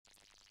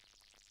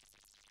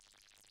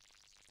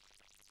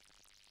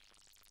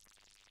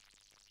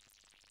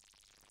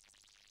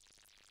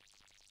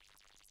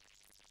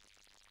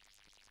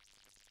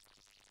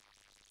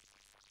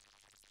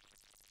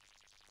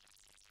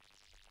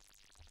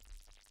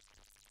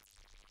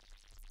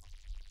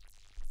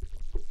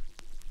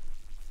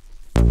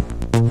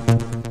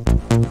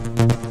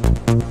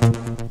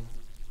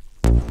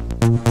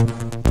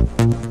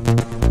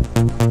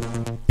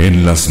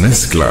las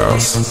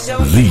mezclas,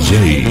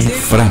 DJ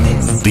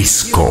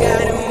Francisco.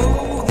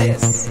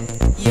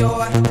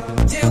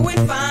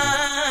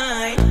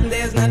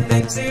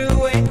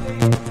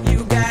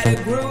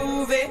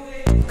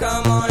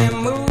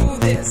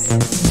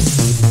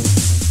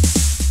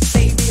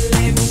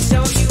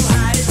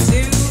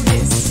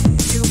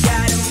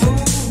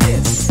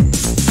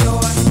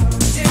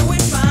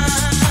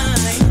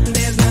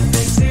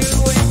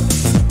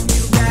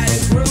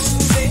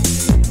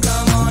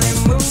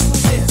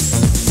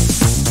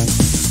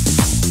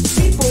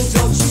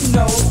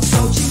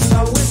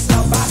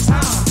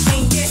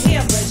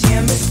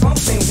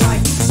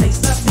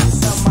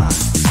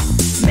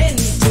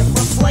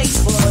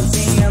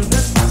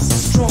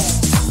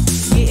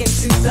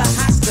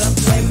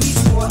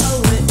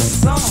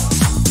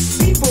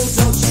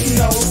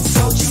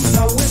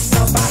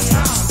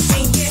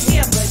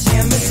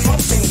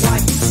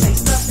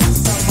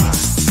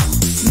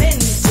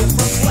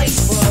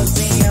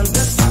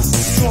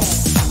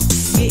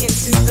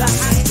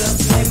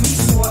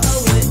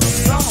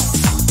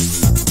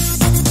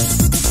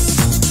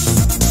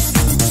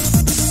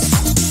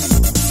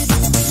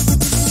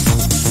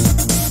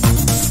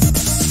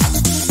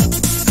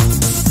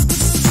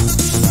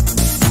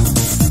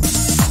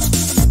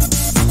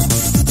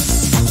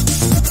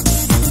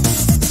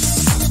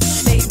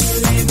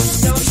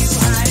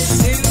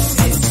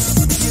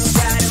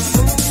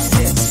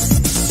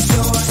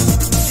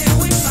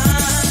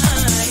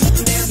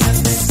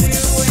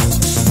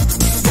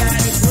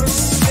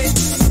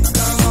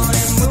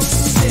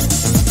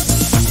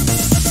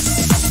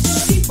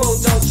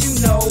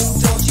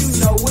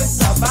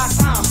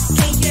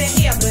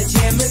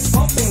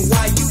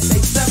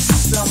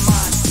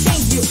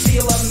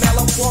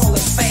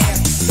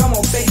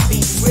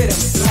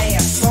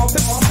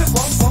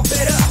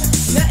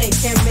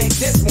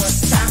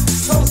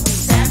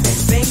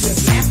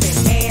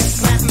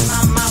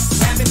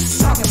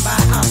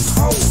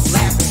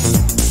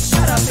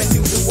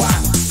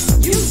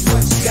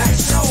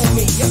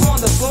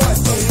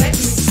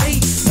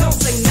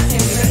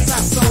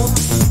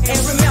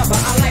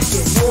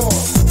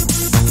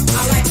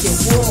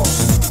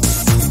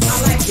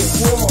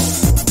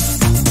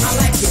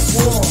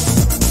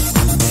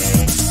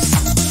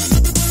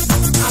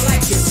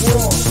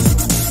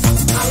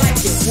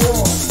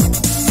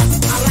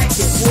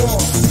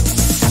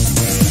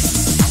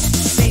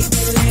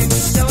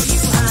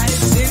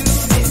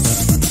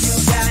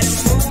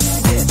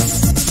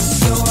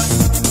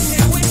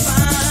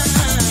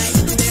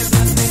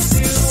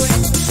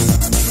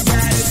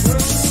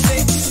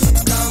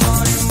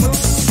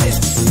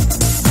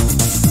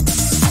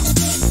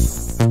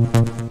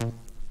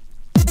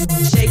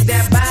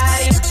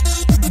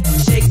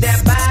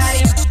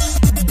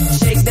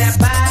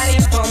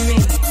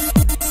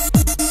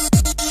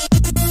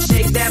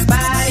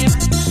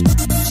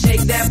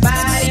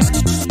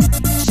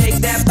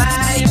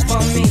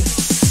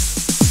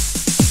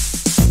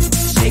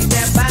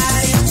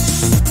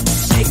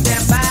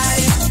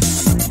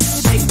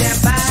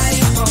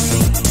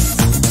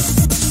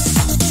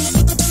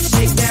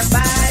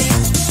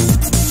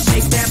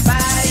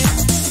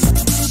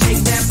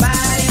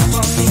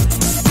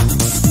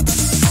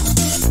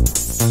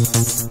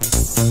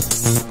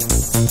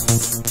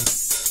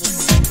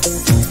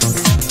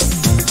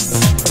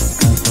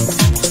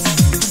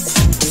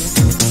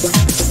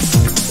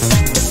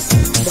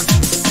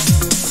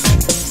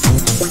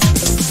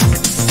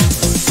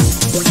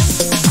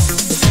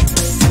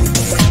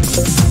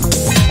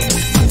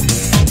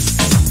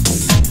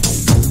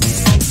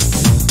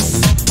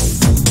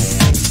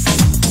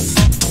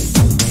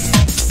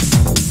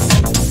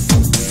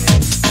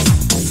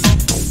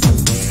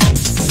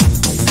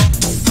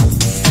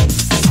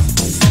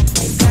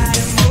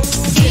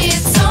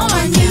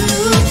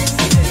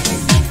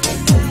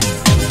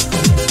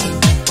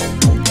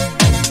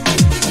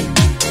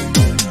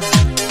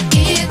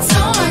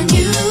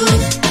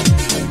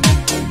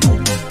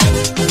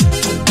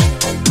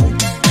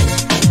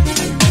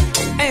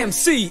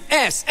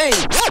 CSA,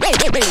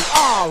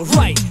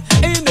 alright.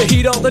 In the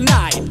heat of the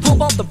night,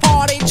 pump up the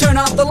party, turn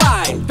off the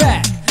light.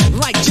 Back,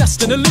 like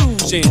just an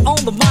illusion. On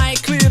the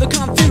mic, clear the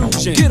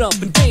confusion. Get up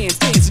and dance,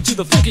 dance into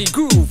the funky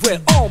groove where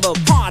all the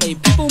party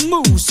people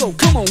move. So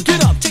come on,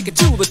 get up, take it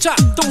to the top.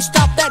 Don't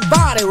stop that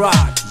body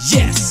rock.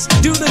 Yes,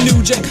 do the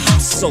new jack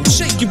hustle.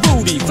 Shake your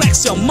booty,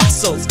 flex your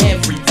muscles.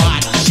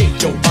 Everybody,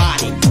 shake your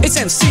body. It's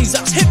MC's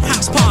hip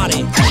house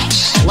party.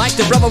 Like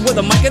the brother with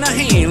a mic in a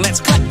hand, let's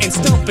cut and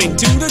stomp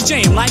into the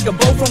jam. Like a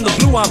bow from the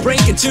blue, I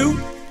break into.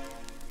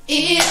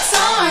 It's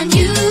on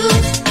you.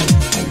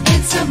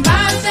 It's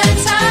about that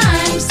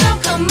time. So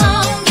come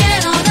on,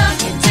 get on up,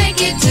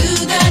 take it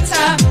to the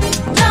top.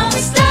 Don't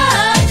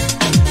stop.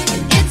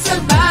 It's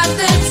about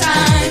the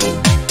time.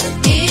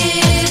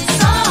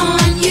 It's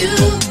on you.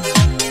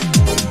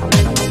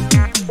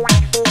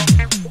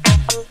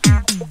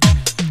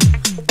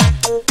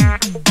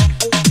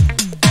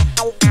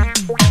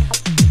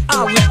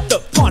 I let the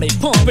party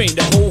pumping,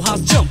 the whole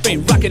house jumping.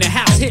 jumping, rocking the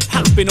house, hip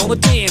hopping on the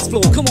dance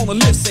floor. Come on and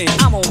listen,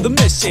 I'm on the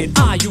mission.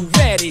 Are you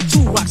ready to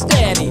rock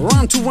steady?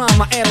 Rhyme to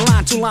rhyme, I add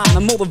line to line.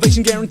 The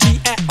motivation guarantee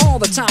at all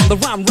the time. The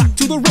rhyme rock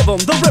to the rhythm,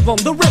 the rhythm,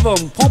 the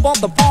rhythm. Pump up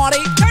the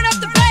party, Turn up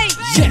the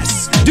bass.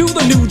 yes. Do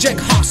the new jack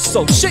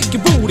hustle, shake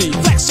your booty,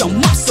 flex your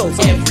muscles.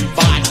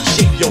 Everybody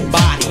shake your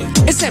body.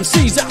 It's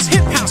MC's house,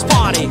 hip house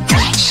party.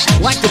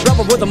 Like the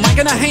rebel with a mic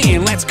in a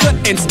hand, let's cut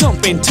and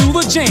stump into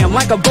the jam.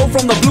 Like a bolt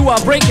from the blue,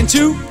 I'll break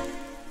into.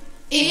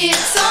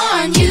 It's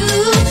on you.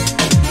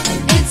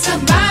 It's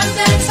about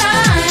that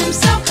time.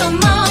 So come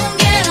on,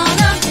 get on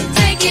up,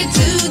 take it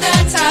to the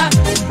top.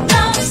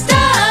 Don't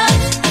stop.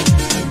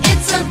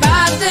 It's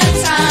about the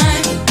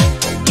time.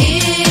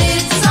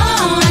 It's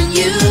on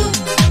you.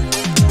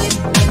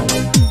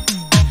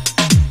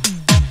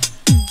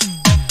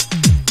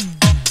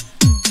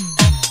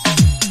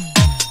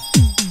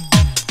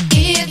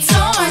 It's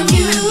on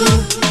you.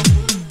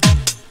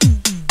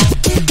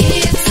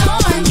 It's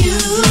on you.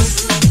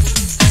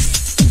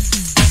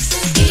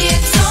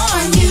 It's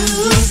on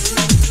you.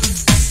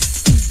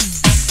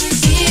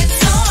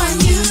 It's on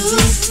you.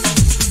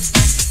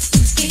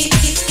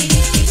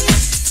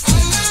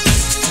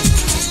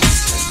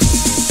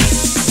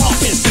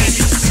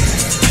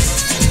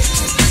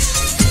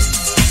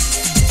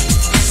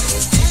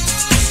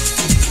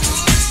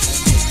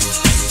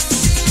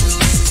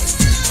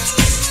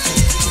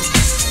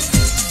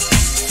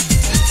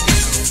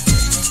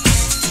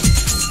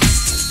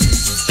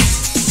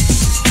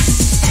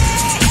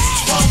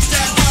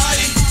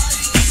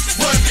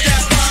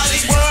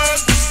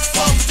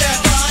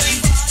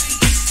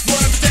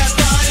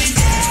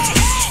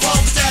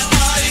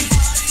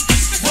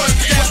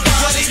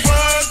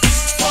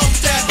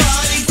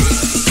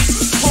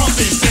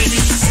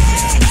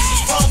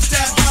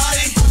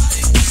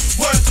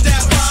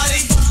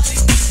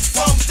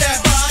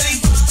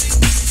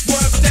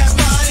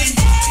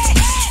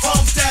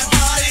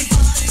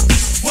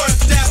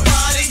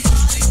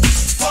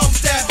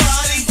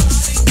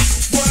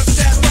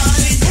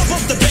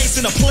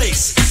 In a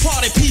place,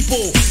 party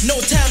people, no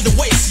time to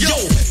waste. Yo,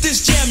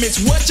 this jam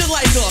is what you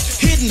like,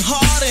 hitting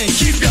hard and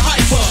keep you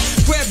hyper.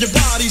 Grab your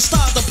body,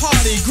 start the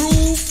party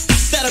groove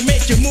that'll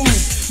make you move.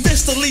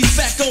 Mr. Lee's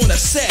back on the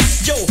set.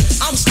 Yo,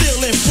 I'm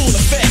still in full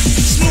effect.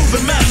 Smooth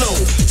and mellow,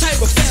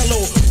 type of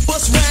fellow.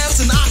 Bust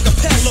rhymes and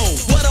acapello.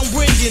 What I'm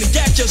bringing,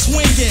 got you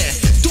swinging.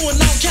 Doing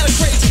all kind of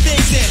crazy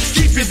things and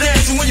keep you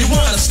dancing when you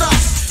wanna stop.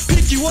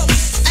 Pick you up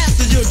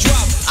after you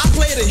drop. I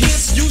play the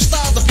hits, you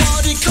start the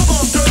party. Come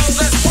on, girl,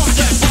 let's pump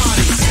that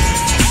body.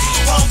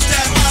 Pump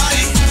that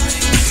body.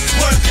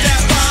 Work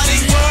that body.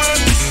 Work.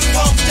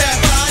 Pump that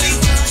body.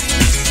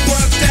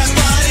 Work that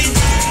body.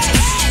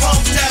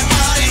 Pump that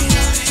body.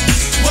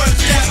 Work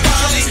that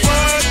body.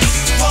 Work.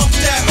 Pump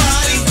that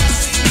body.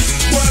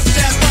 Work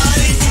that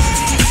body.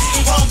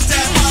 Pump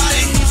that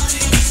body.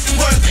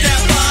 Work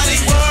that body.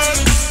 Work.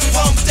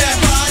 Pump that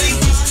body.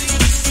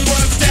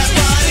 Work that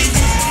body.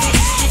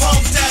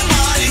 Pump that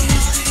body.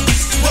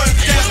 Work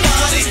that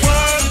body.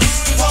 Work.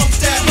 Pump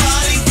that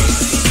body.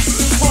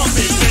 Pump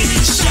it, baby.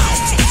 Shout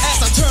as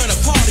I turn the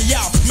party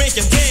out, make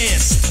it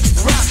dance.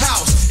 Rock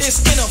house, it's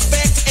in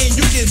effect, and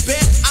you can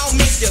bet I'll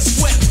make you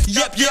sweat.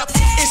 Yep,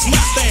 it's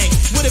my thing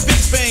with a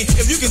big bang.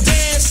 If you can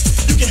dance,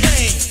 you can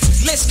hang.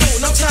 Let's go,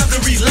 no time to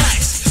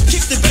relax.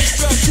 Kick the bass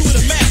drum to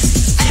the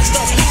max. As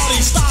the party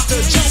start to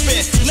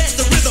jumping, let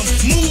the rhythm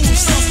move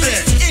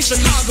something. In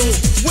Chicago,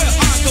 where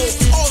I go,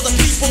 all the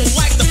people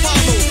like to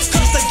follow,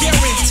 cause they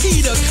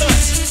guarantee the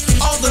cut.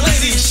 All the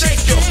ladies shake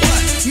your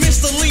butt.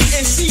 Mr. Lee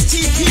and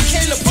CTP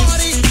came to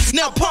party.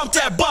 Now pump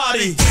that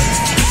body.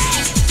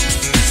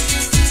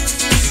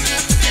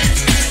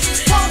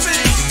 Pump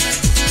it.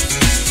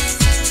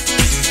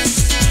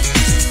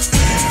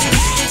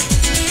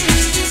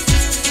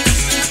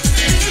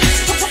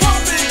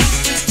 Pump it.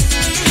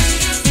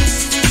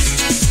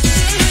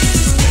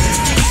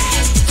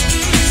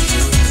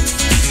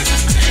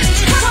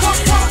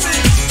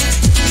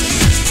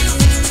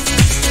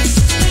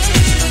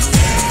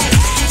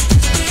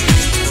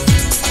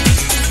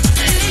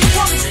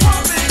 Pump it.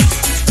 Pump it.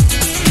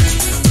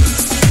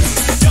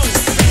 Yo.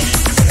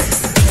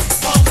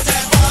 Pump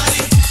that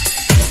body.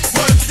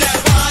 Work that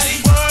body.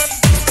 Work.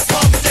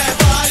 Pump that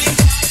body.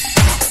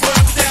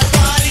 Work that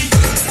body.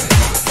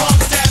 Pump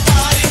that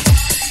body.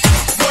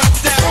 Work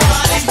that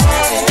body.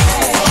 Pump that body.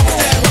 Work that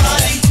body. Pump that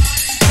body.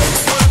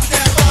 Work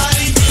that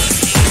body.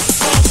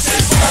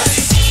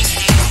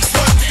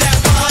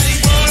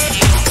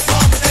 Pump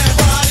that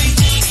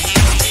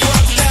body.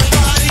 Work that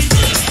body.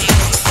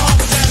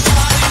 Pump that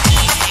body.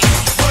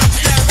 Work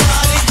that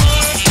body.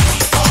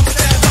 Pump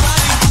that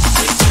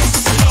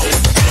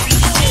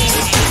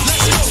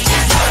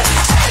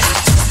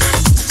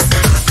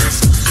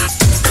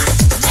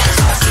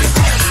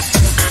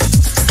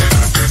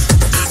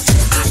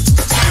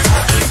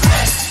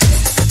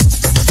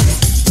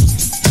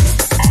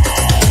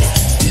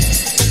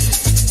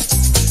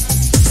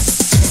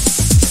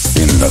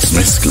En las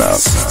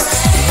mezclas,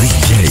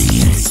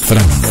 DJ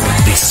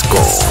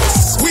Francisco.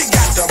 We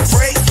got the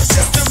break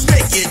just to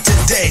make it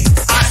today.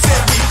 I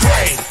said we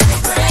pray.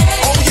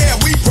 Oh yeah.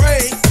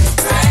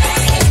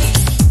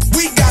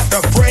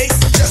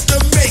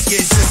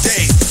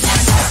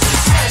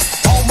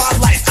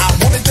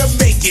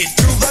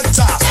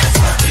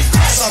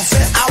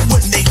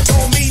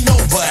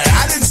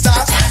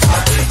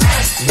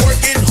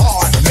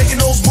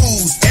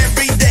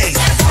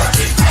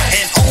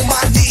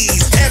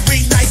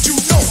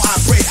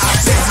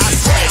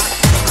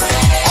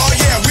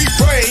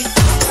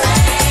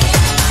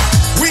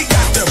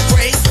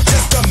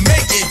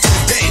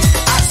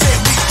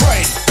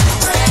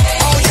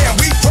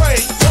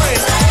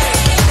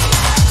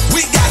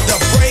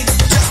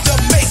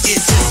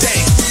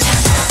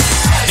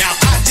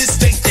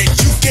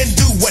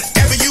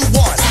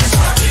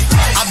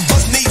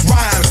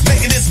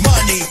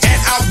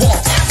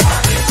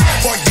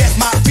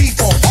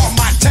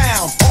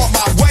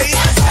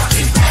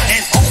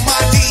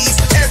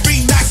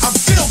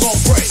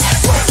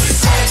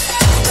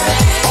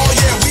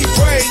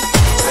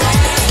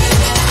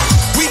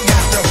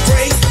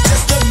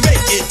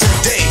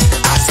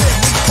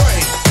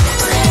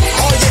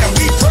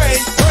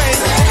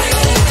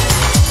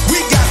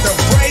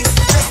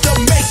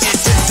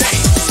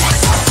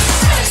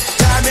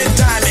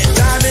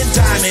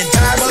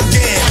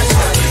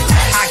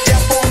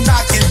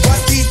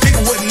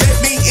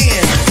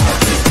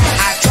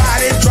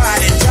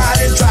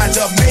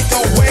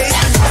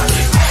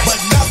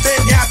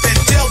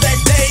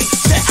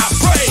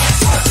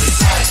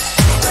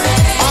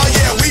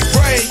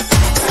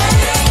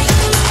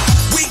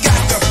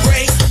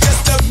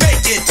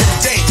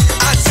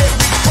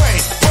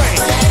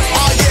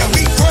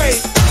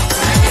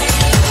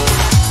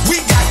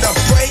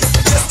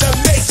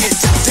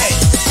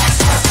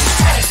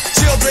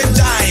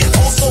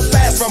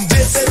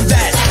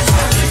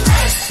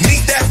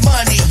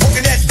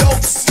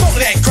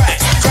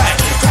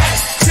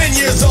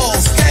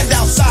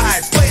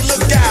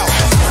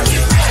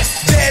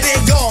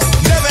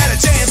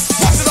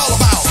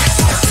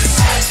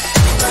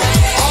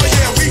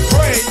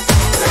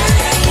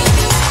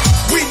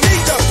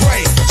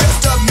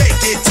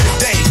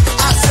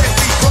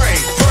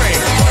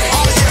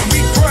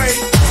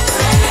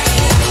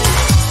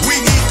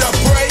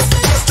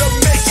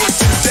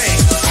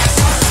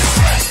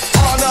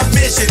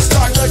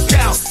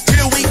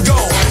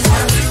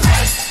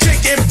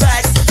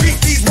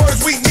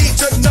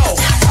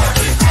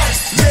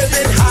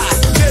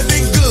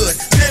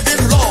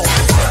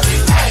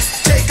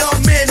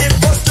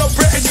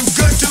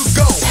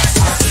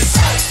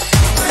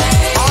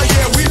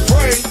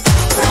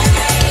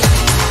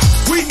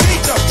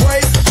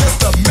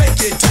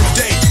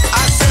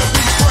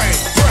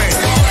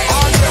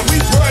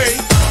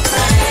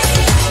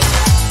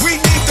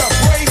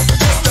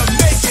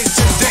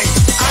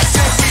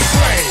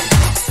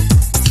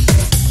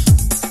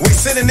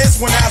 sending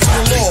this one out to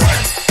the Lord.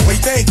 We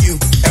thank you,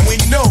 and we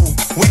know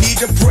we need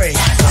to pray.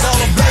 Cause all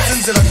the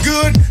blessings that are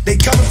good, they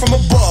coming from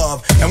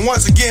above. And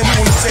once again, we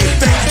want to say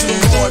thank you to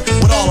the Lord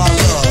with all our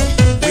love.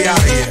 We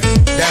out here.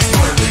 That's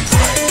what we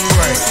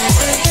pray.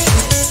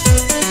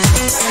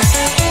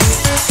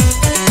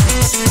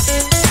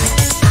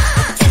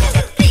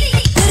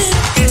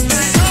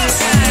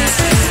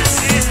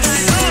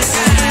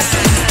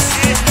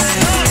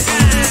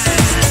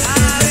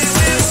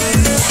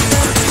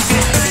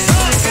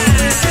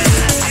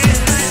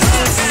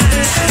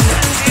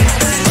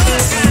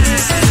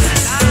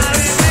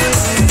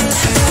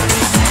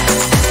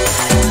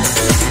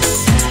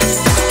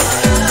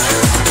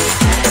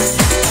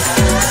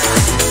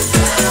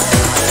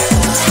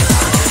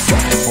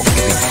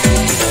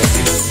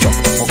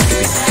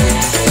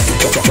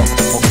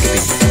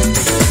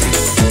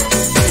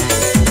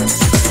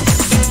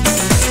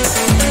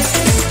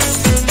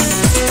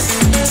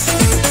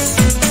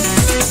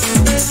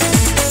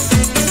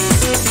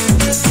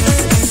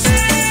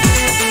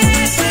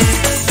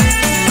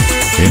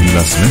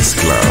 Las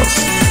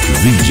mezclas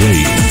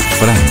DJ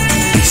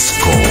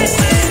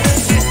Francisco.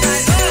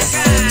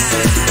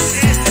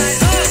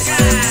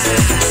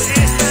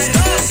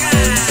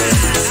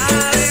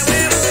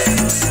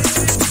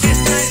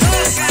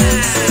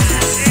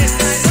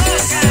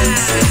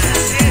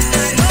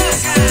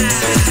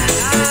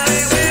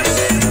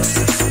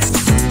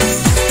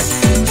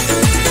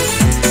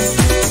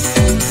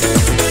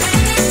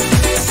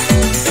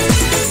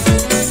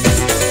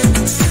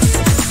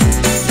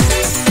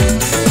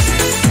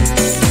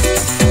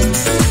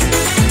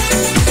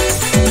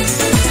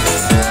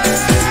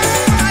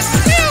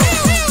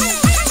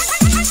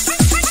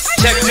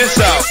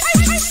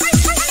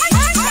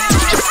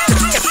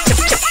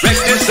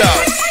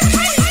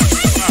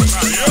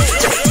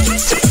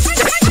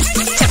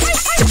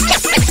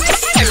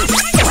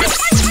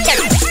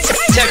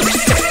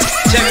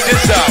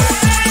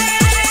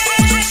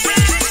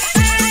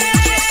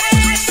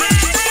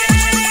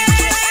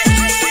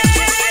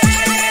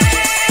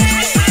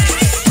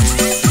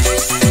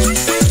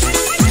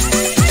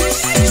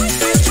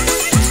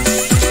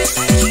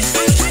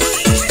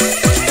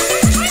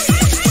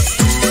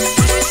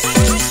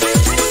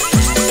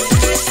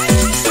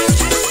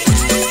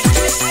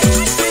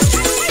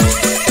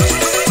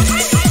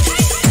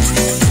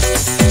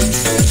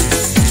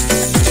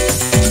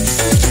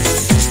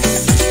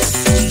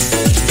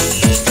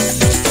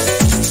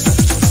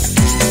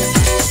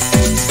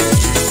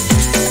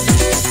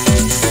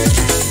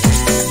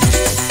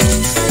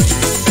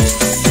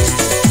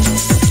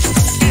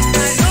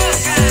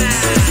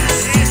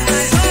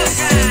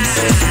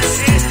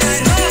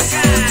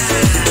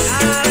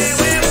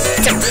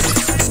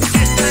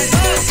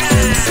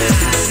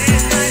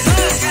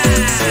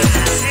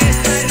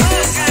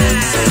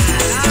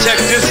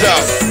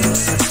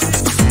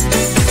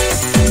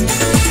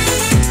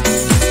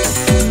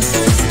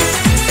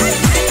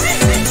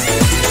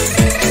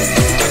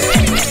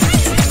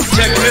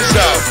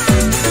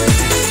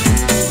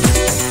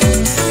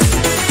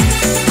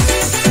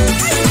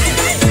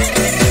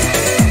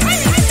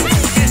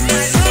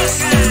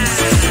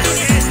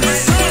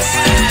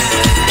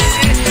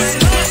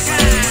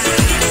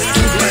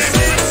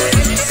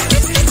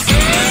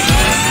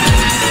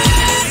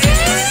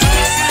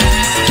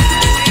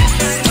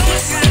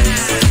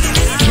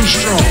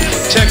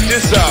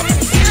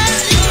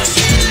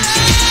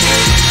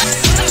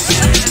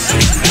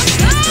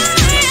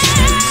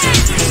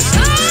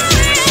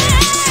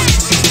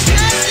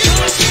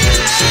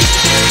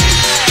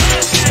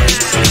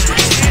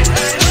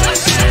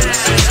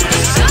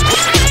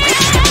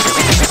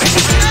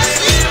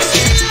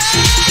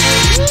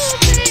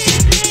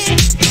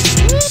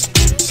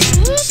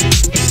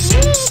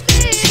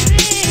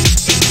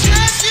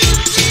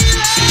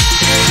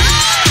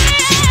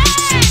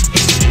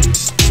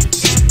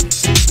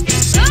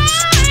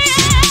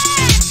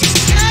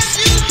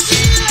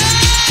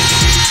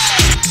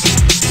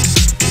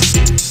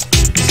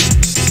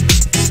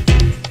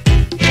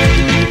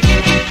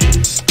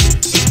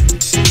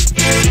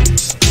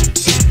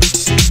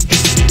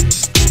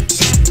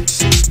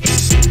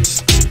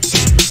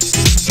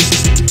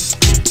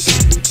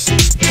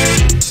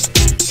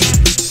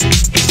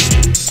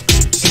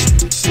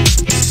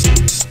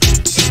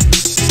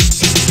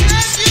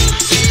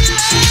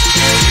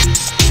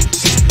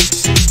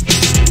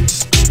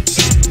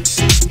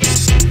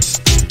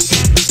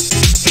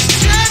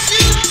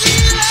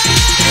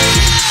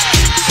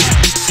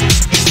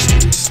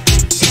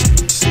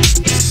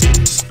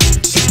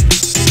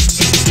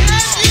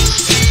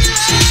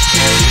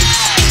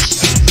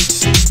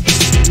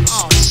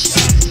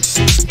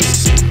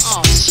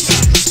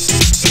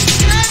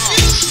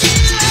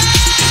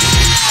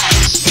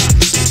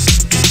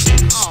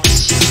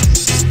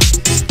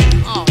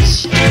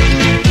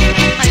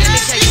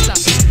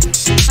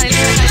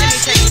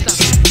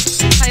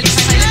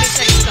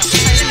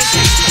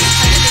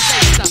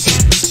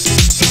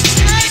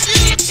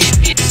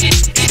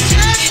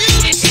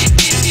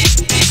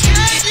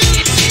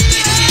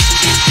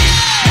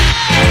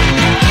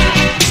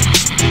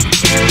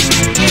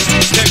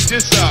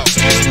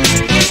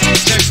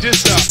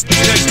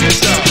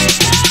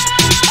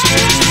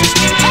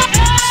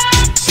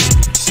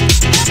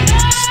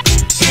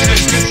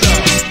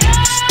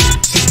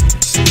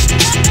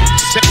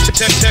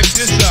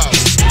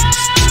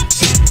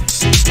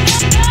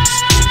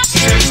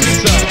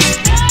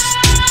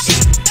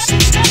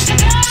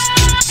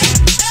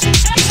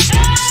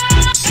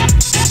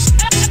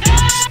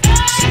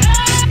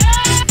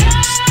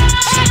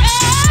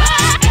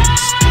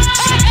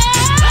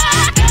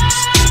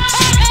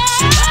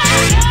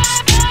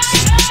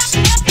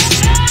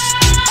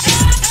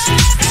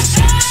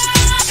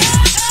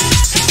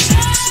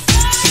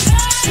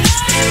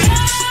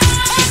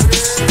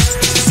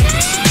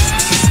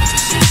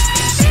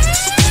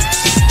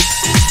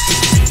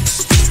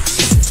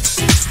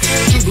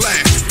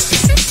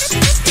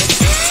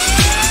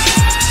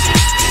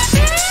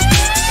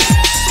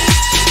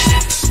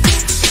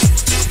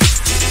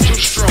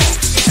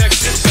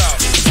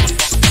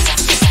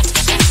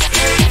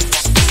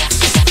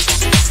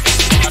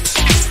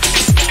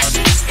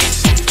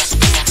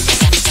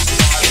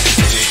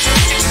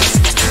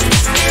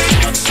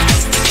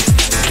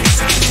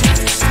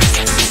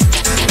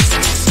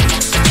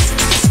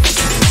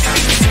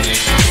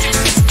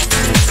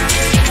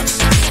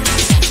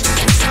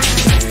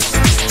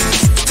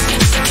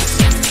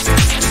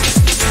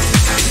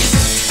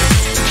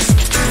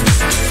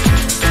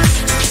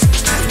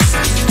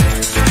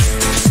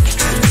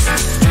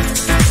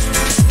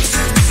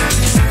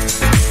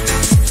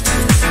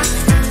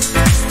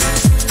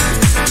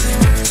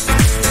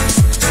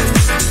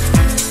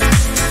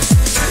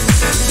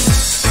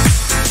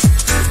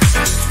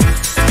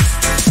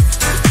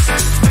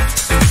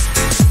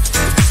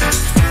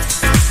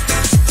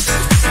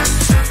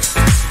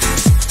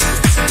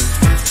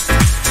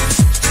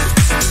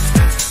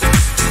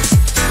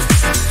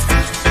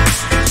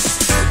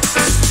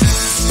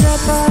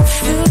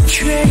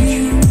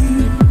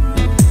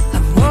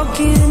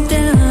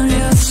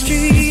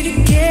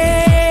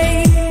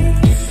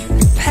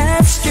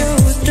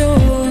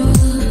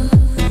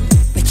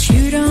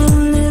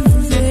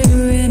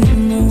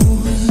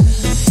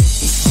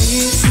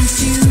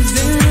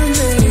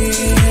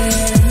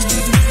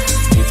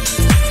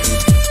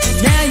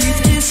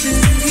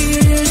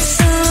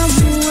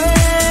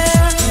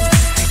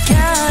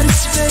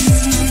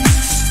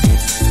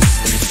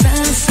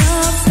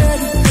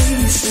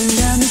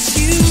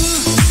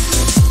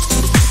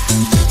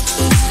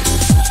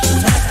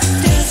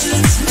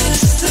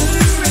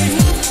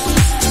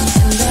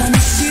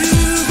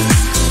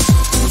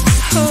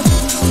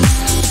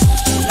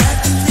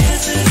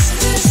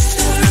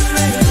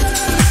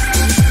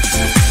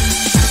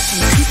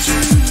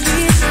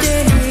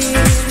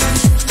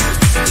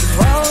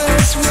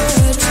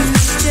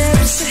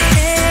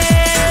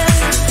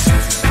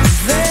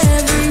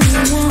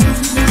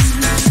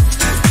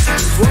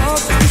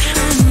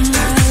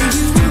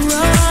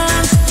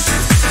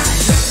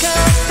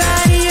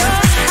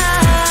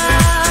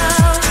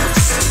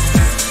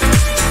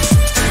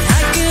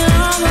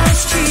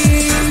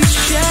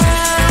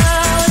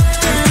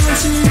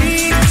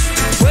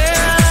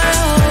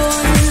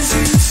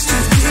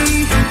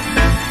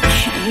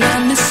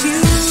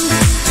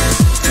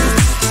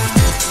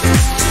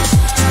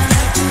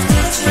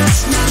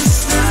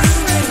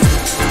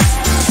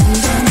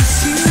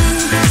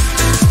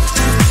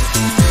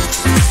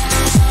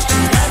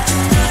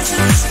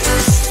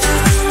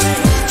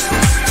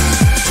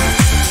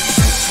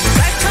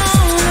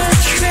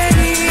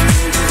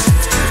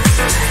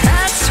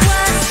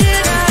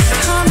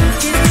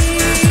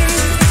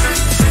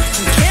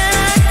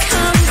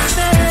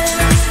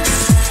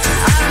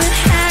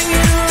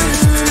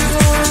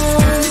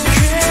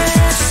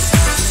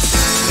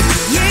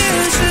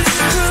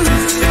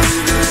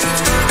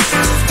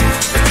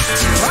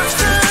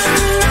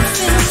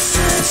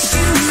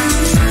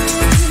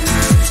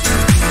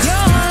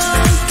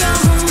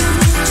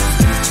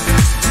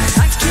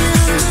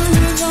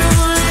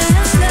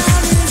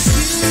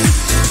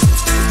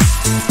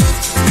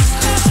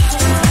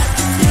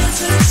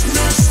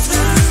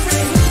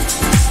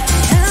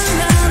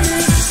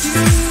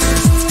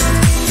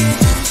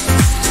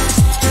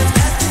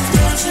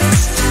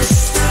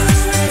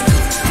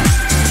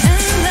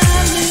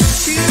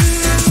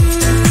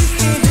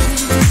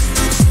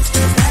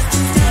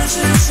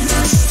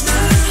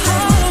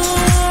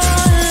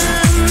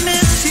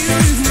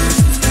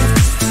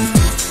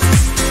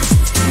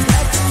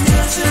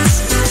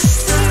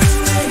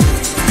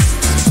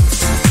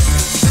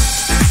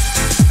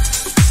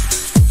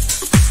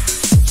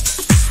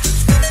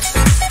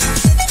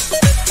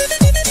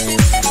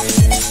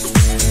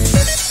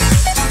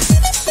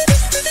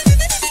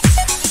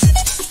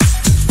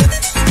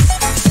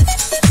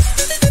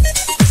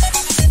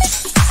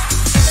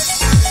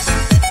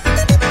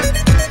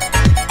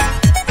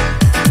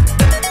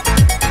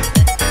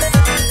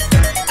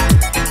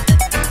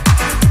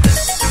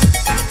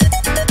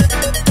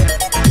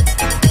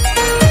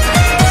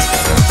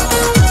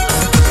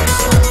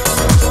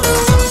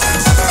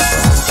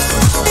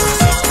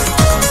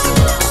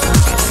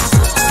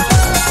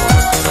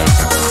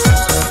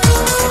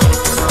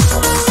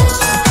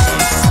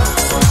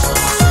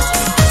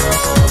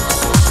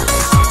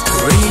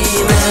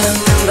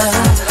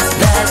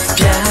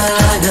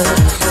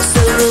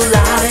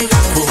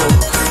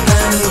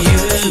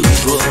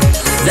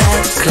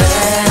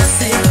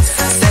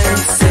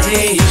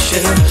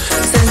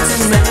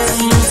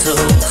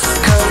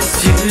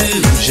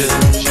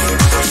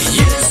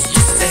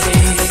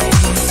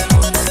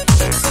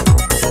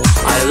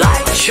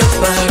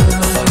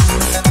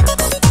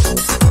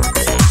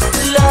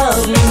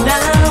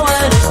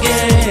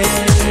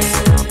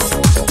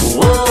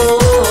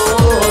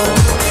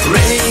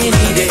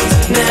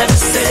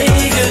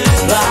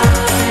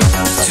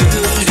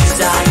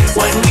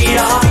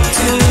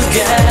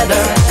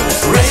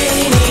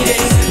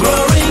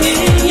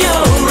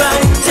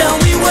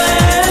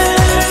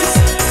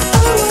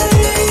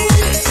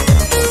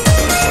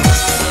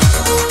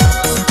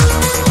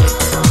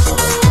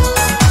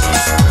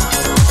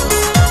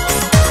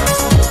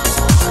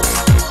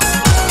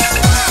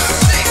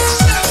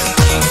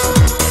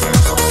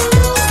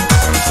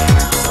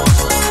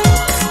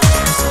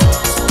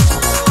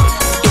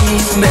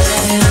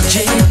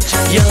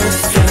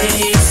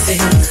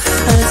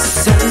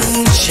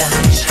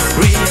 sunshine,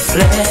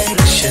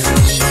 reflection,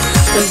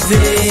 a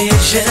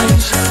vision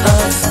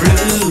of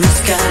blue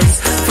skies,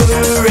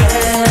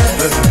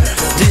 forever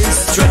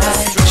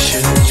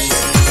distractions.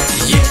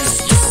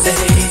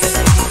 Yesterday,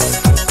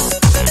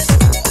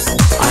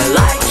 I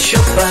like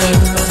Chopin.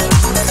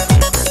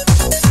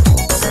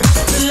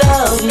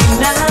 Love me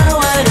now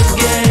and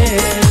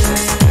again.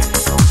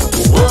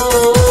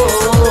 Whoa,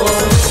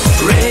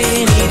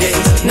 rainy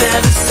days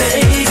never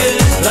say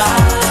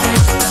goodbye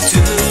to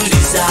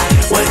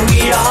desire when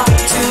we are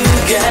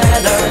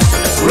together.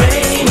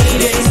 Rainy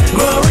days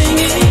growing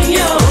in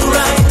your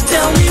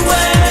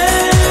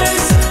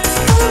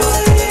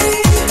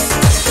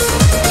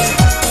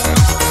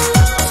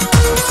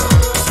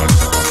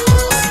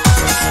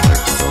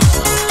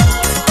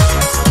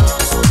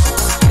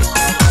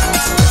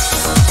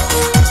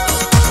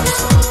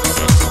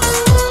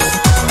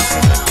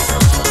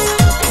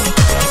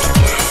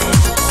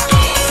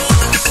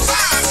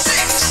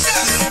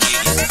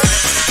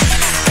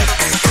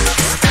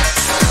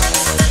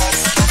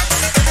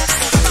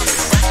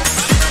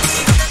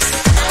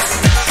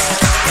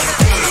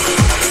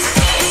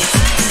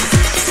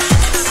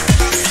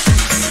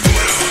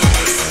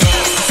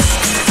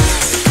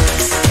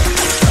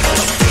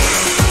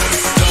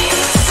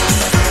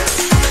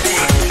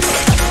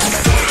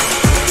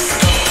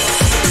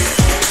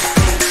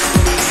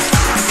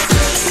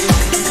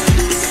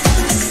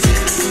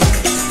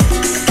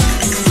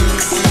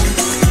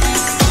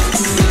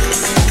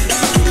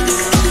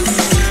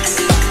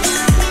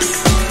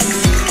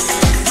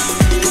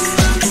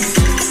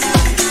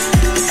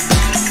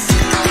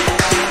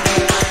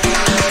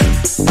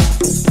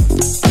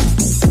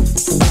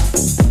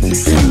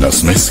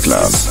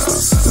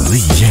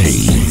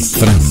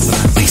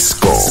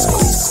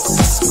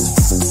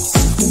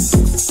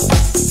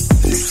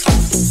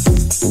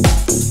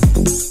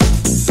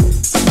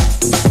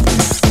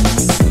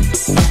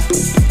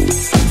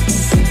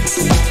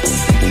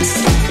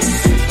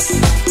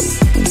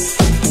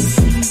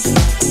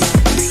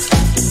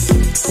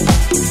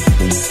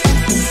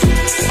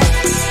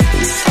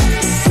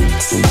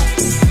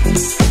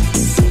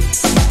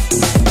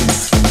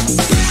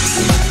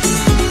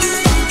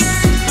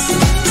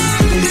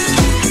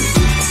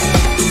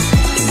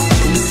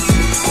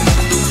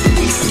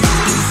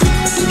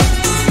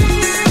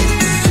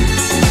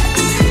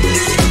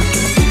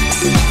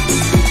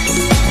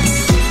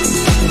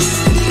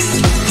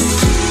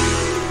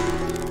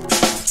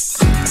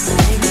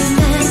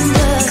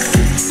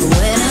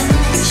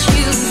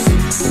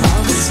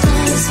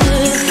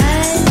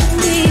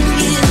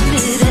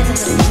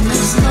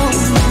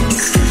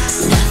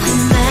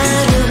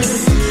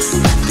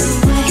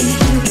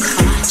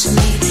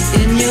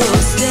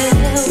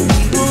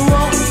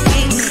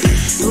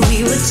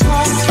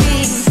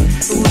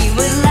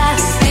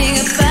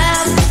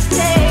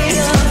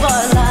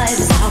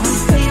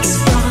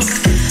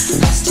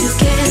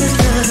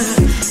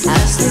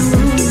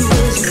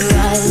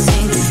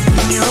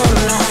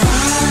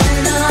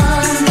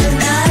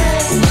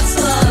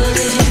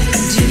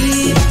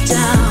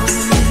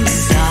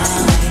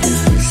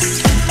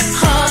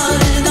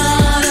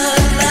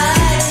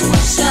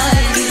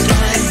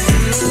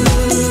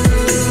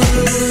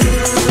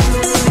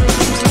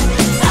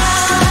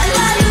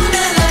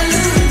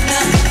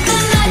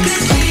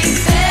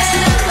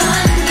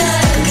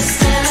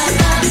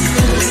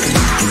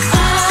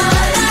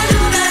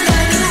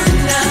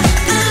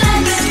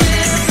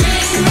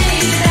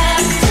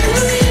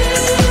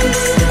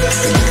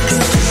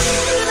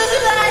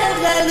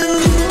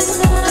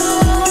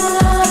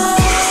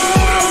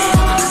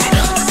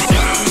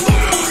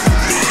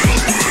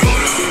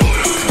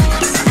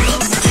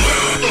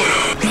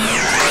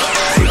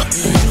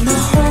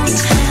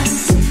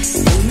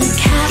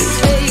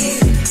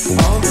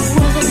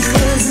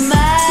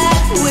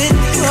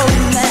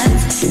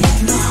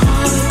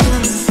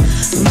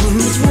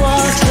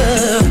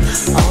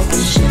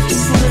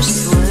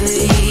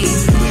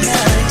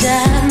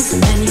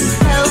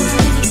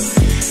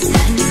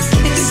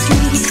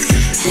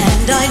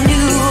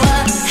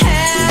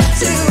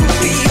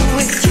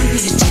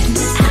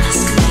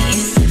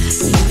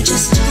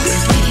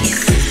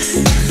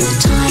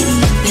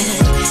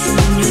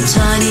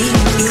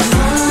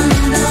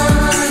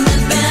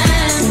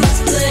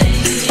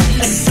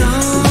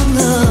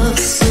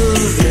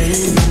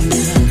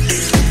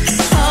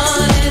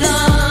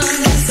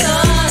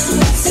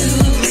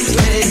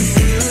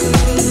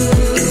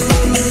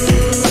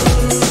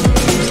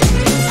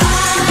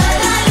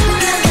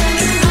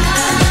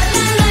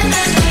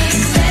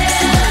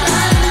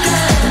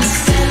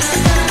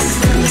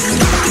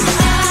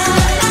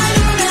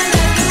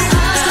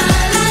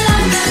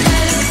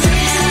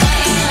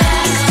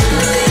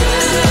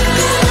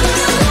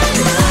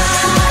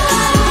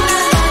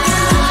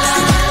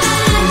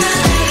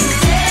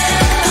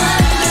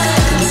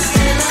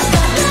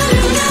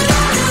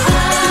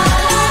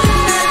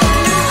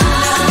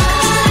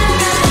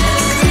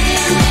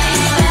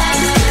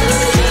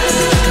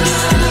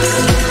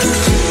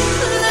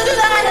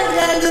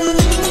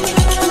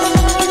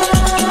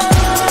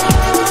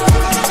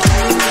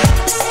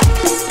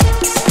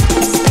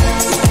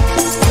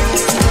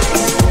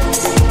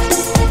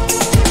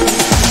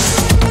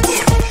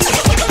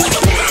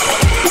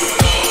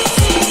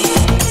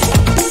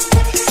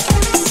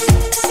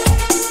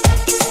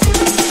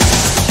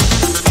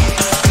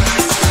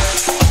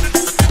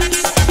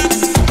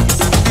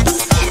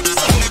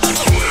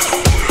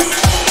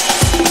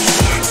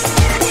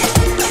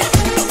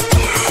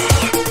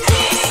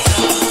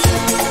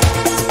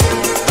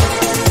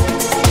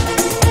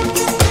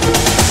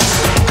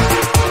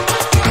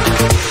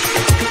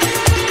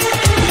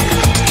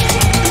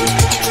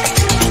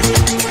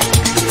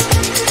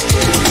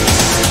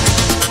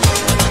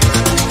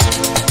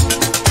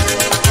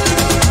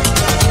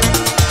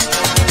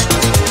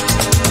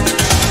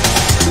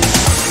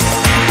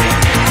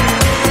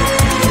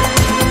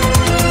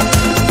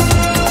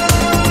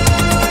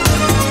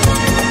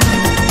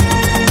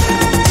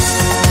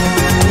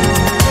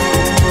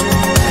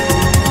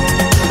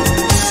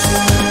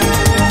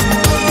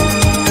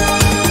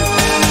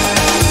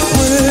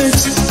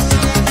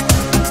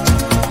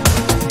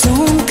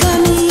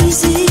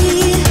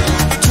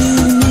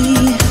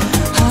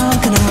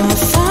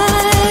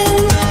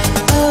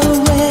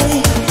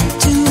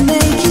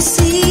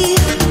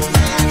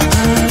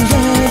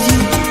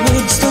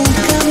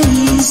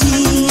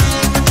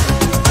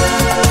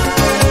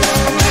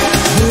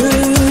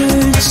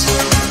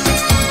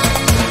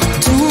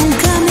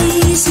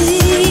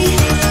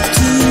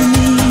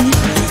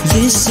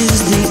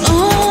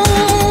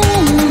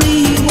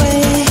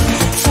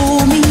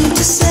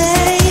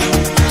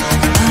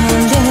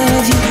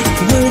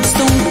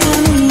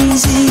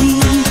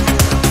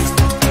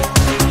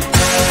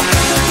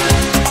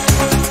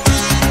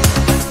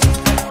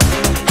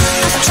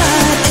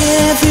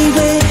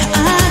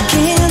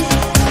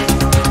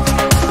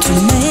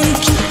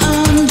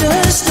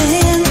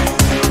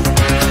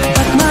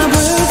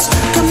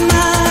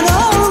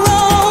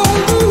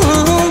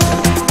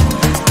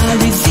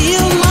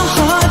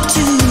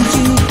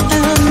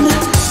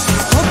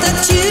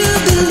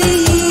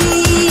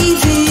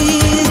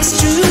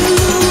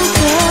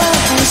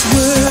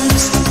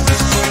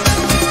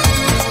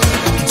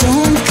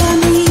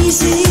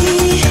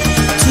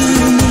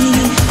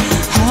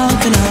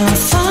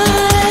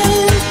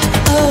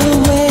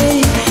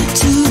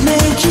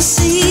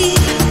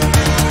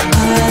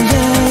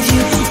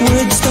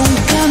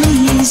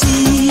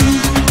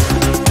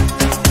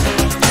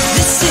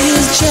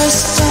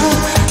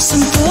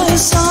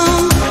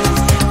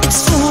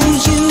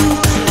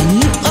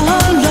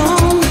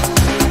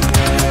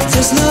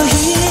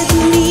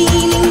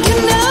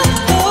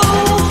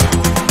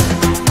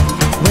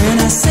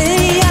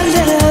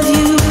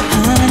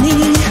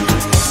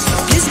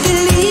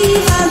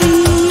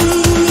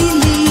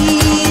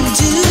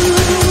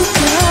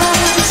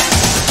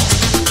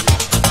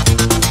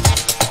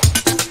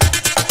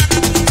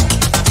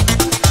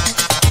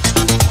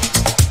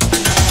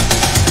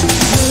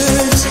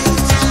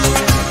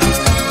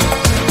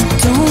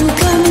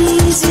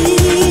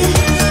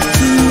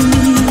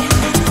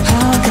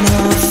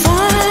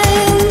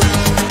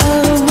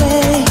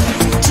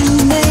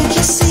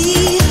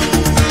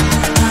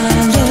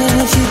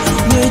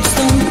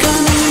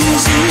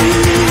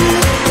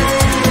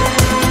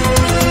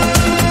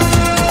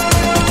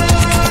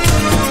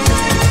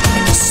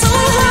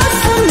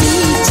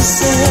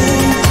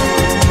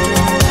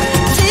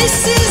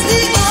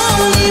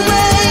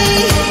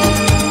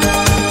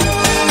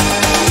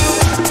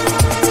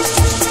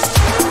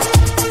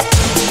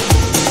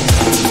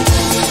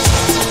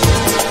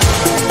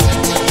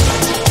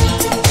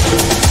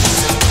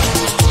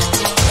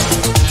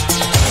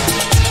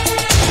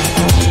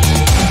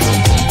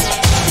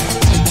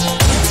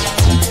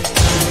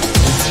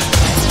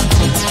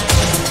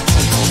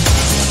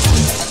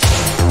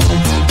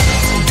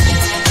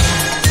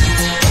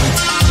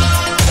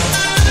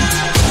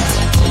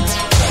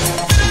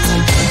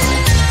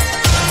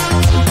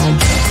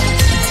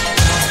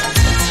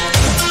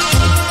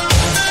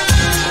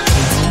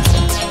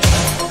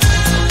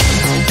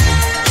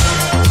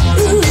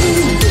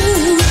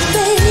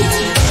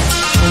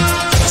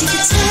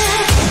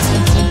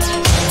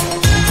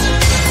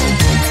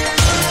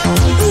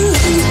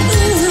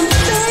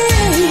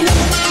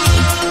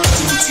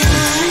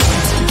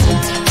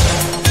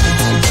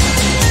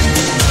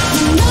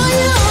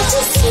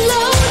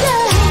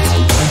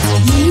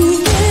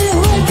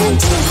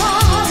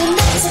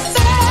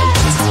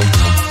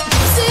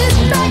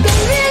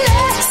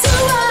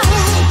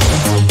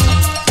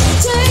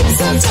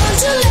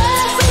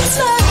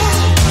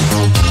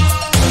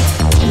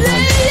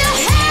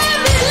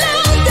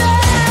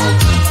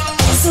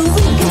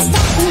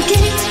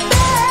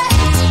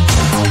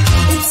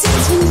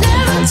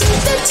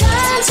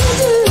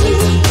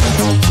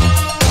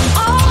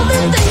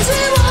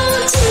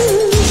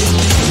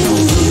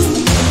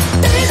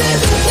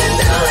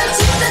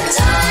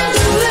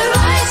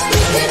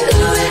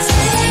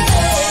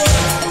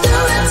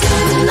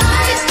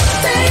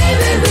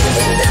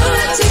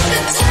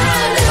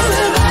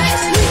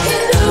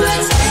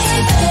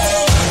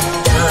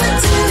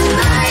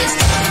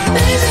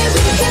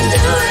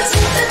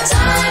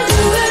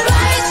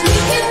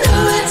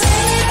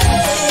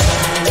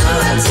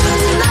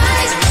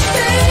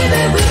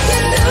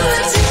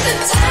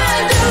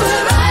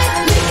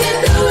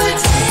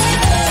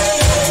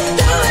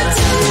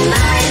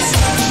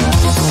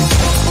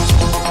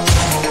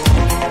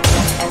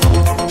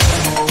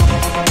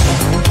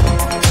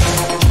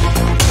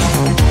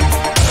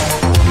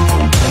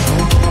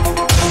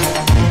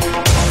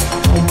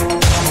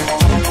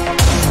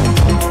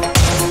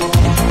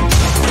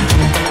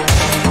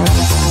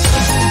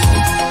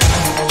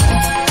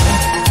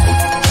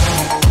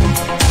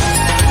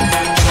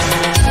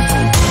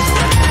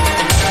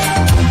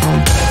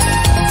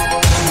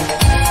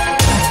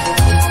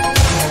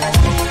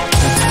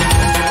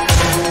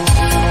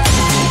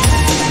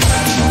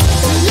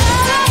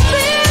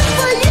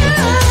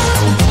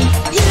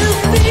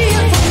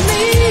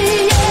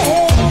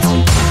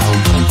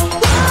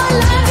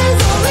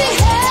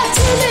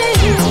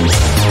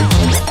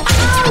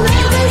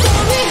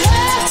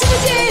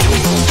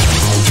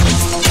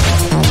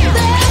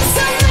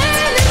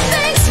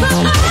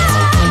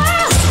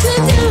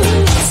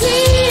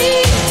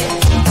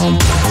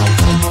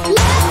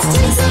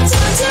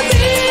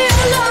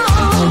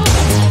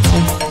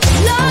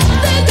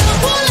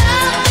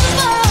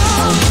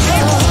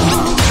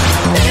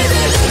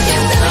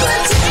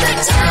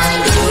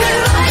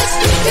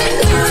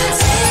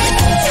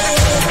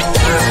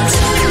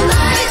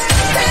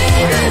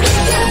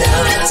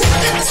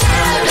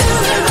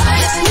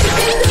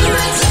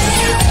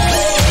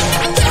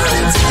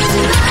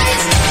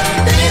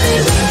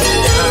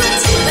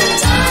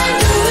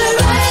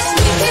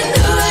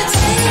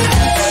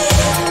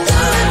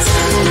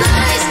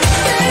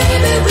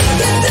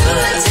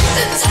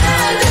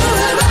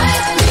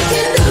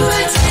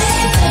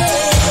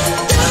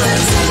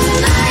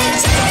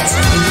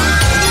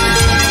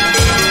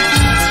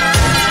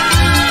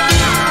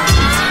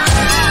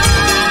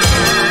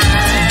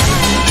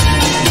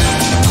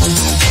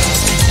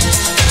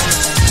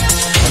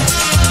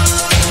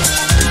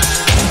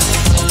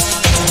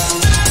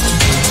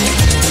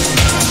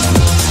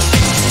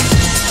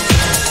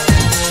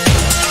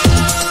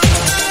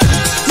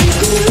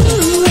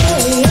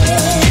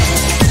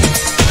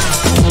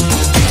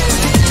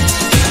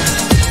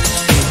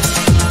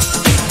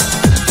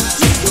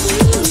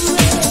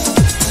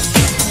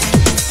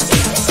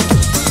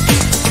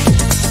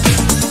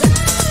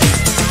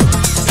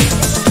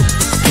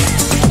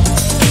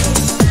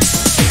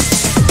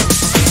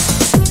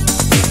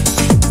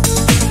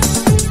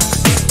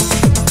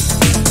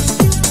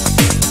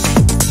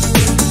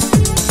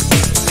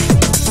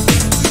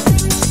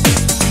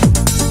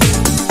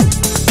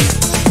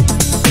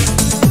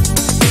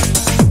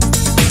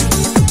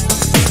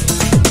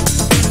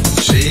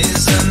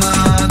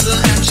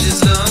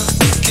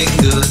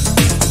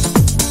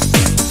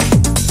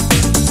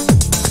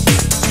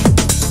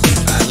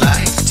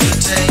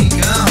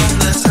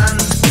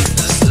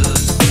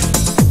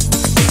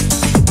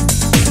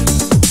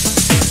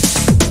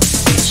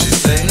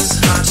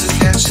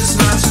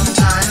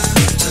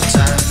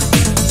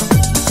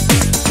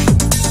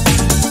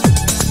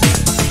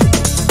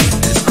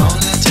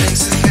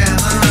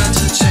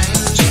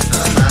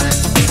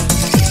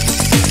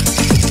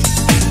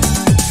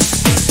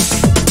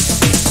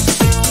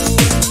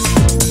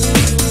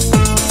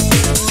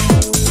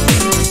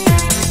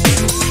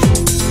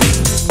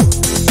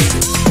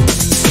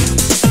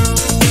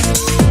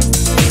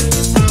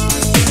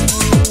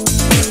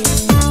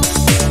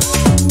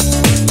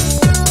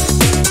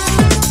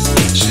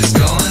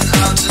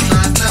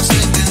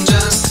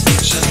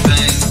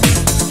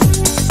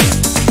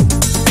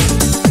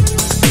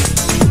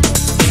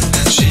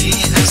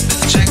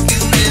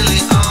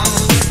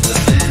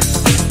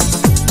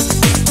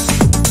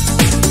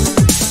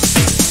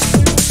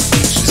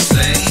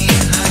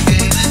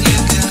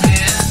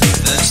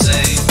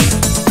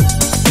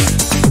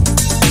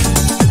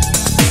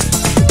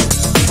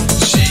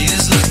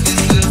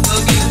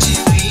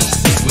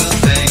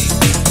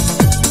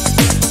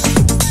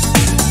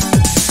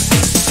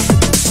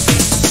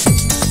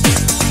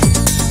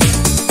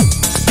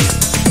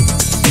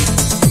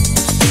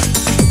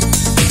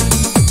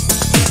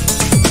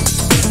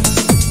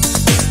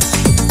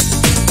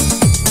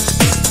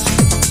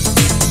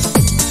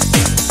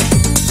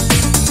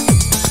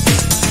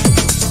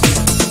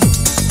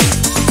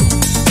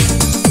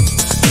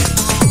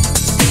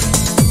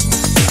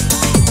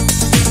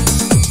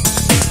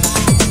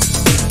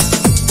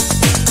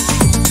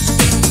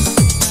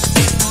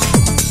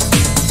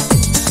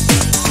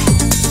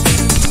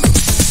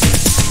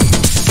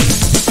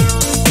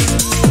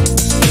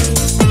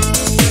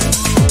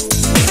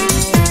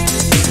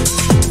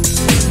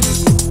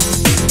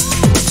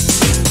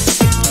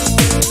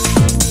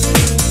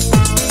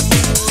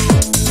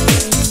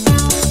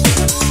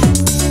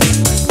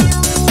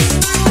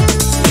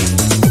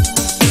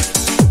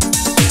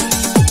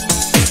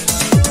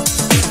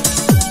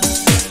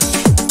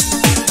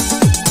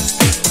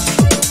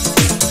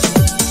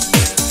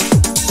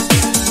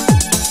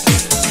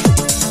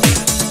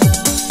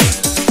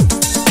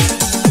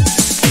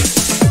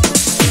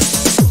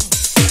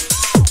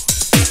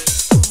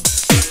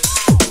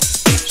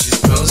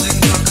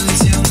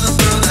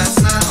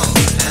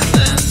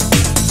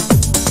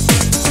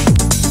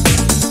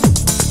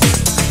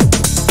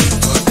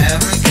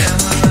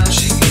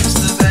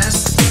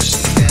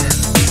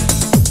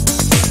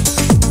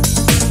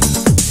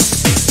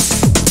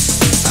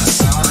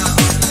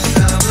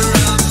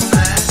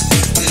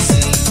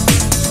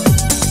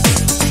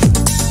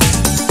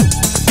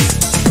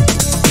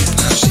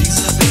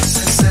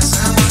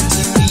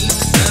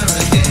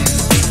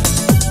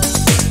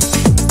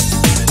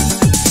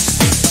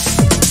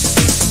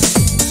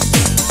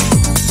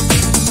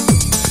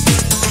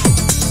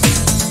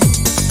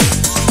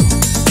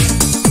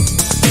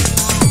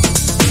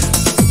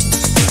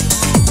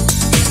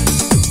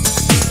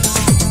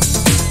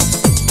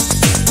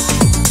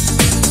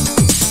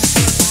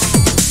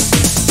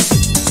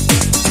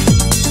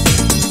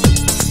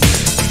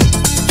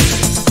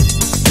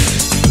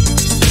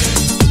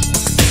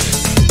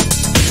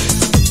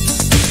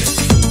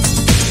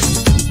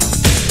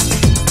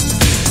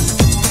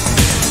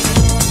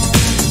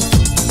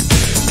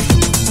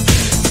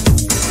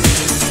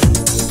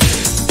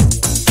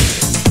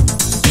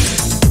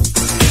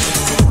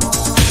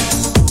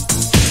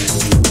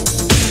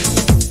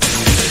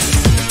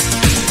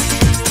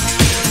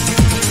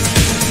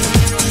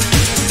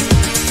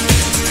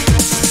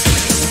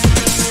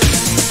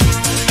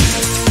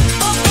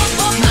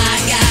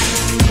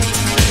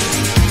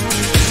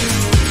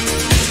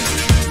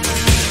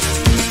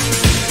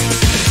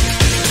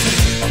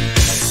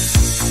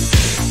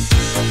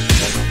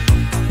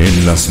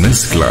En las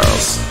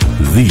mezclas,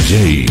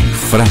 DJ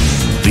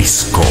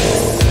Francisco.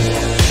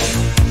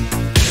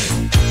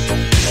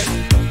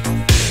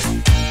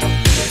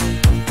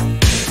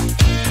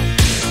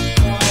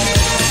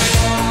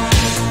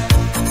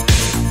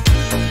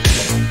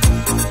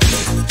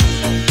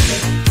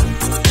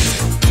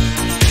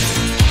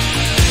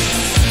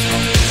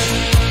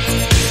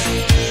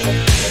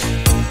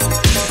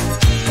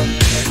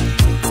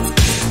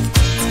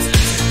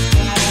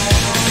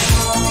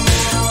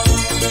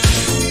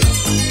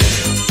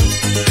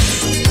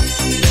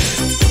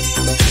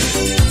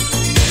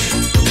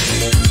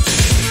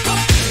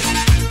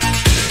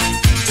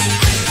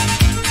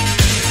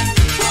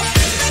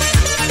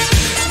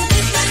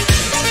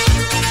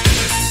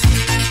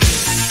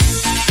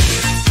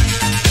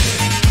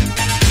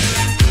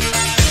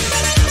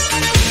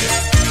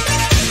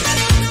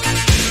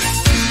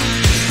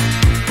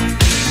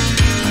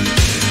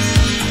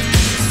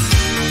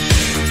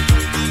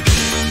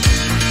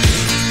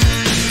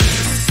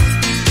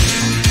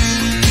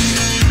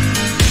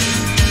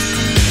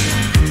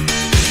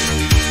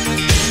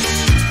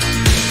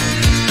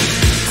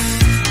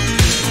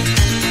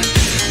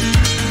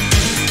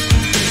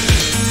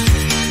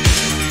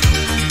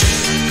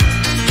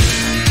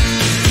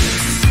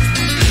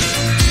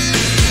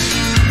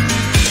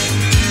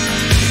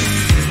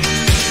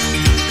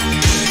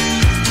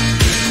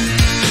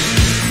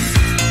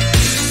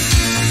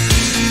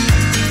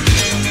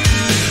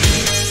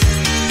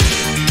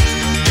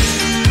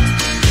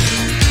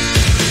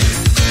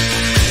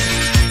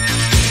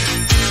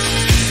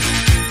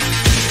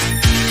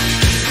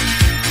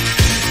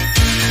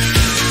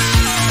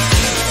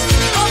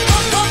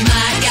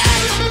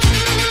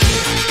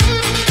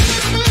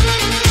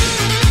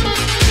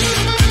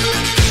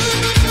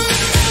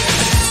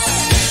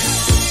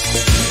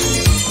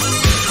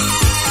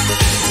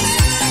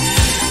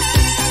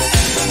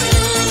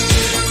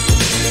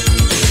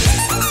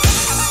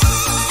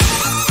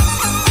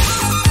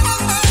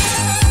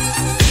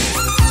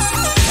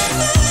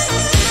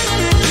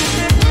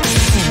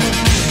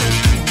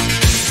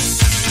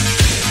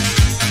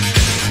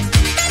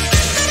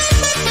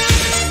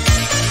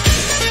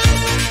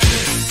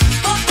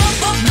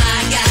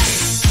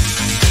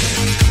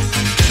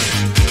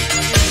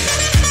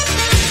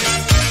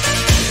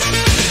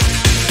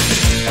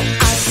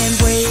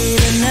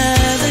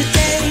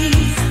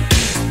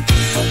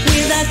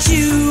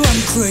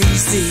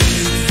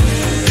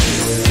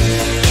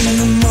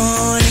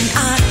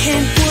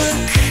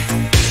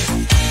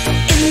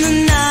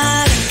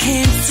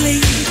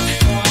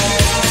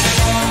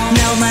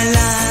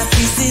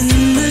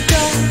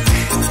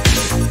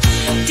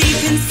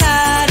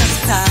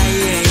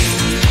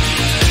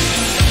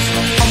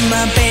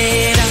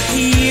 said I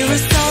hear a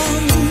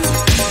song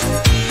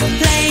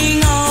playing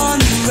on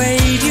the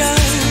radio,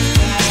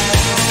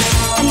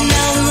 and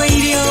now the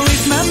radio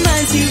is my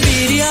mind's new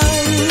video,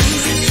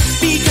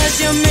 because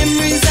your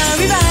memories are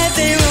revived,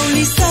 they're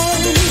only so.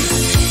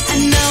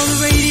 And now the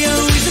radio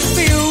is a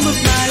film of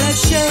my life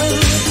show.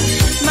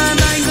 My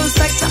mind goes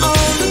back to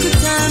all the good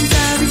times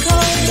I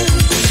recall.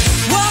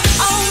 Whoa,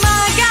 oh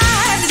my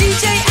God, the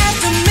DJ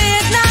after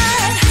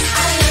midnight.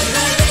 I love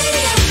my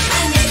radio,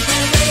 I need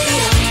my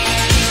radio.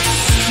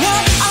 Whoa,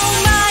 oh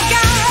my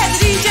God, the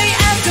DJ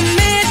after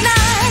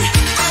midnight.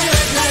 I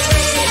love my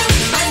radio,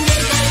 I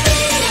need my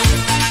radio.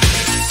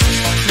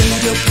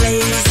 Radio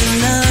plays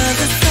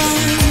another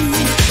song,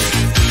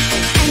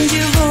 and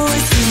your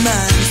voice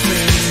reminds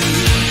me.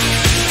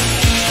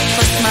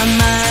 Cross my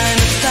mind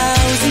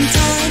 1,000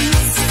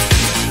 times,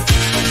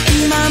 in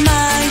my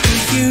mind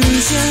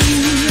confusion.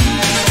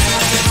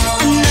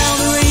 And now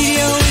the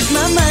radio is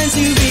my mind's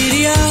new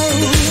video,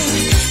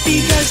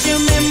 because your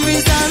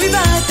memories are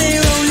revived,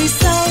 they're only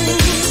so.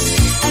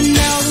 And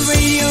now the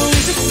radio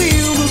is a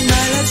film of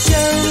my life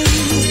show.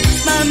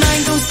 My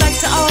mind goes back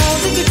to all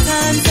the good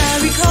times I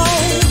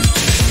recall.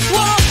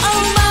 Whoa,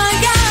 oh my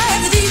God,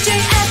 the DJ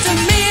after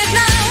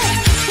midnight.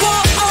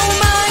 Whoa, oh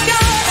my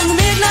God, on the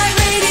midnight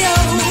radio.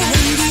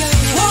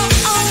 Whoa,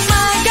 oh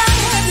my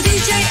God, the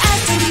DJ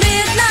after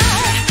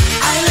midnight.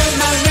 I love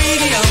my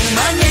radio,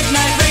 my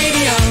midnight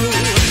radio.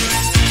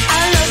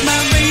 I love my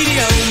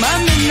radio, my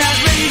midnight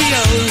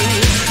radio.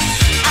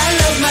 I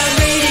love my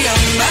radio,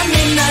 my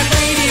midnight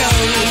radio.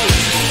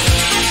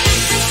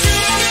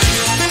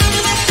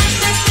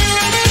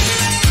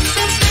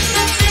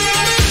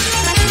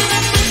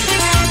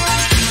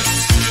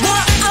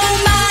 Whoa, oh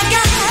my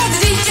God, the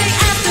DJ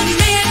after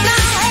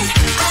midnight.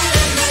 I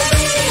love my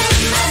radio,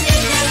 my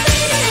midnight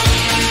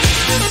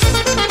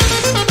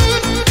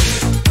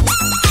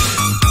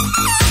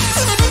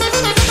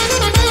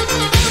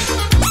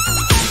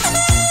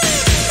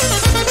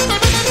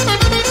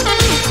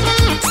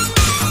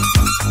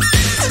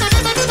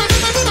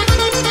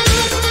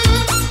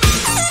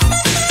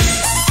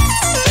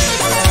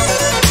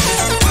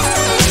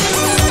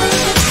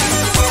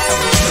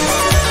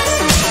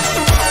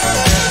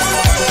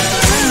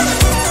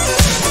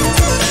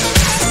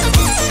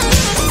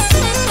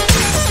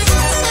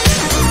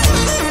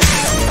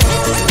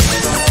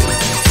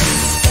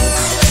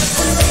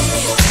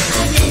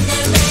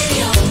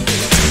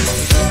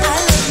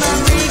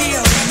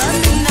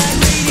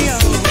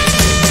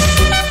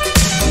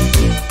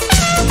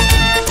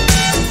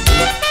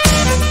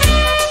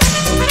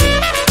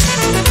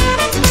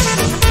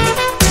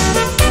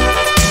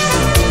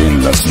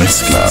En las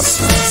mezclas,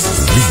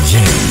 DJ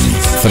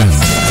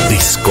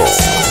Francisco.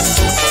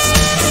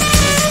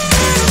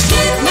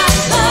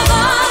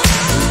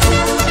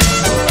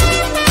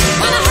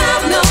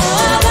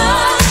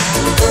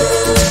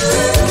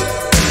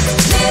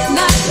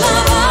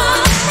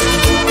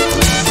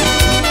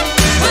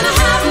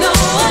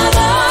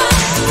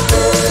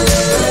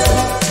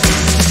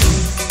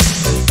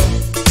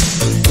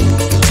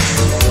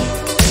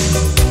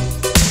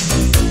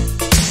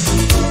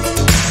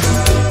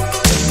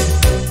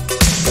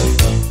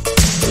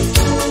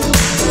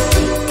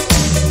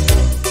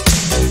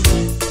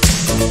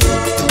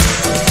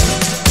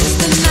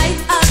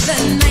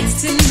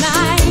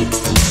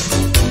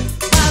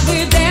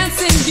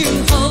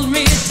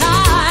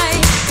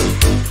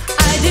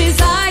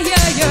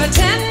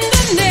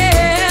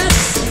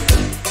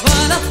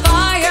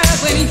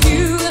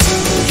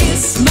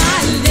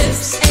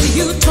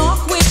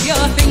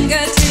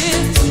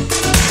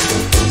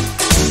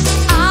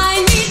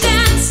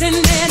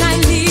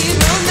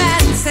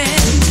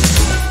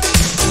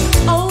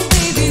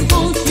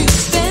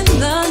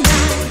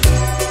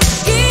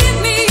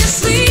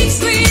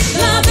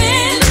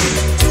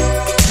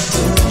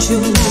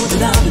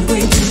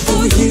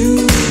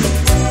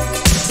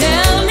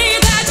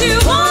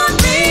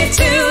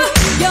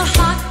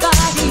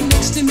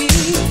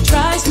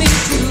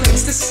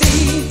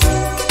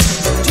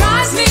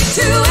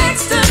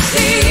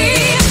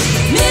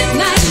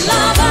 Midnight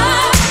lover,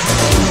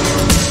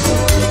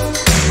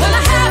 when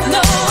I have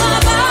no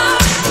other.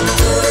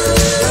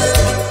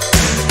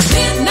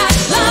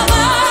 Midnight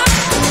lover,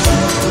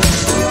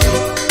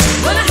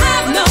 when I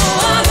have no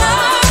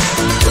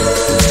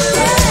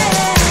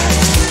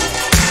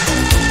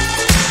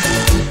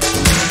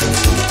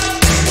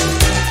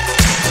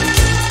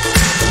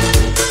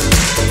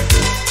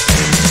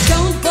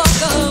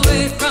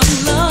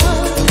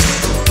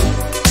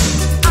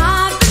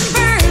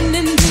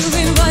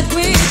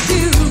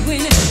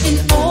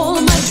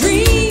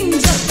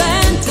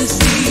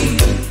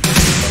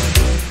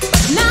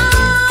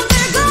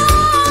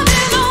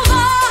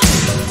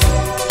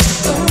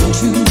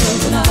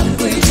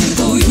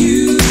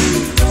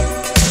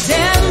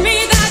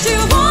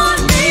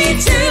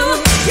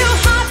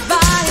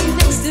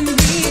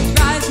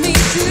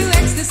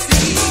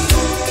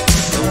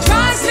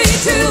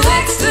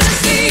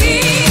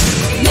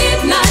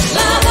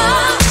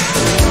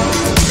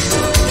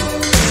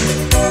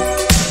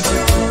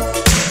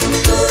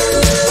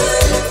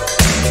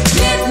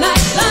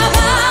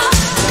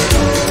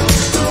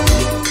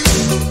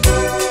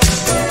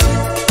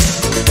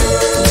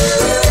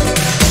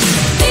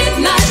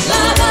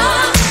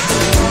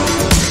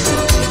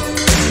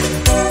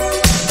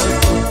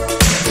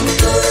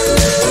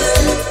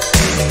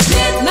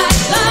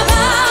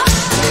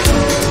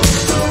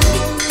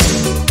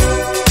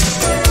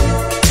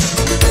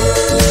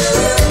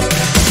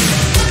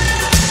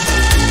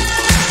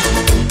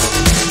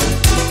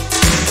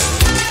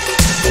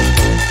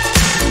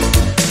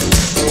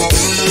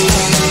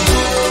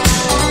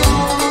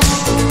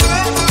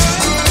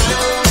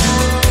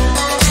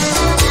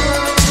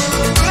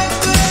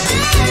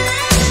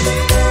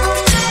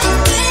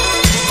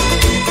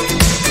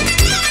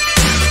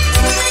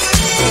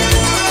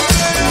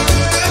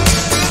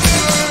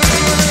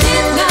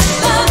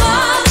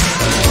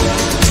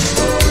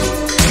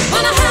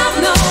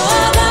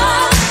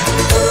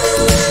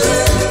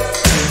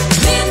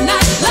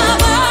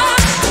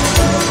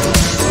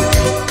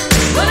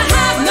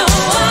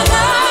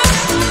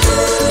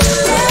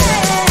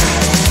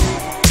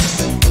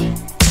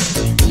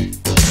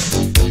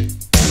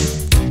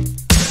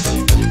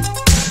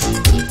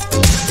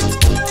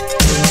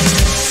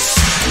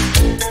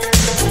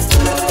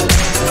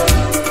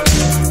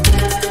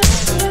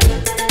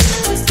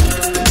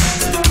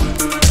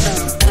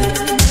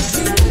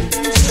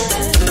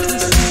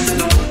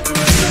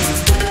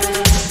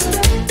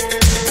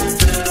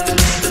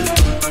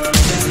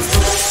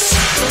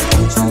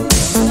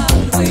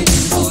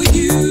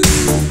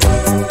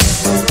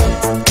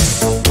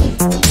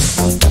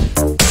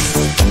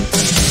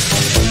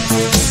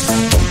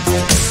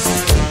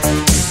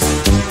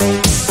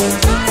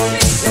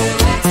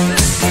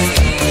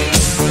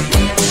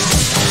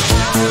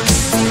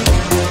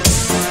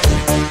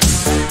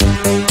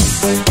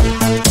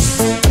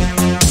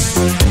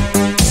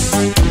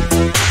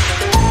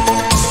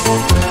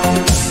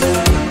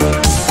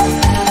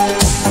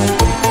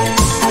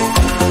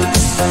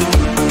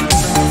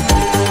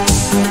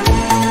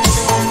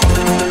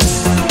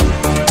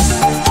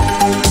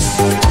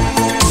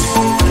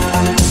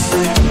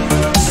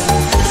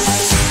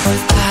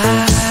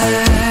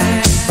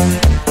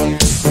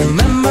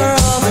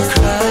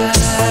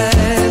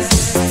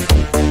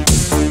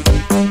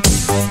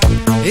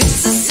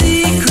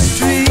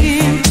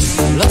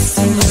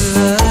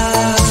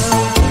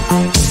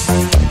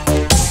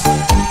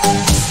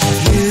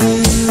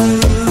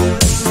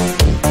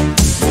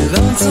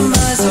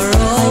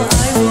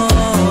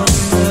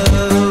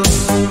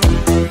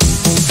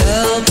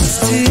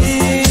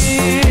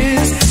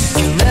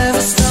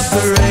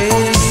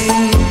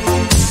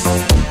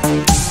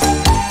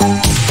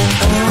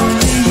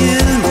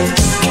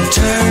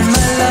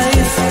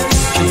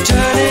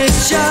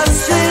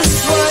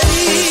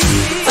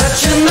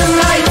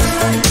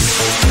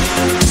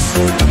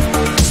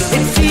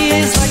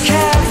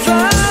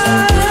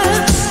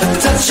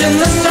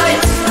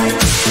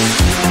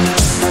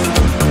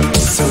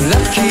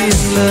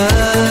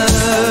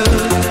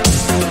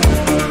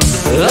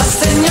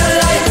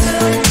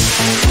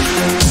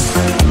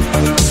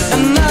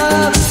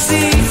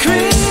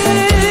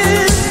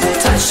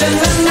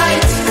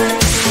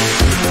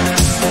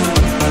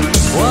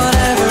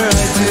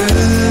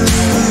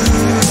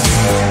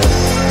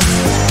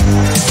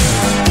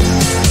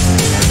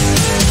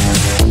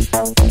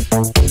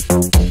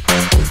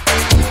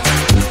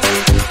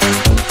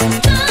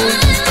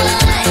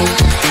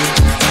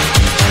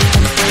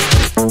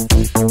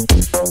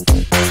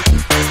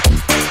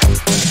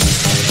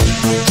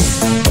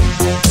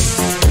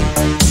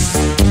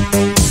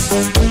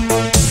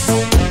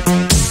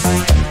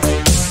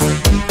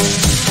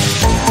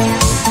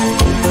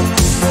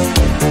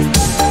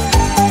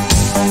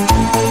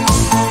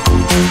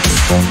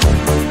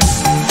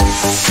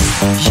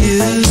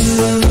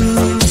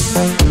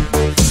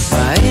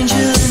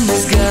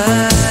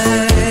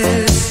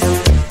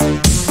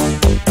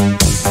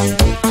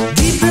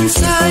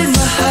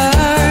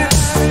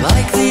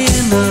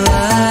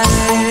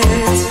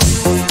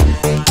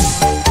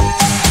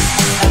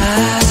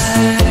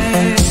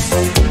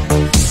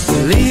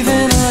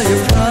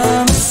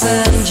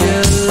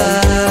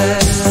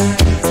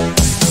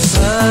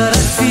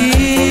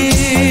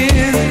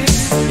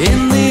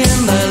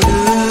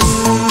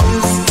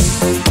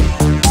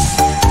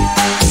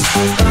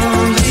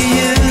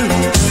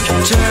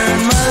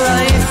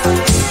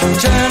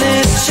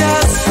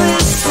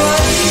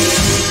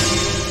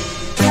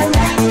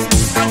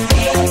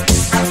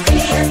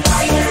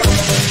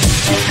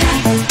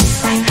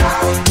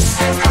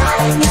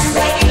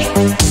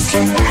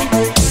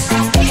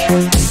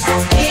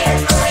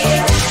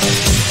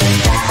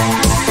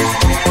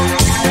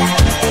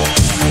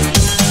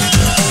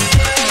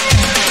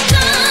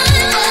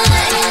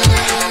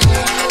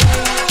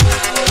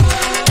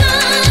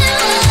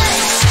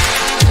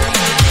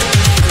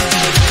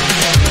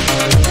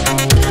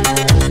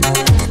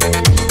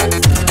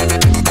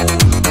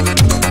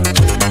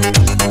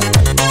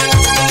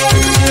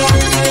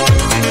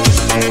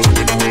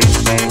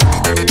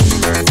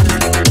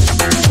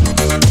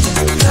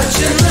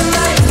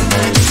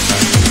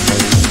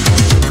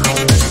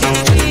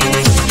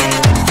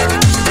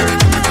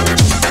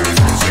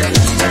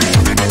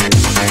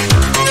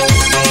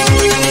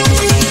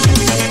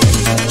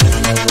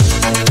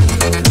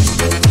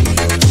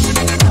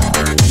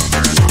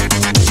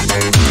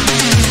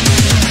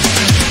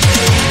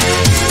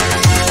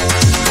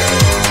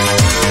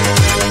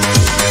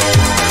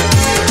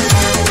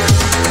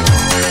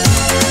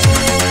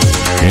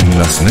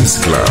las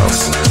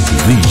mezclas,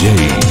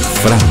 DJ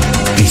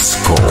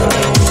Francisco.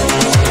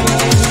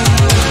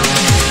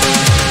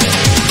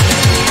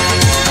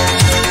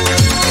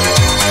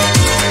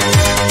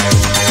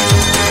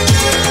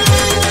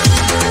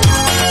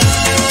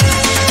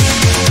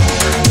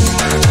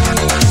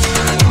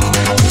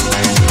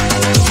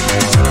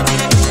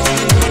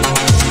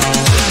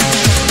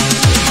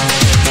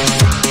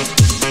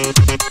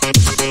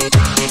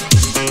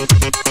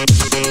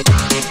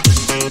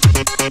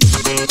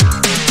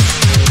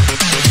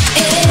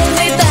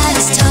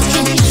 Everybody's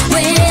talking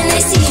when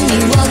they see me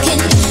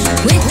walking.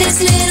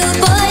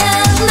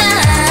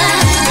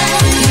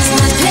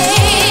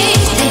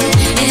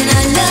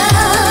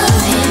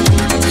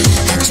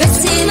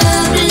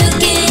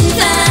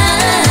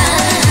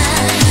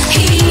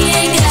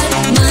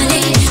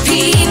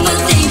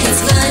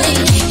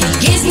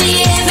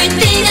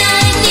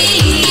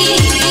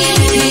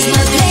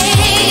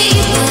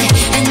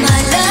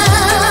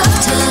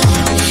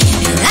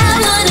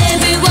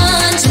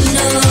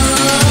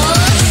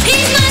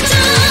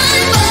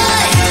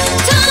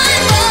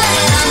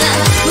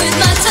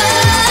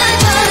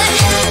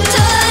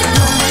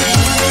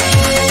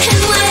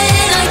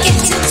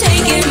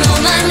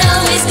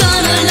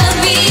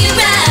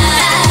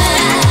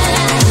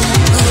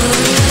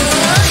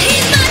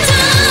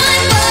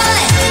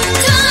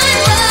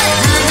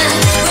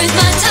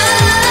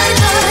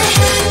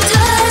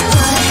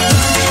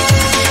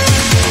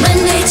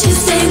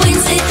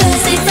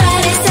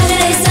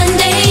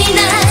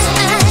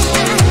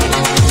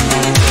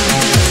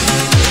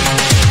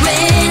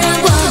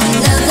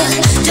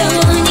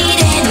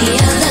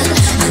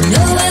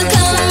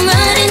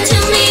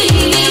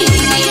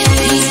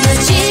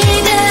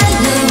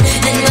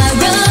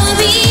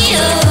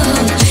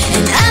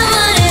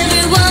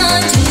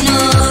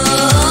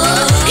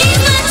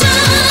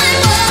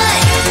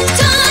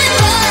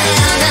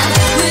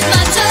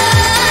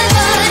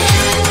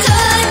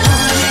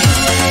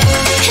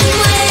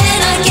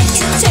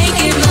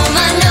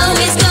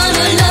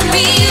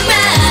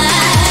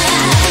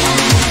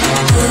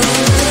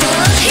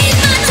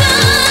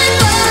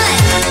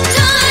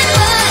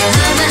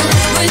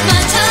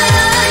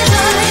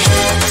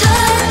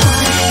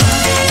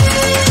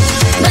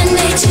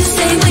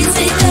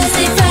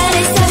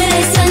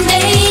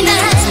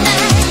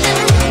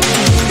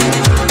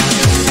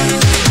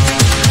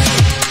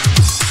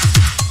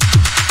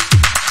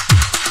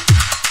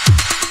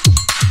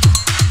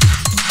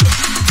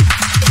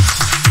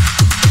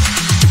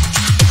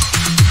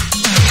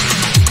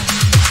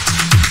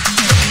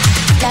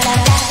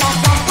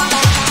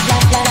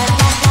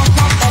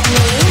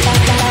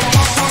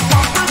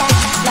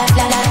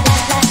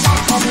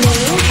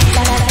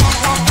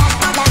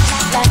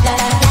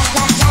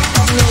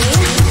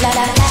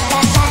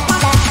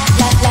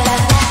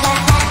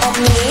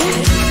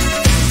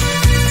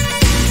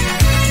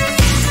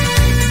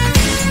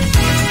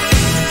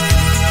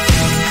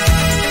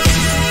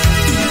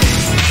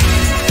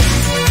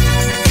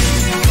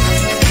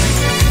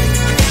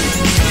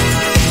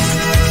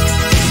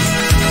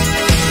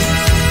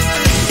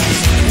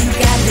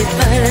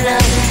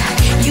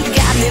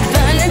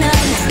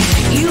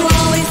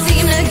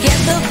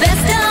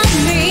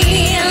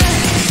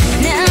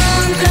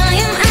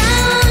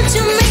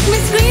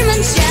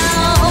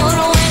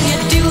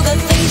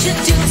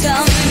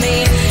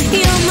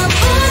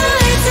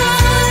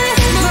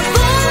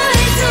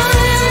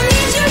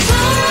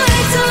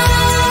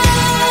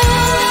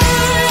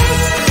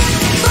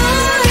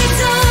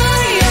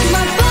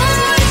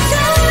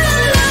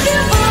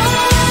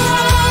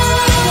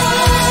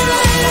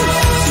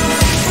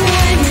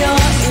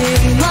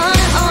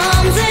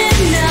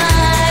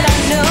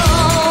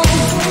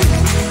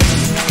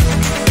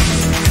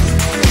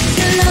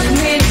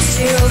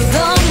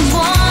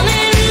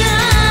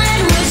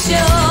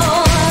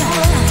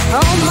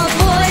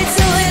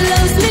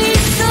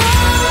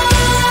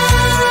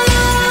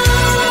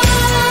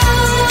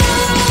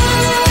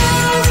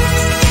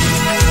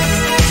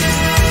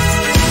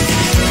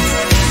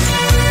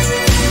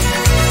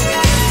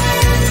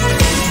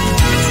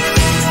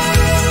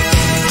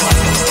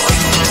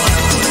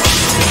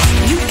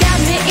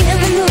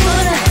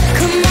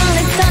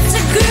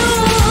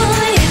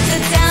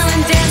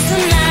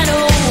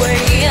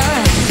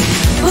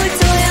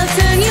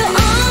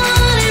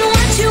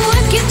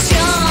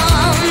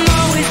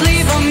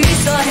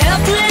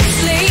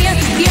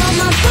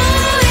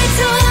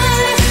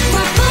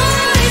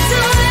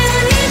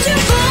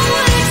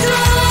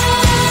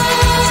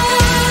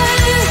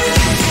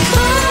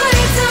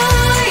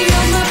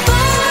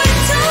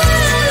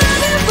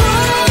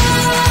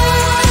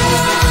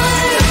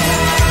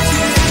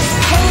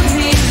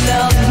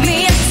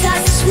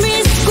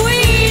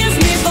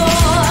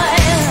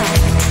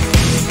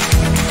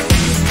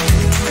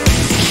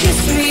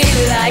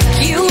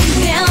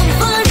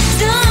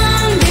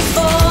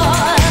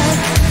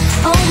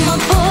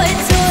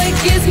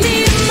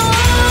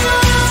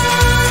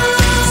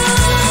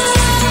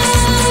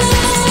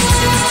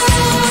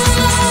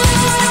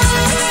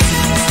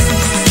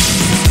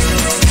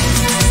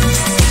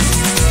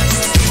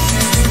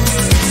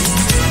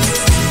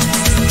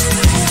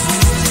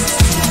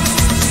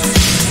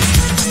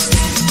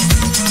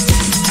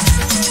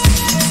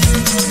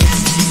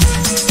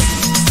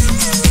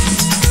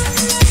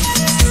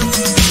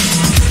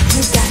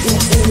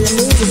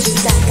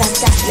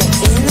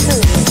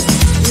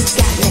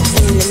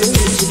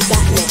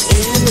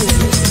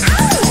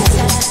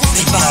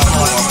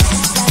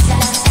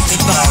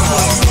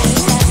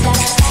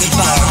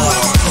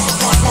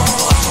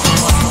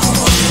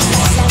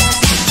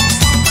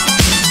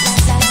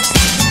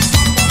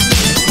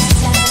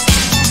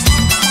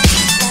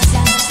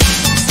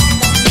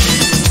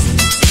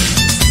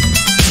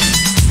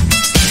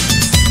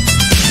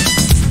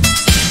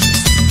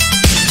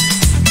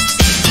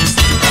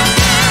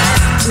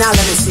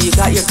 You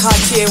got your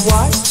Cartier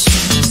watch.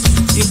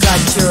 You got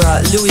your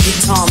Louis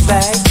Vuitton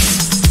bags.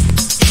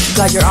 You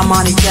got your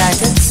Armani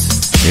jackets.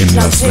 En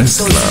Now las take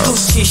those mezclas,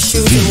 Gucci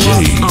shoes DJ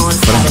and walk on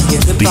out of here.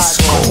 Goodbye,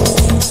 Francisco.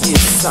 boy. You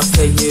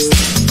sucker, you.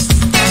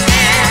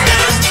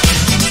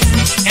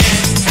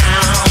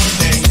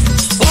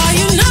 Why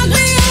you knock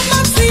me off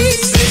my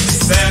feet?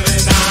 6,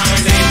 7,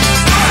 9, 8.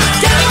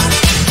 Down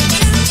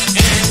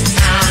And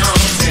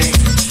counting.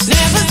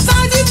 Never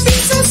thought you'd be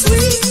so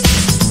sweet.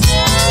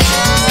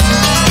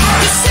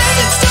 You said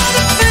it's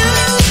gonna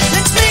fail.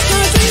 Let's make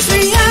our dreams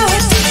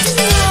reality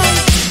tonight.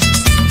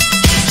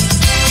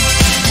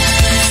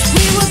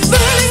 We were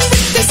burning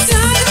with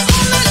desire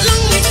all night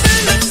long. We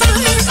found the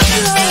fire of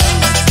love.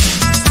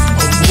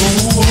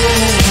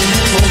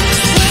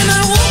 When I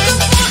woke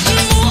up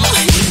wanting more,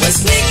 you were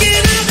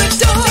sneaking out the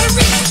door,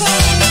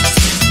 recalled.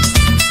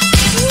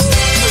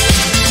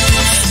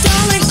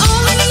 Darling,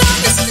 all I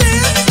love is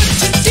there,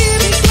 but you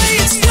didn't play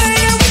it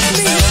square with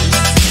me.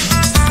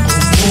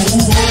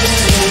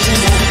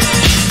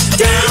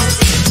 Down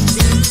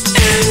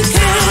and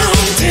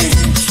counting,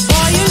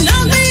 boy, you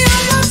knock me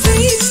on my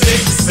feet.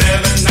 6,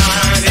 7,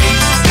 9, 8.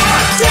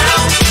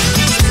 Down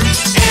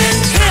and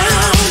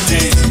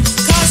counting,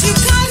 'cause you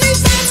caught me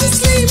fast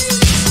asleep.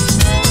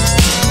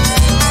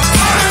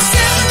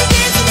 7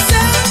 days and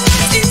 7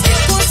 nights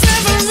equals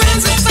 7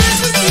 rounds of fights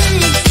with you.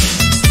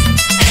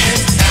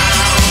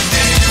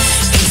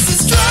 It's a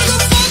struggle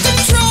for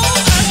control.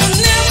 I will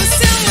never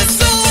sell my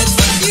soul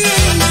for you.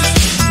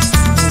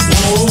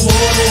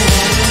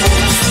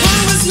 I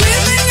was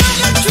living on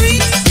my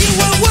dream. You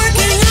were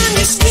working on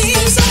your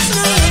schemes of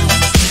love.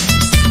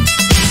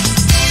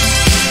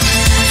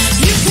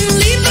 You can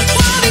leave the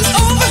parties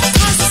over,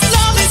 'cause this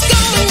love is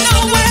going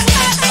nowhere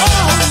at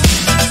all.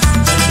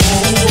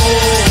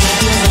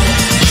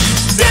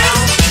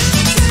 Down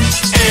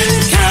and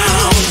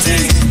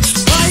counting,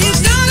 why you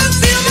gotta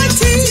feel my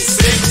teeth?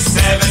 6,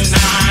 7,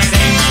 9,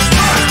 8.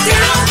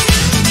 Down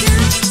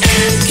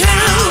and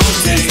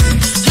counting,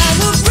 I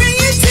will bring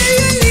you to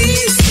your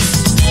knees.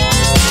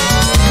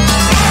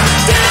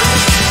 Down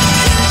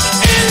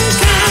and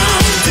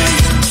counting,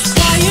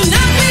 why you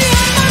knock me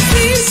off my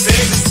feet?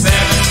 6,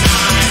 7,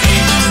 9,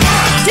 8.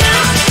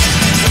 Down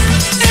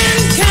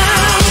and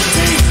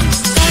counting,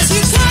 'cause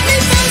you caught me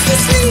fast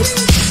asleep.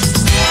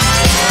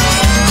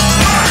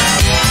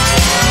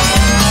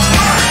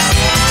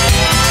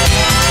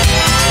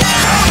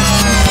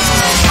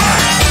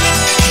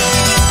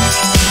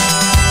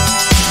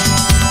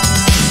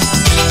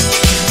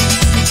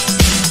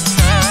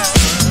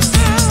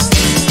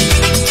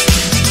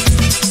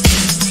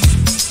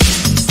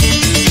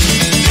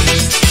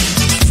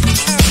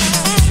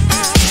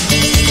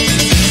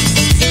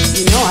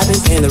 You know I've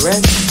been paying the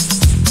rent.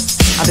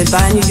 I've been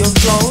buying you your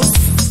clothes.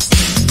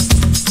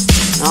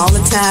 And all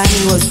the time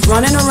you was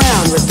running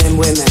around with them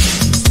women.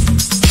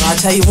 So I'll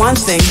tell you one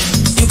thing.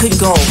 You can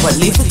go, but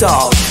leave the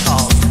dog.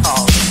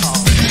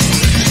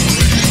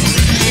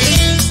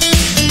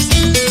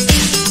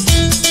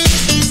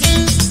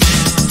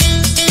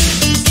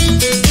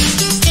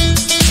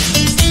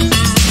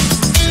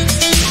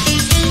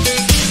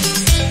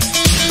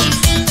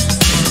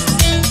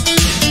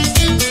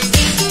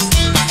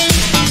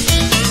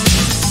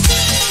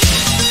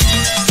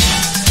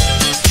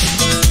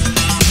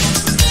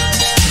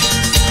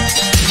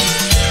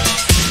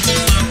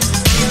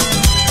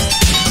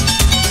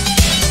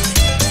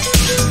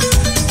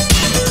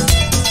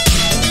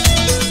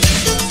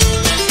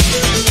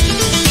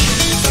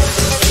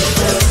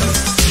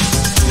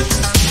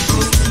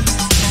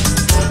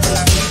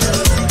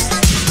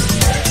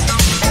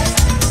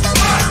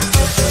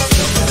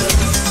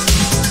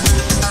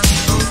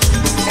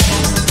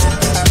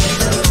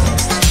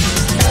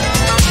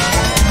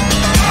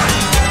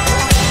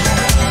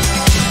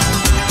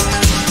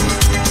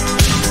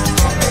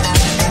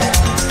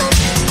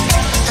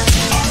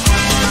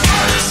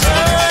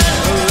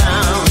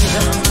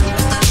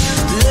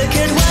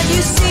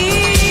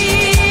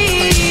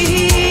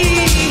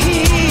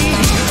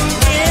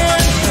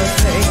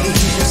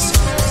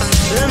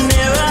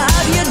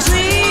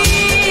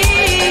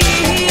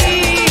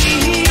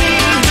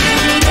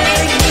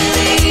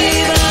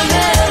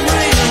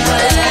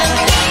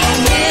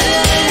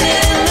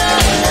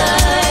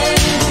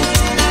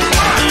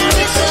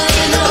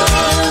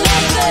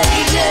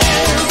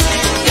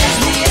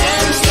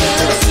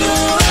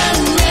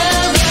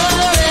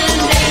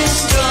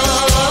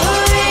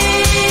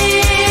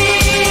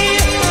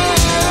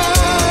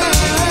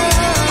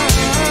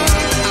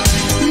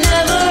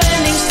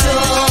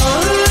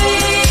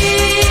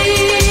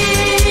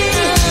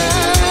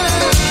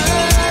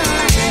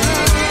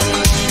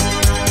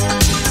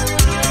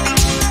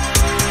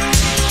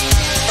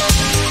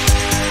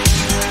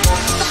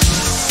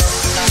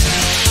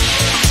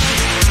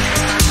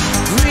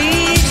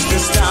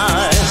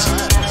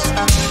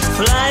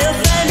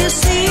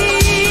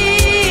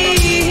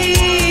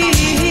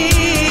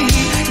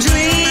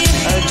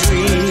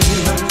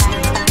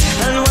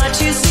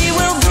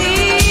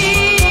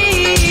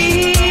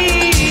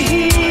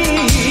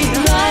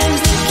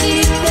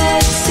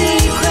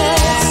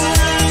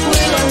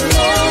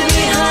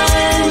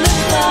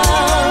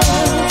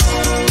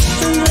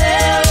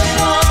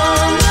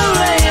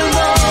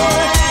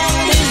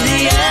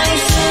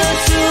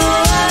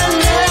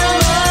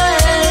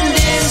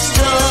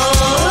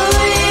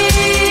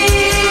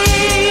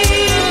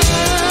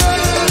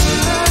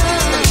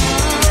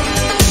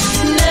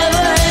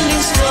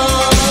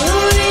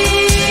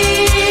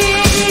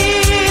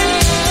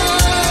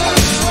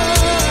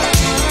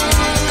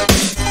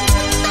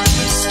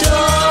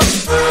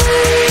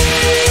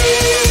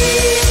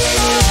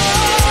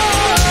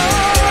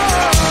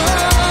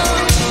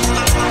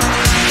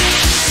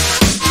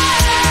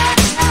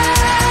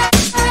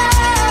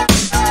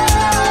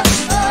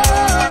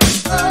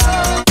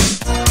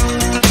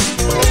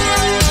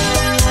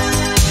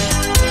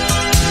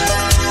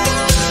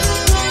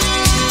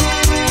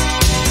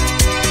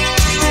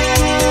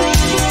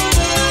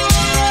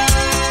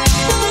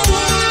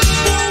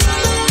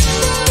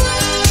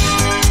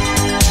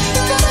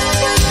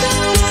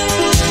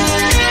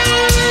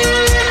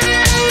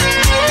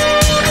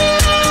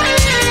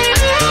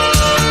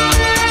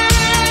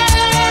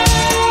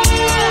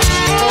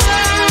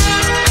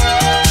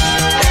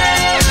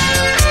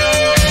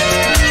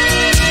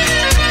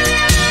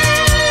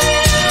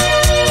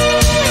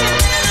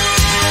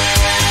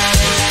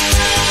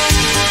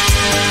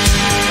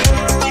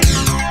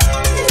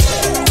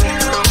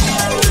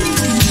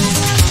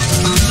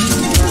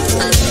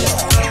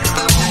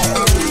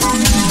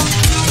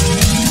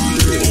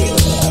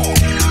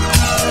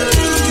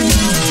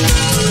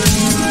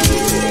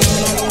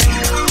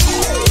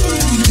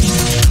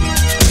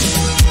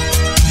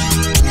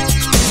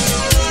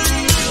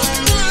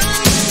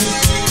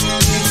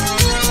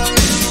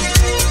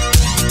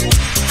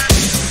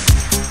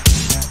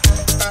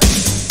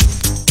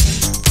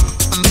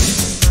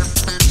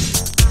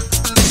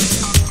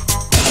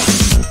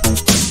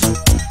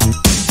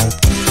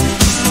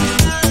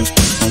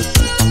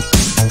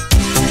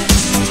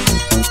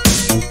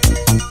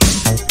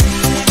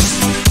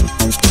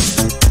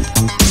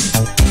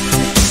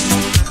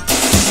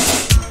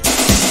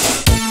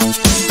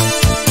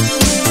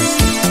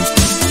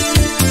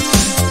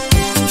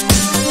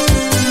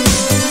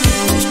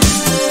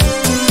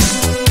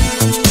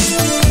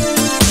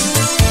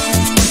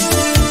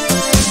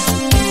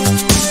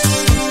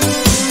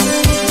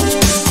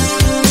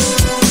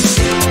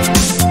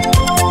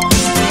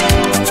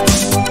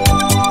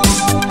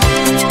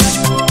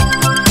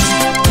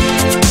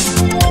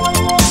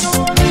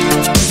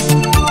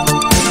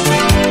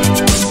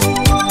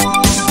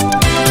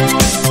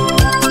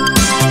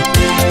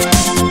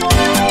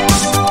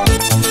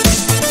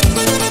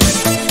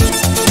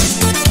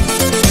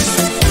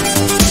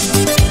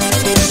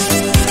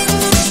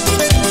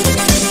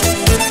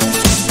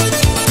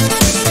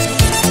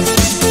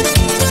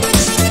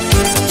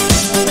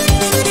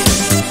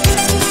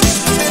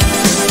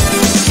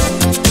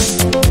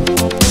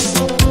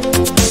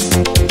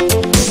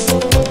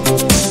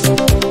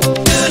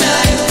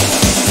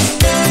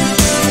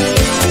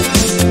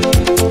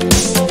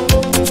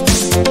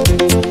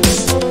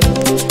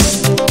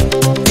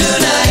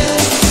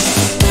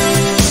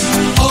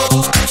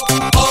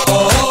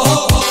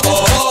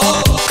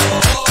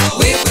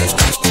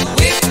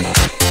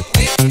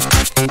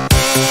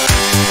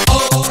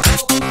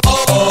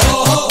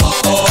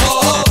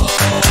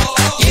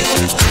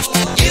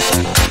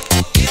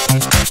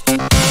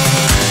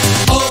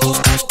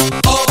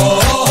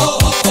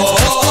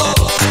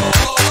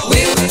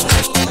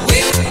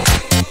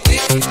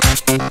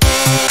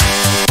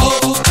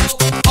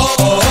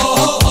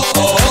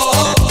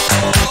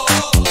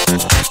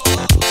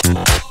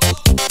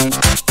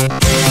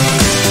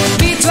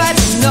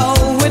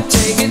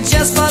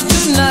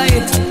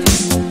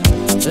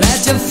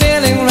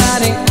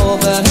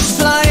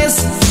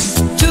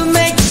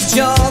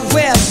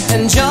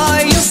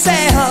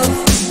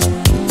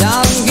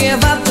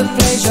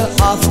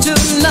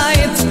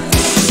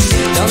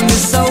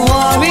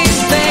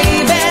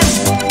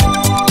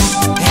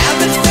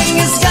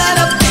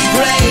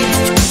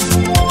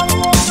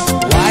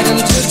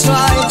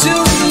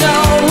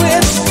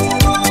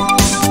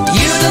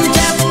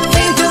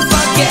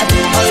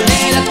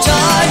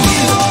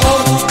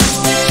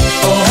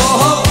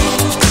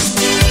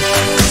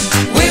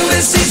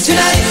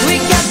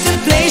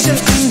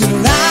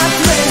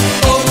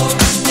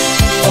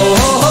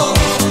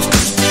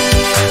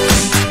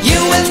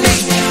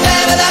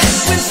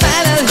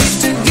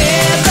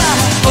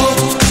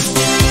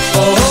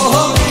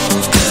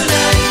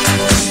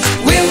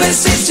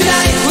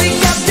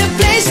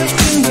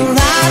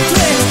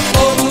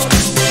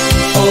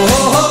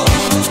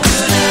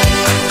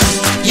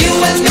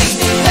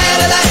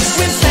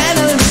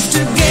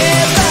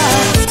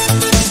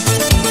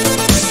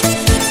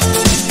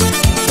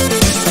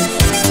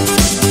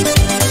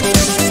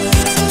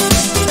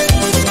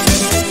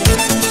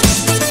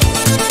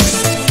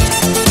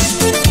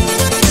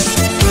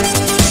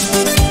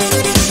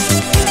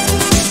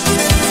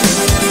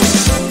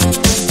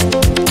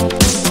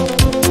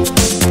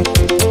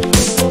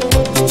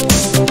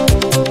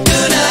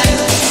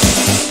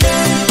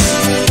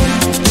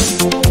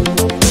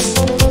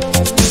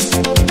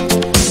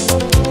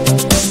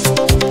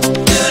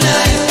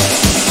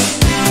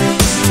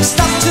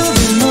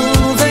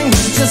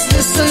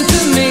 listen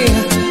to me.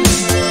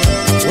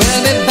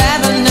 Will be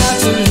better not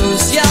to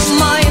lose your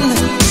mind.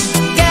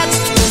 Get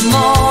the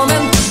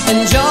moment,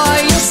 enjoy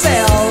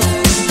yourself.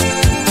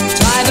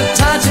 Try to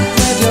touch it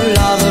with your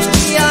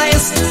lovely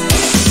eyes.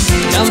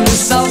 Don't be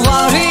so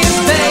worried,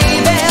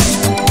 baby.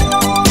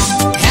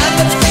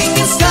 Everything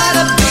is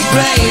gonna be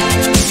great.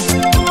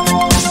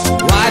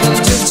 Why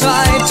don't you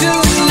try to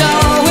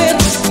know it?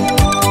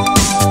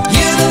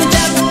 You don't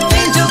have a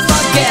thing to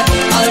forget.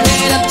 All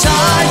day I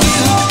tell you,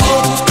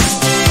 oh,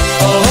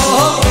 oh,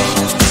 oh.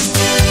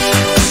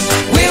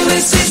 We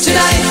will see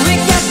tonight. We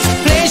get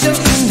pleasure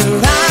in the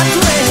right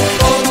way.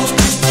 Oh,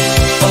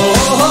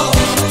 oh, oh.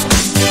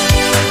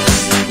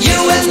 You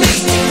and me,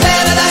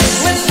 paradise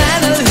with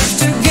family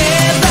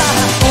together.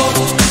 Oh,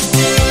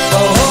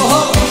 oh,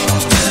 oh.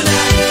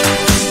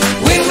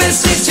 We will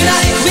see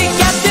tonight. We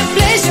get the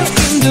pleasure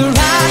in the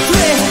right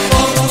way.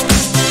 Oh,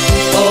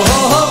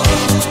 oh, oh.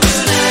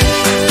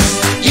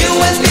 You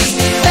and me,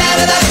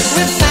 paradise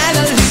with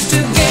family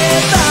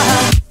together.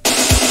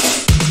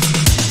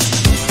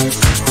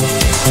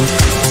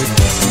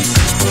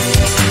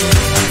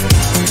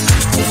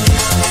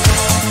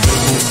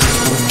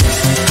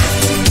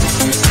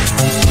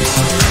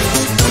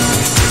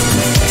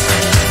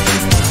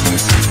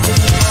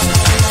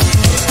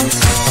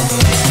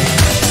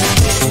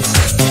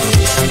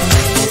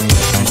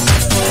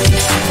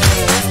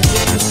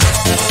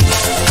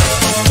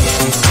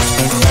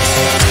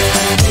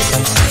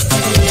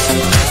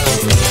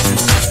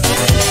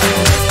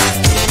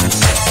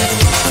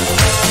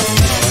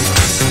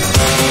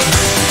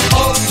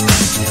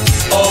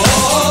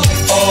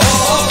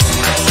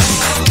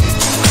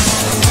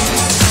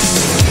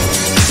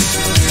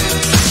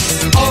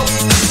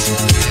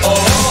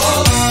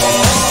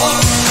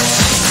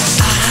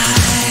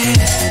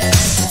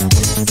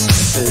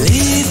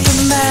 Believe the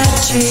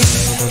magic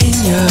in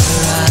your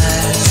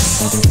eyes.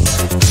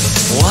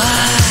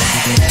 Why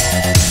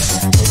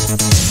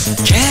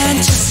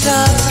can't you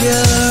stop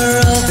your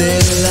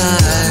orbit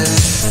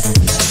life?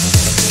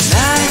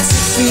 Nights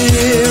of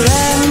fear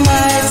and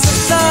nights of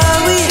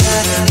glory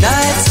and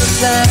nights of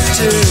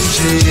laughter and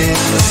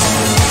dreams.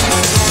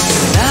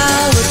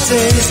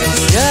 Nowadays,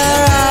 your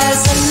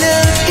eyes are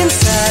looking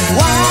sad.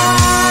 Why?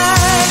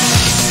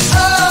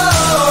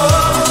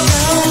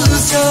 Don't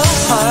lose your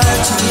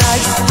heart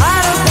tonight.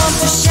 I don't want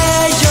to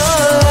share your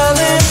love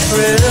and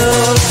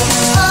thrill.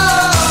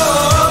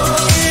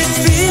 It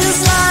feels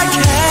like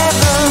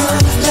heaven.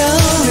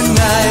 Lonely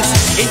nights,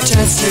 it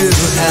turns to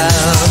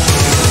hell.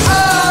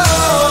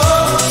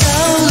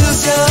 Don't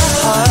lose your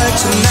heart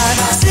tonight.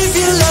 Save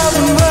your love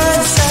and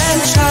words and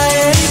try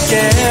it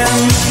again.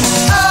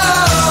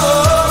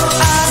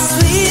 Our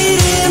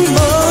sweet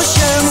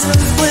emotions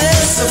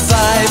will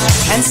survive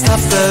and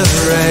stop the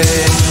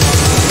rain.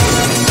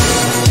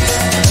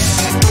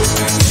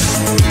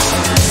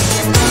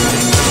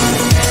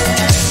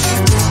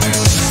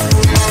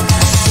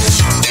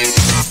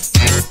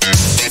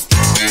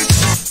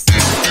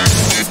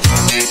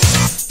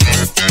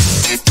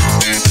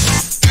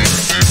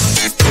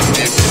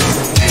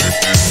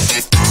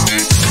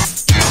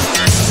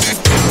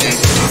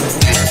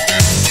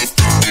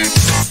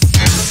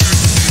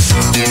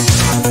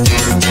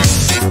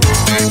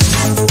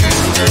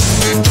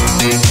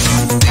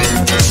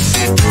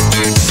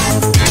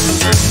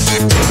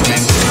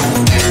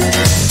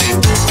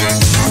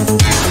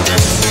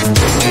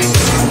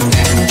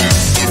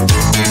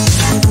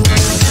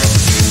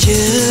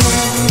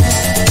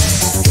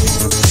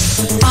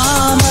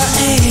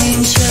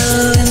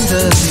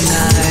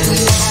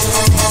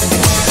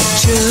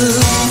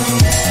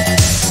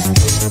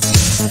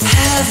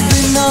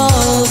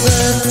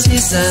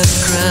 I've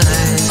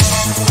cried.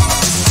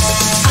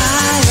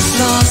 I have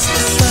lost,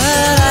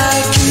 but I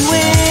can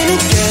win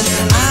again.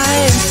 I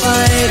am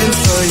fighting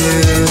for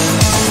you.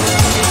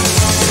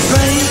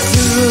 Break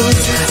the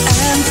rules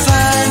and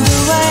find a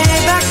way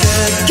back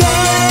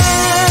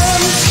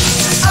again.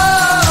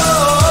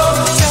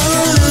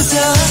 Don't lose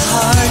your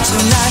heart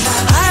tonight.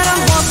 I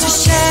don't want to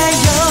share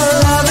your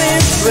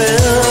loving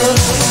thrill.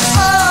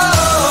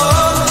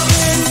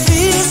 It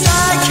feels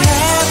like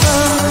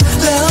heaven.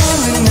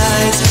 Lonely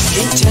nights,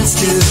 it turns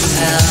to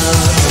hell.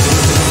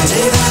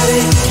 Day by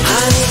day,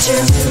 I need you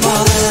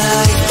more than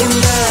I can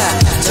bear.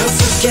 Don't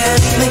forget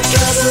me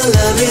 'cause I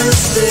love you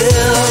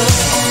still.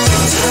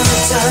 Time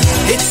and time,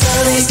 it's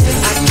uneasy.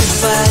 I can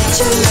find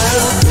your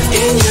love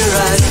in your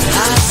eyes.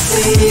 I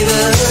see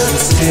the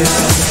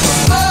tears.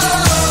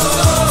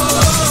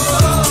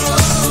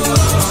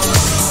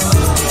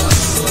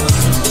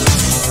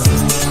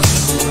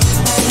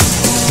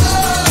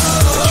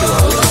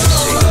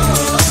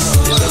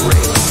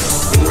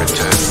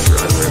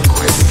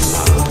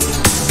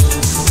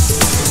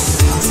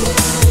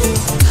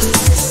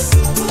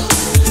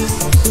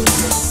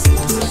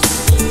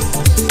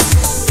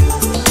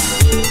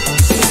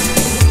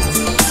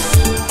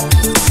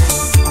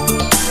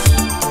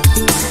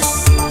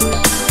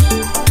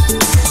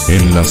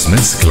 En las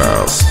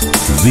mezclas,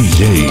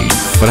 DJ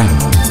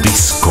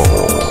Francisco.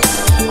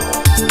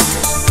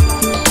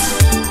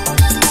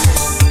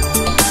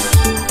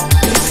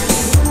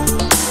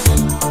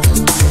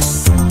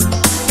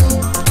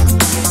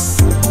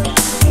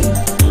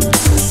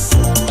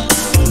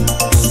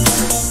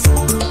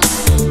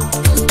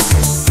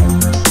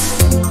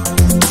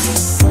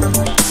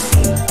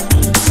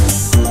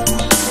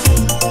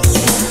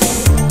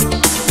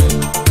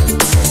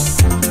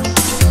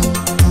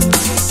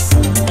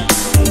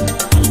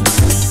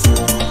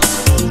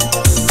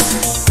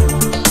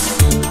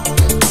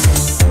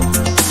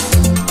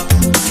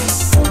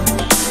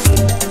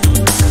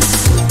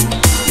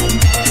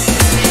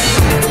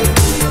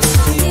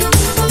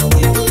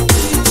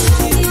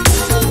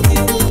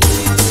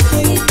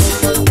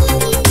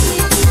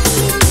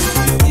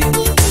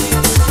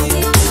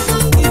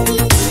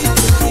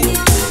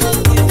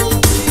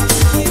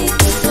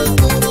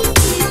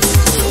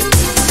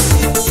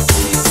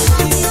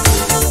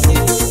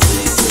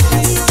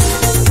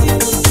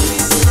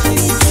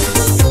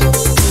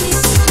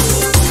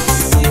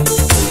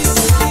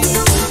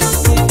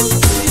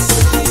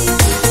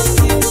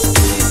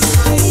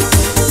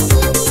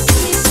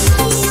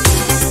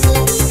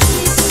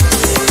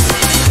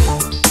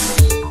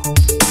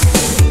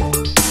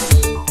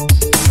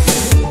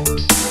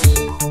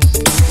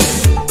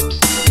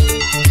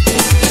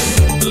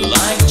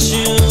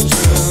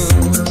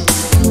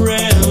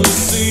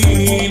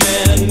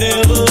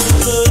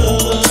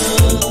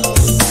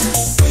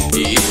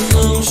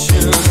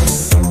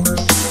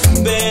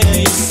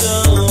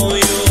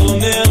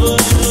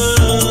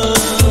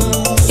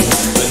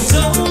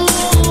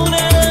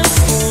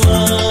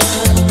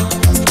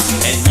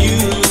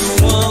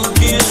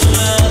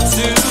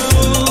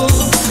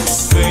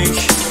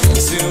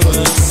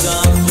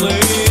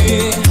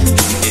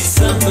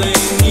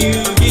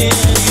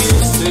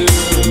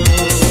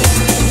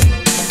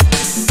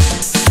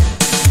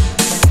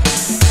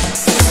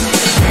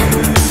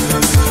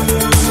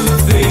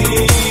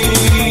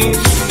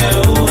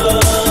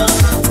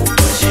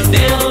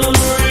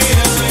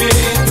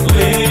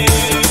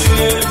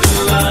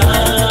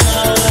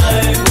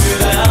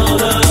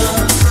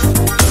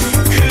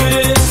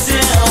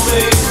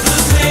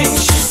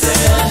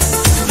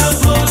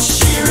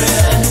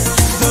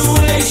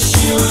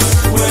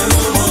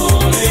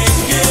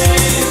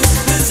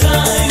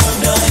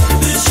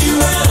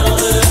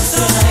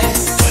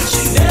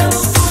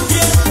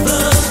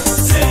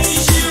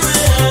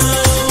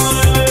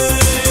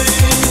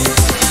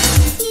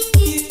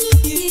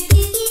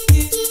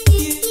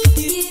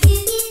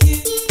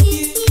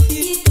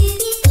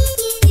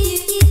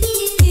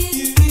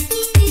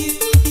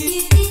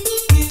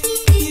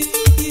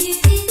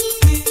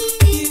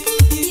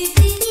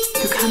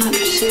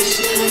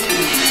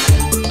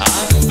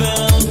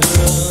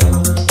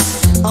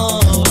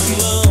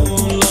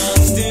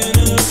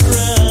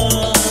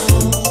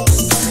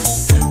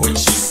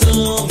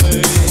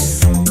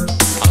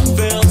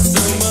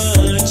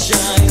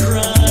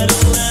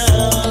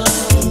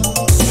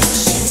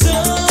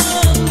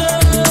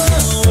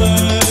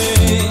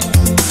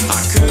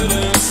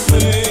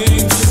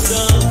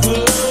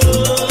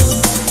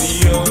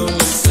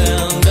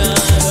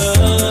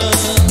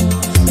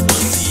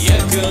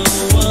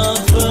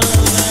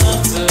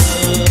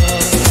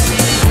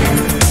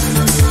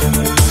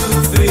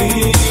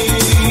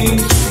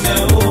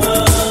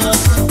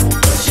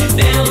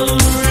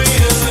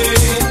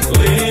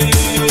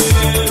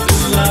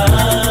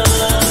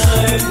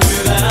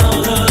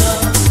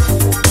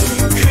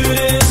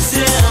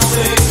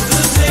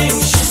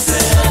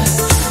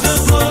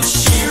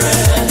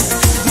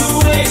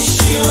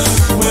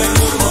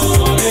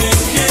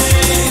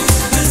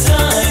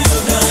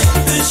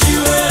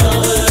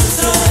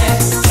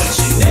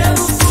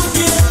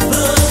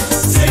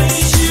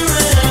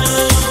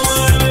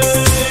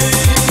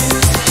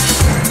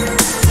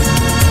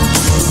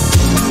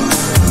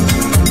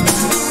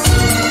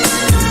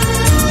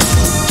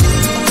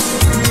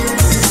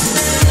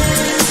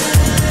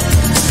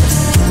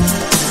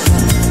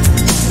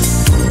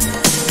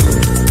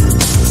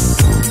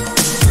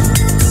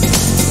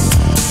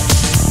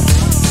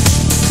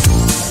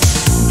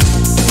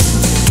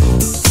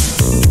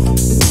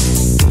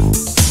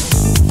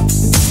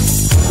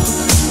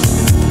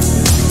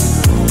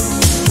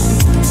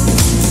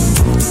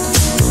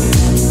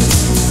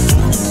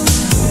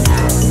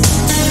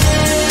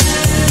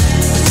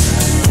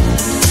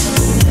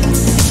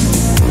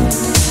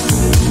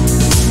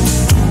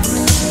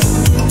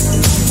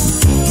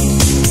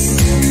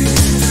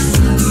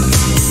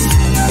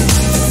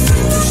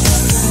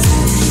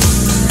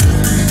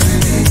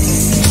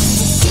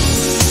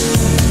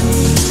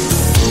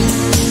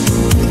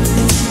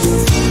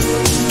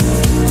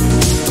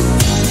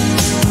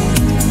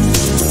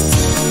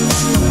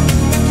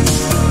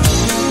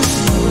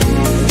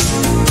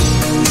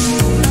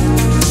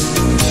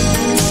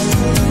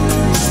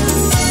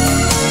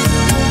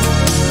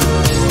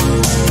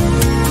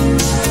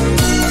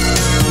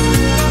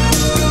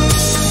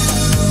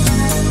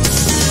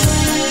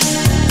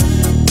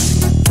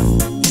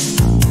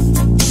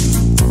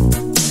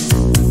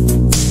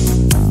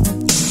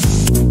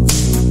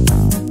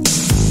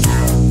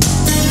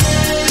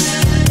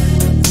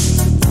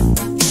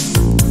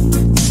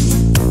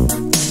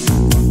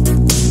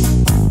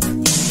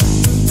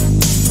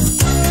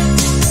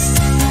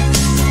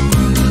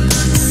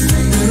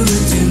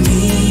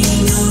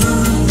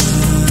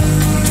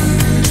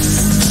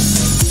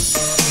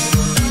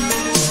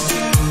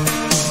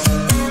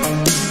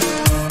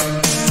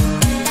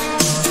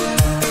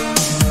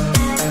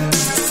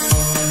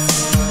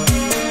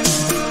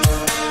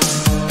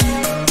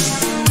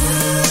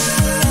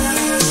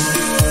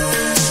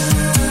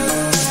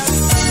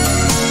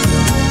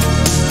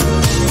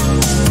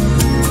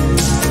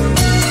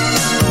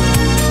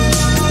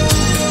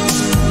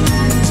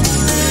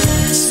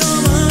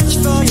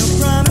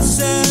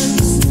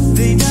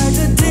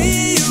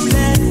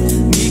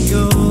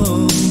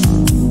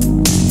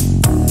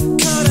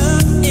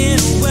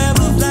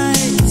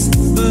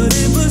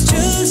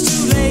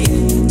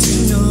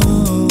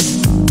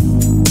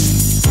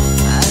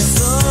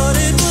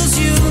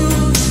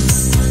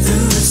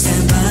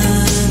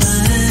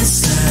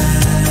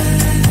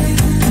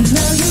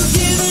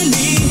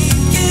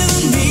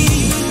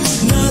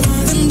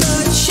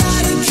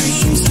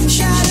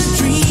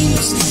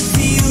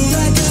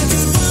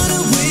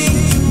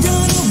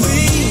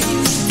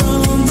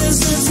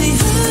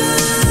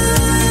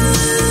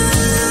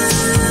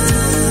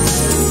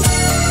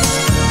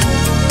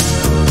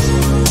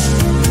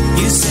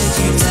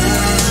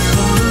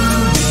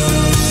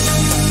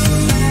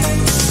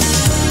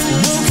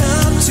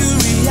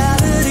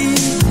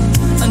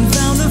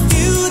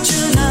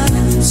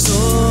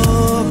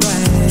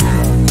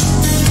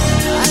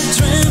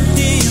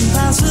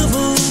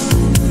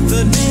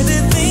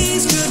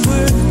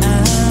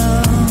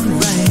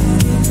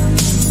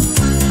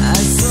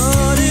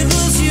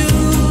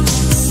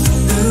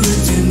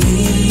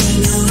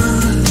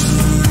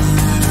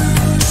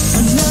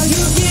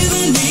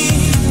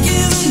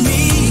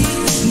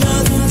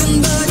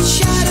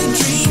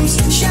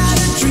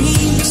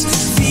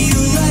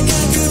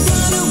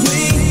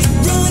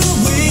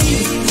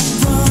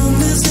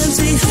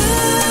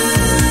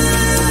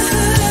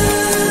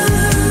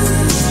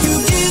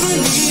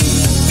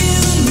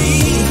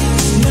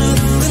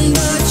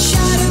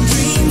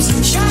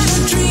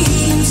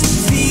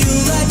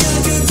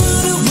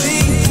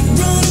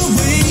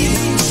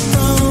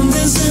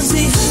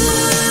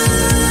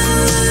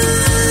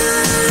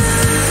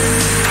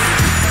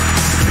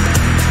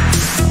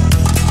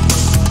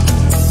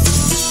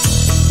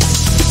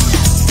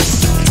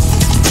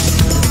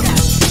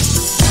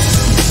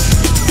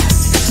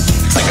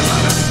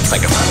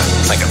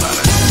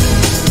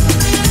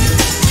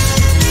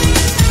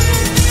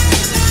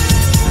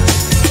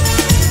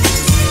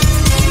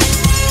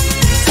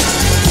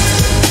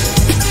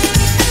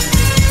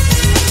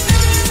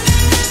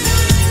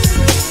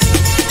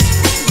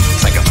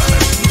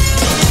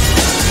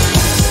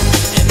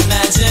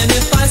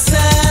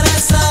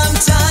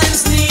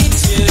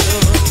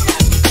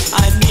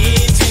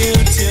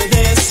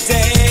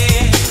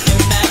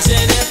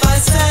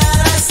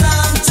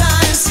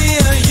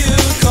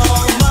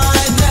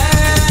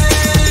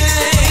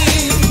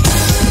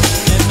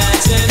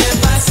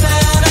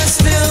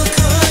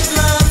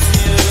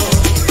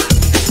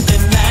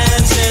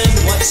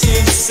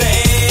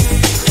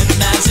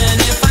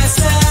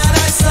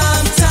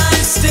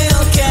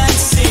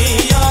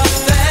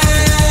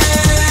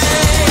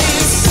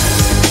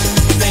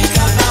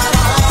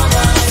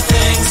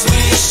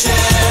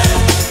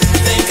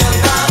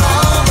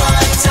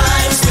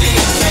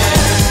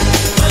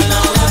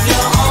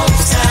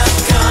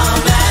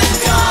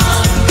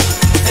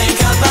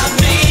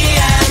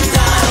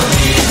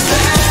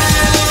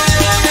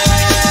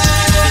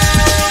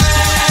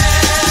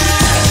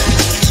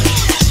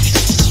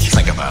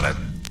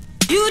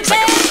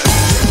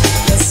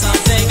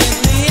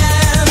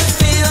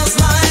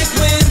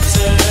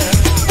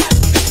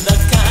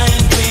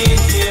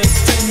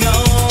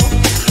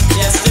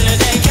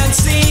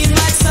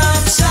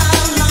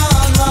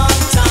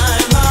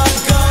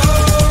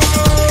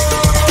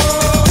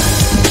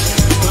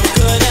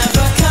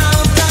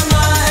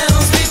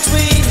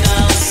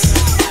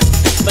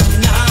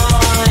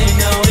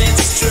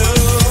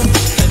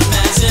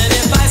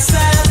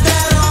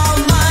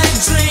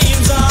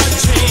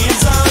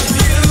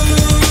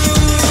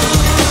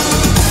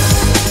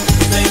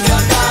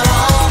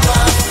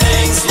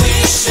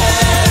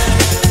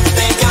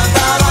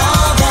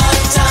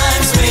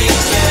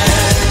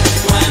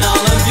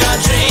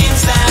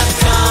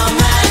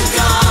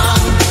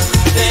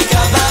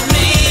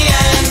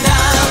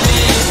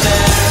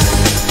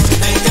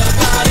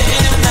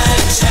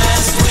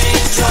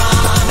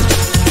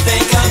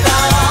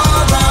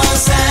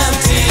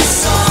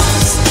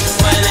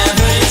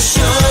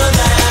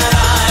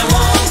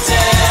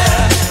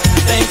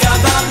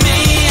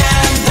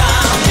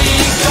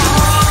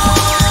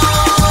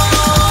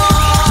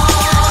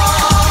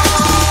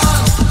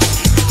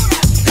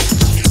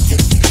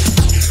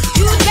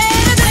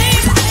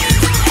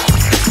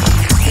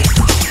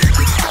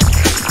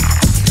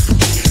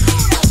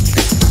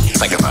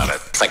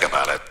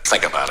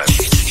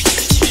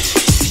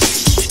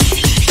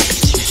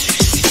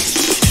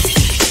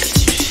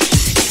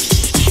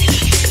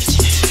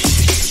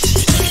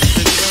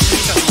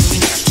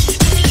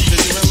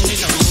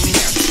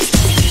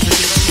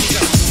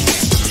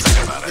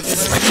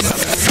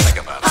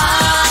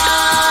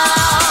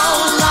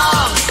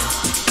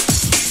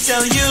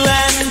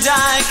 and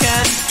I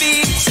can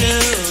be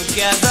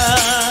together.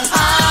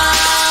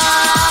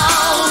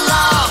 How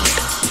long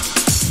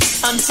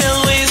until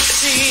we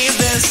see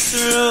this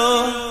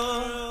through?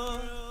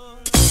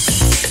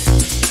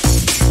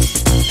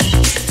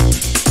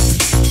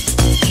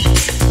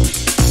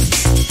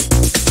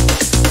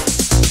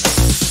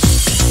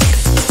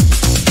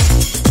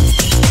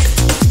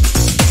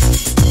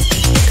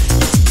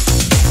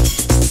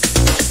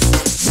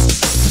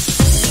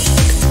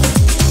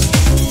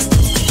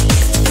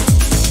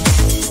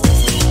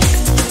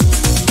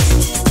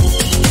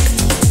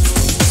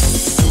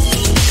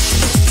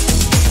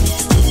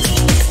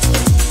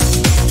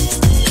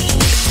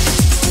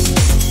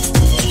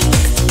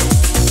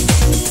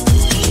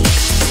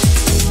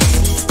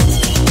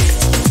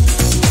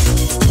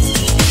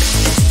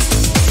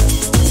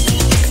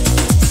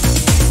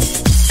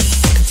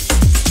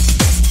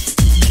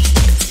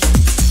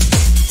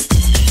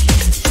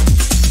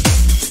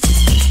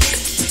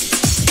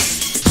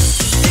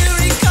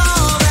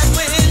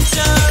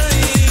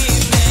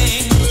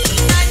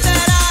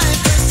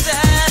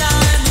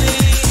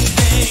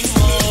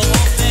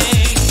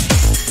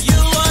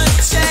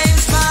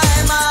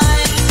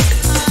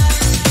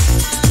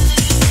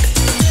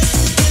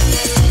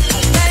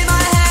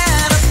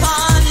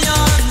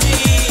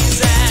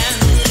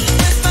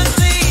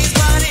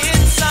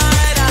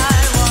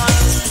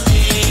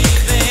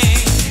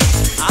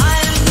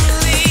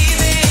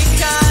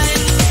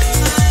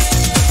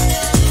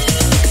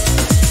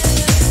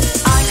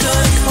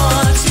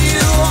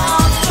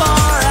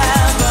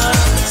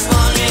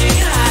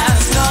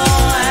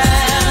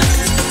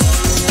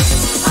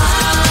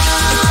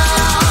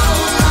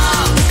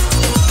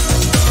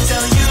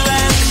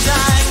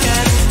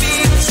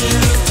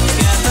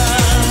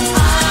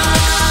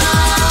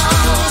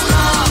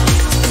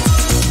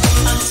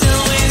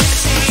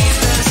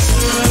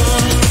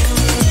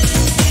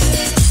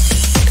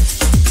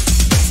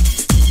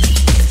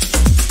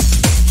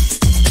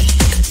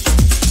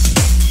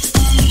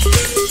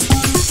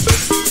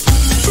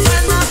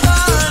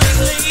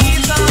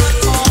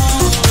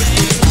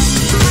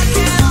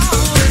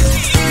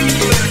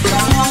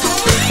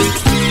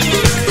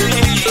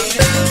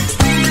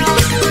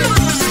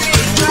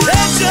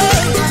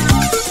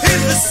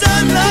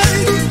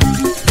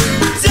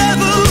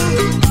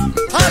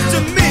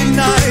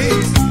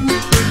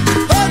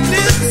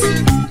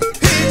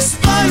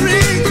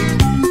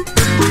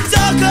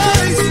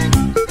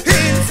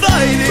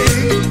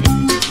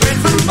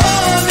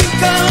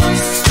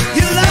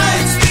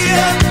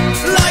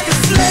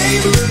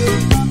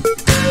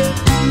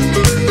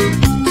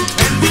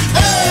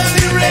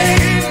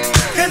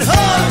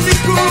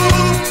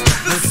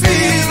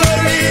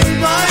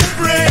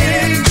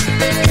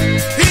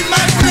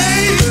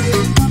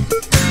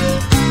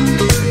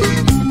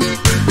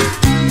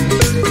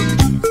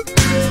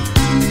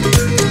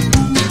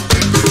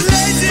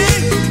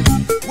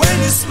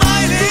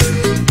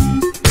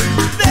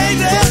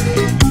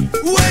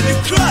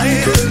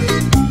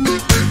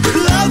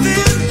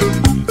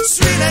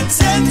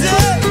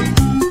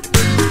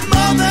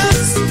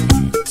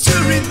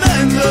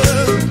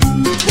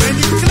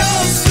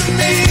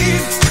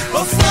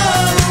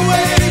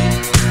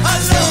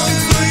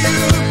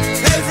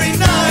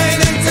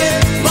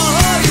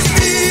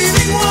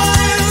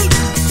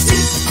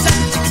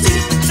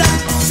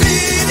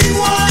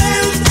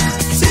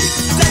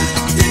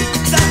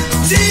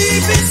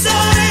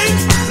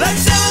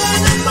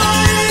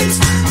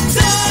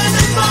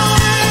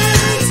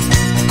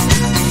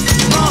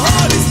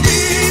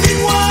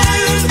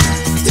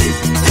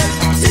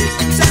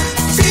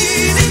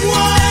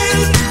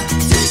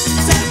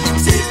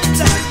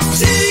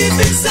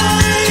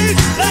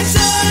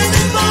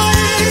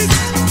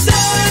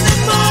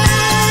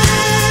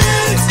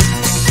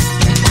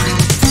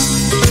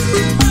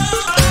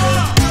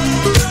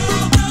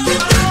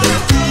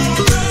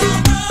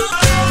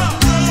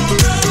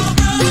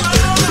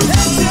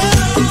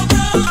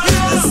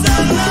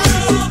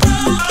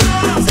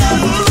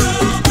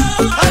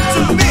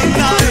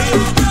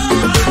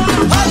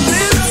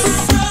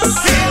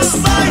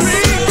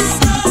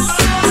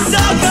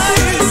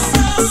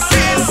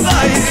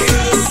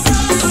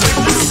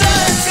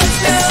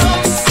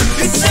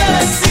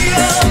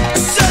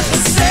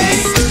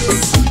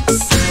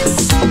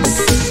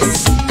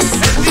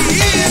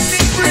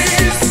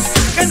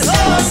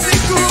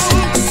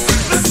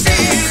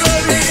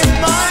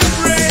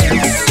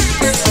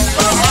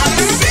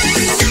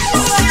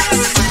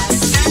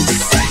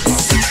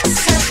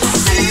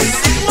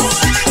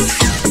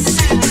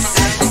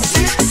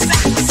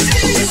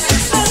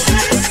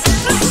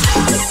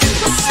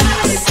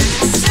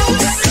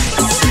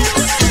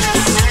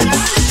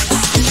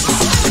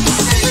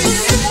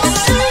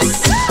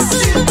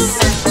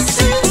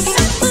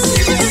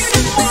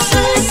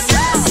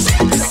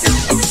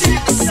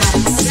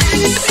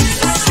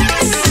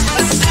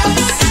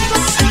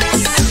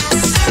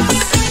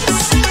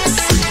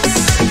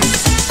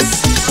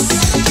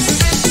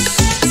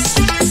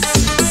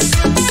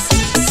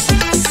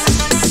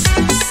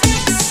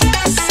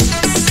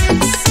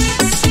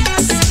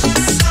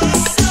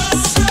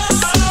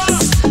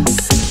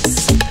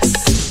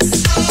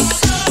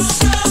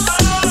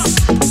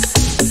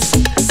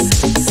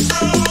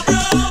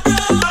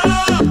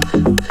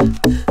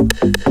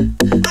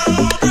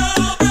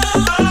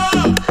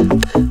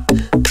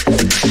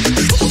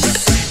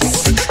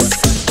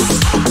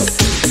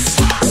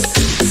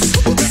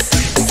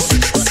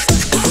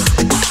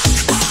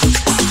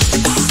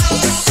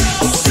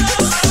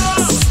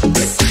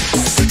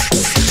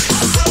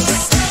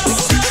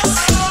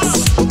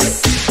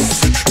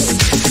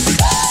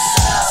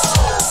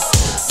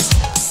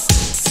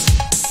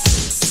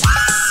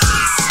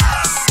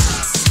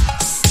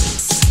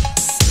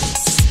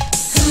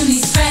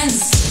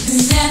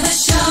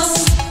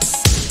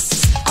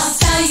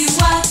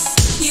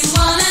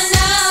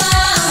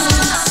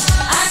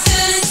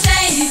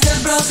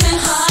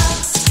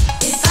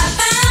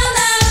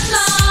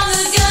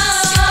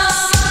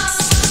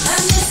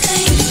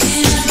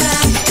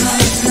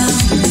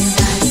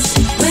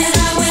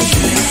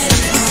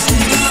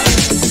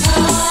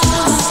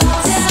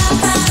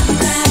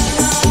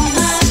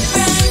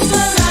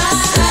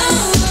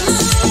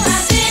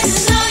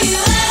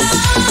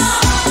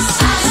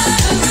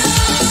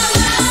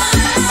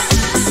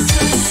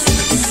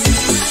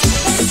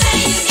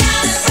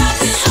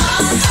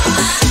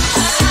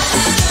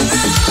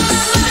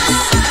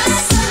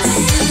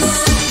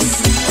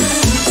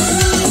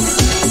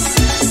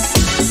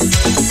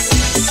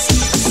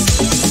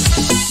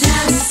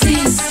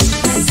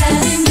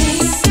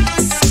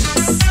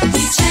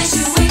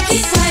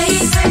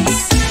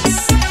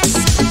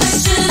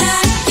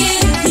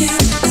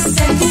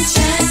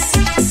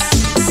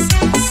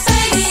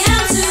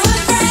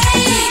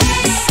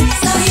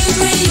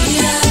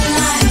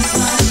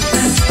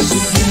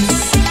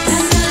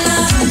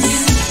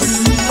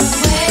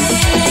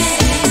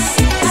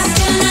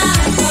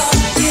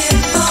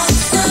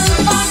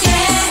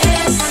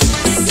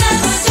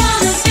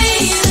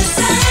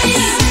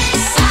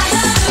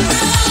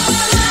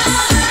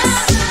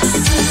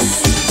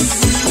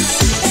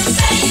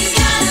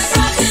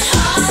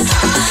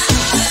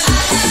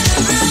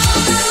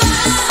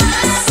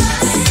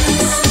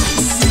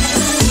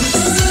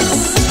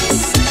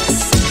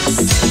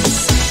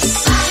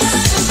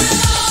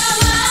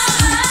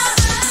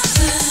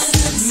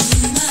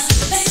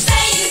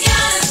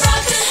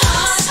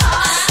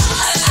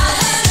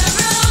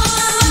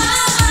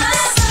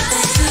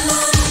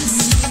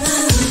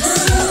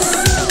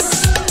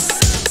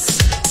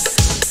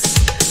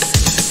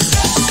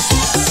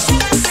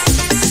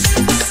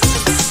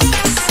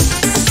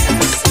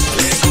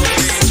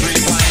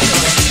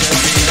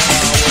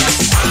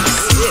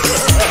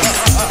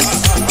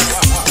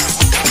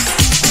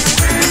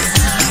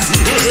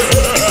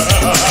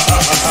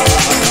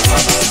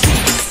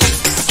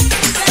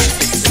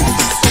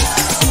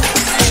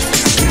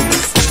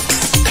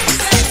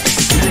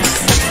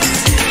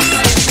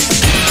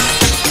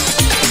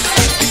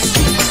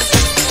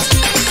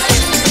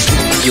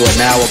 You are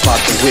now about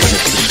to witness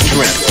the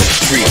strength of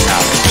street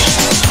knowledge.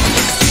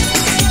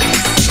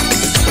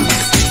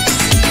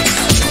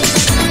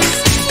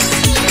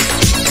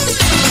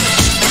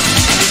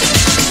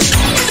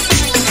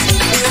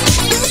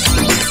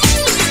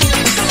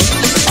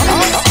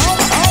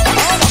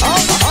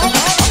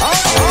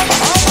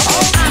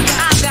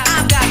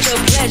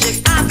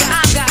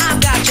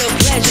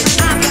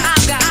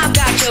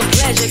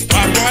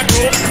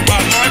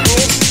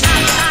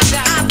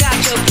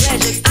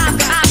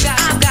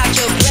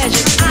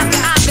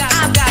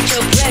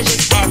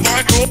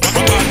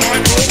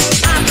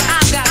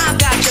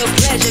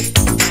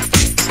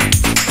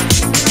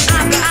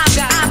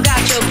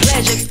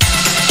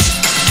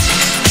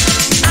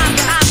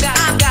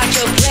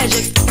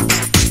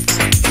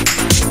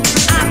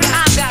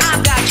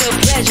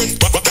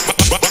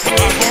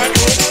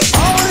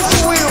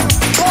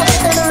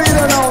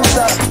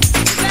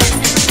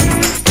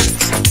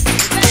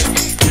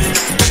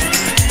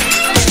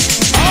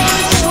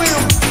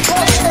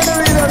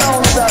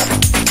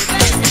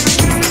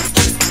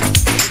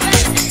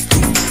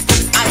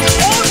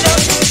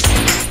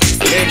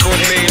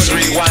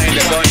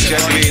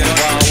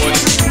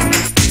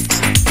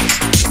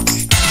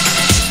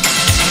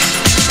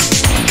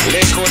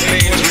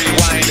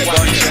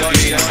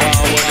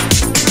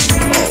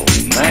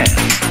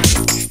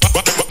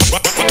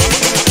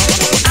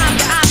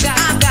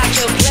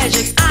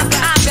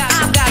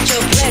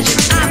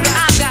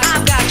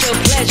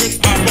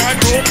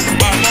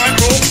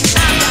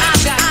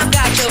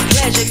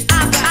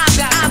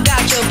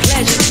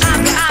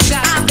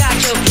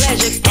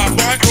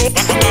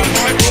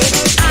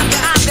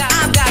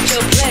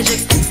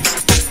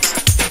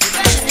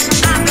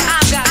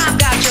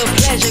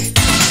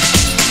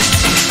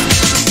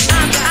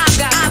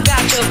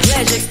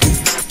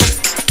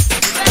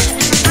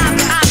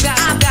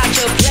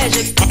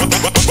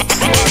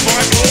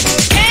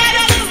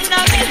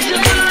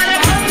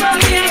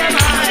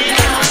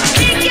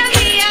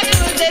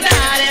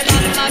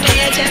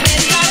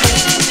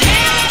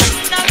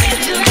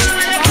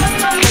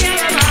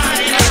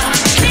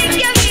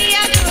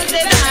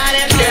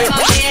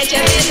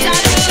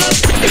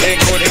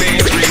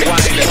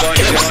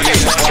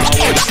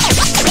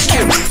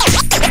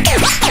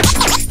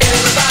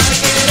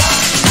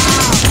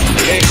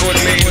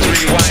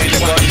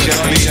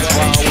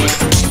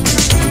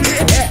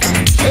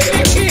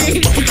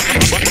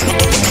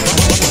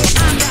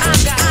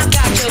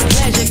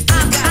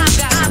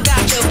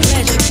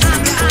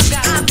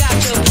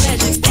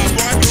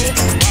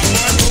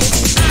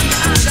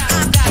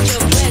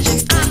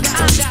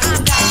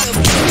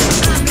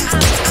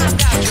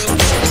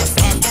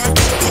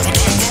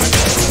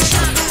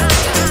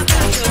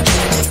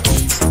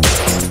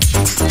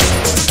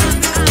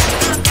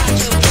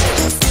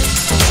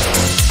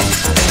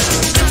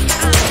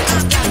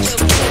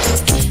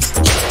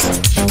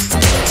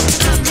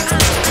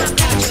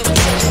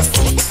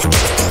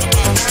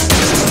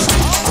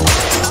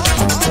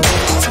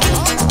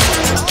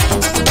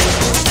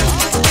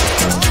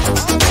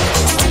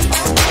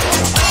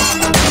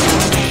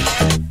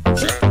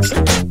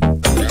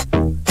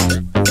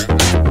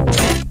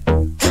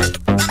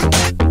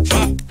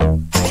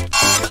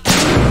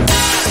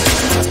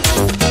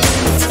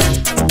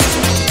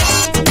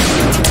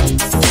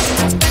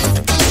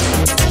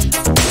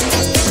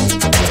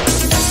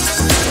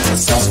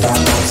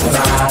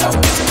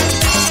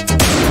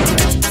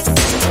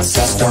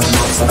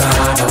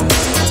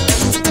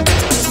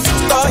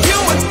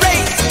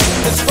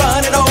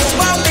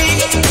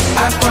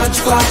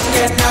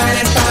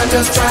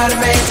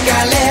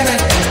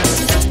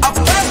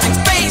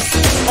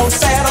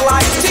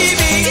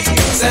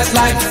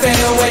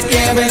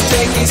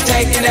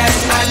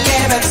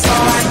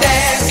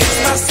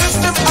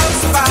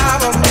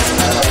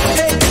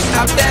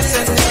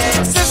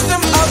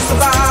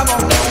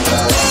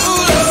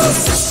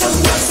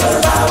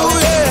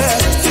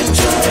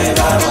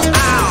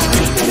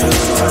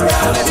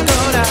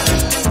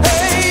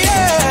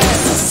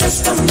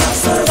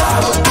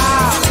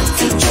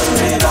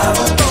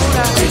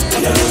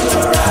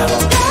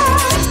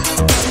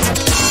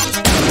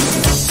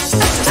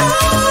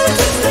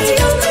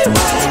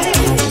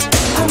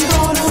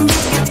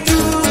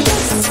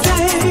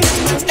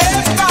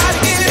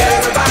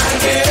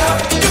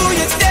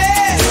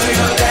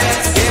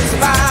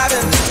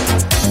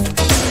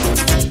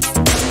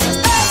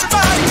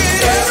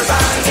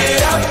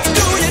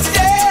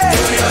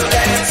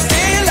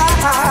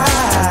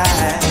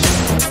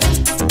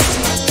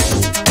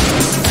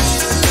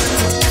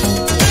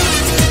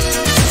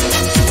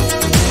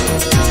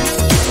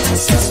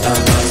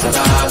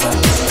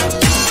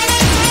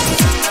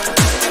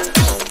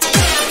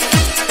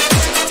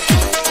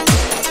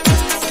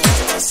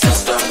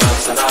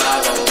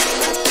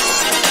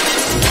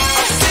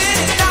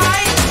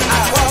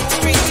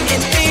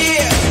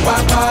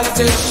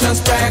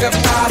 politicians brag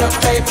about a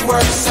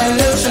paperwork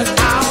solution.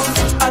 Out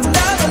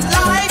another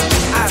life,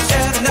 I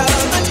shed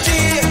another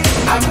tear.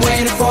 I'm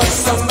waiting for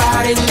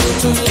somebody new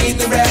to lead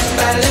the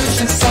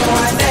revolution. So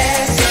I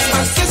dance, it's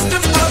my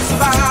system of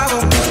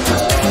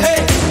survival.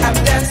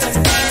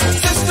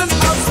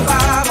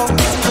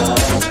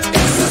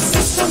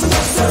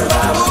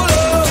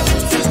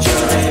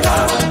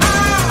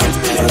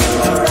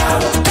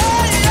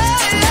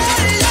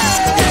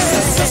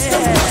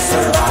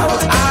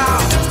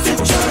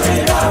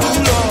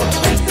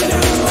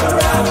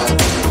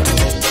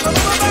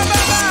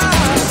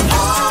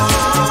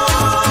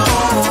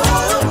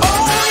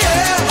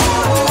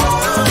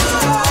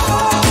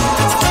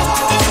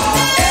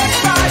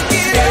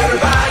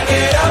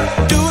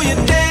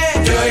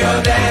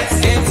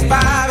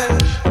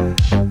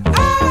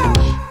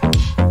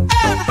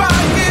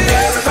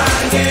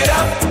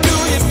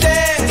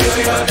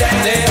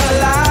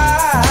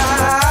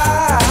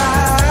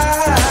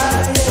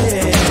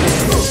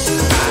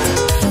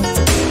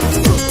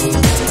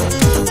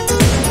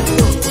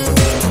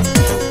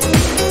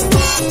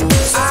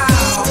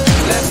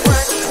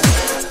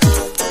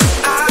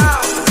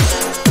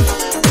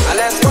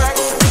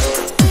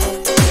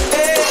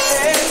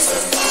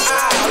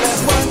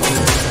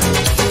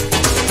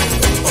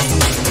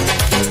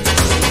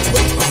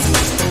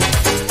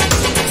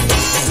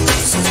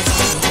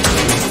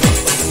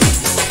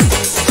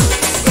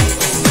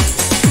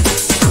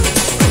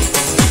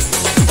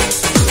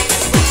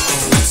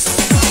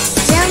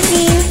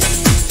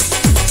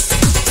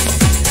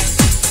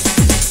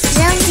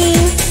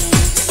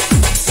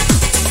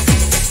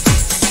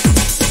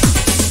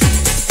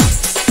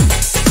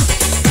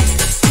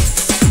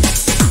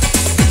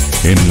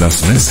 En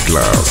las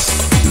mezclas,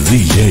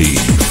 DJ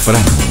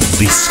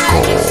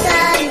Francisco.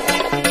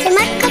 C'est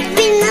ma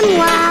copine à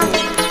moi.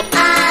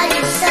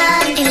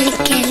 Alison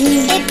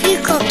est plus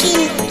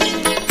coquine.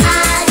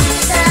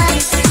 Alison,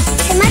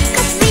 c'est ma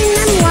copine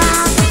à moi.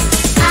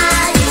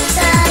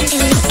 Alison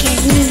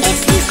est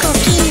plus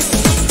coquine.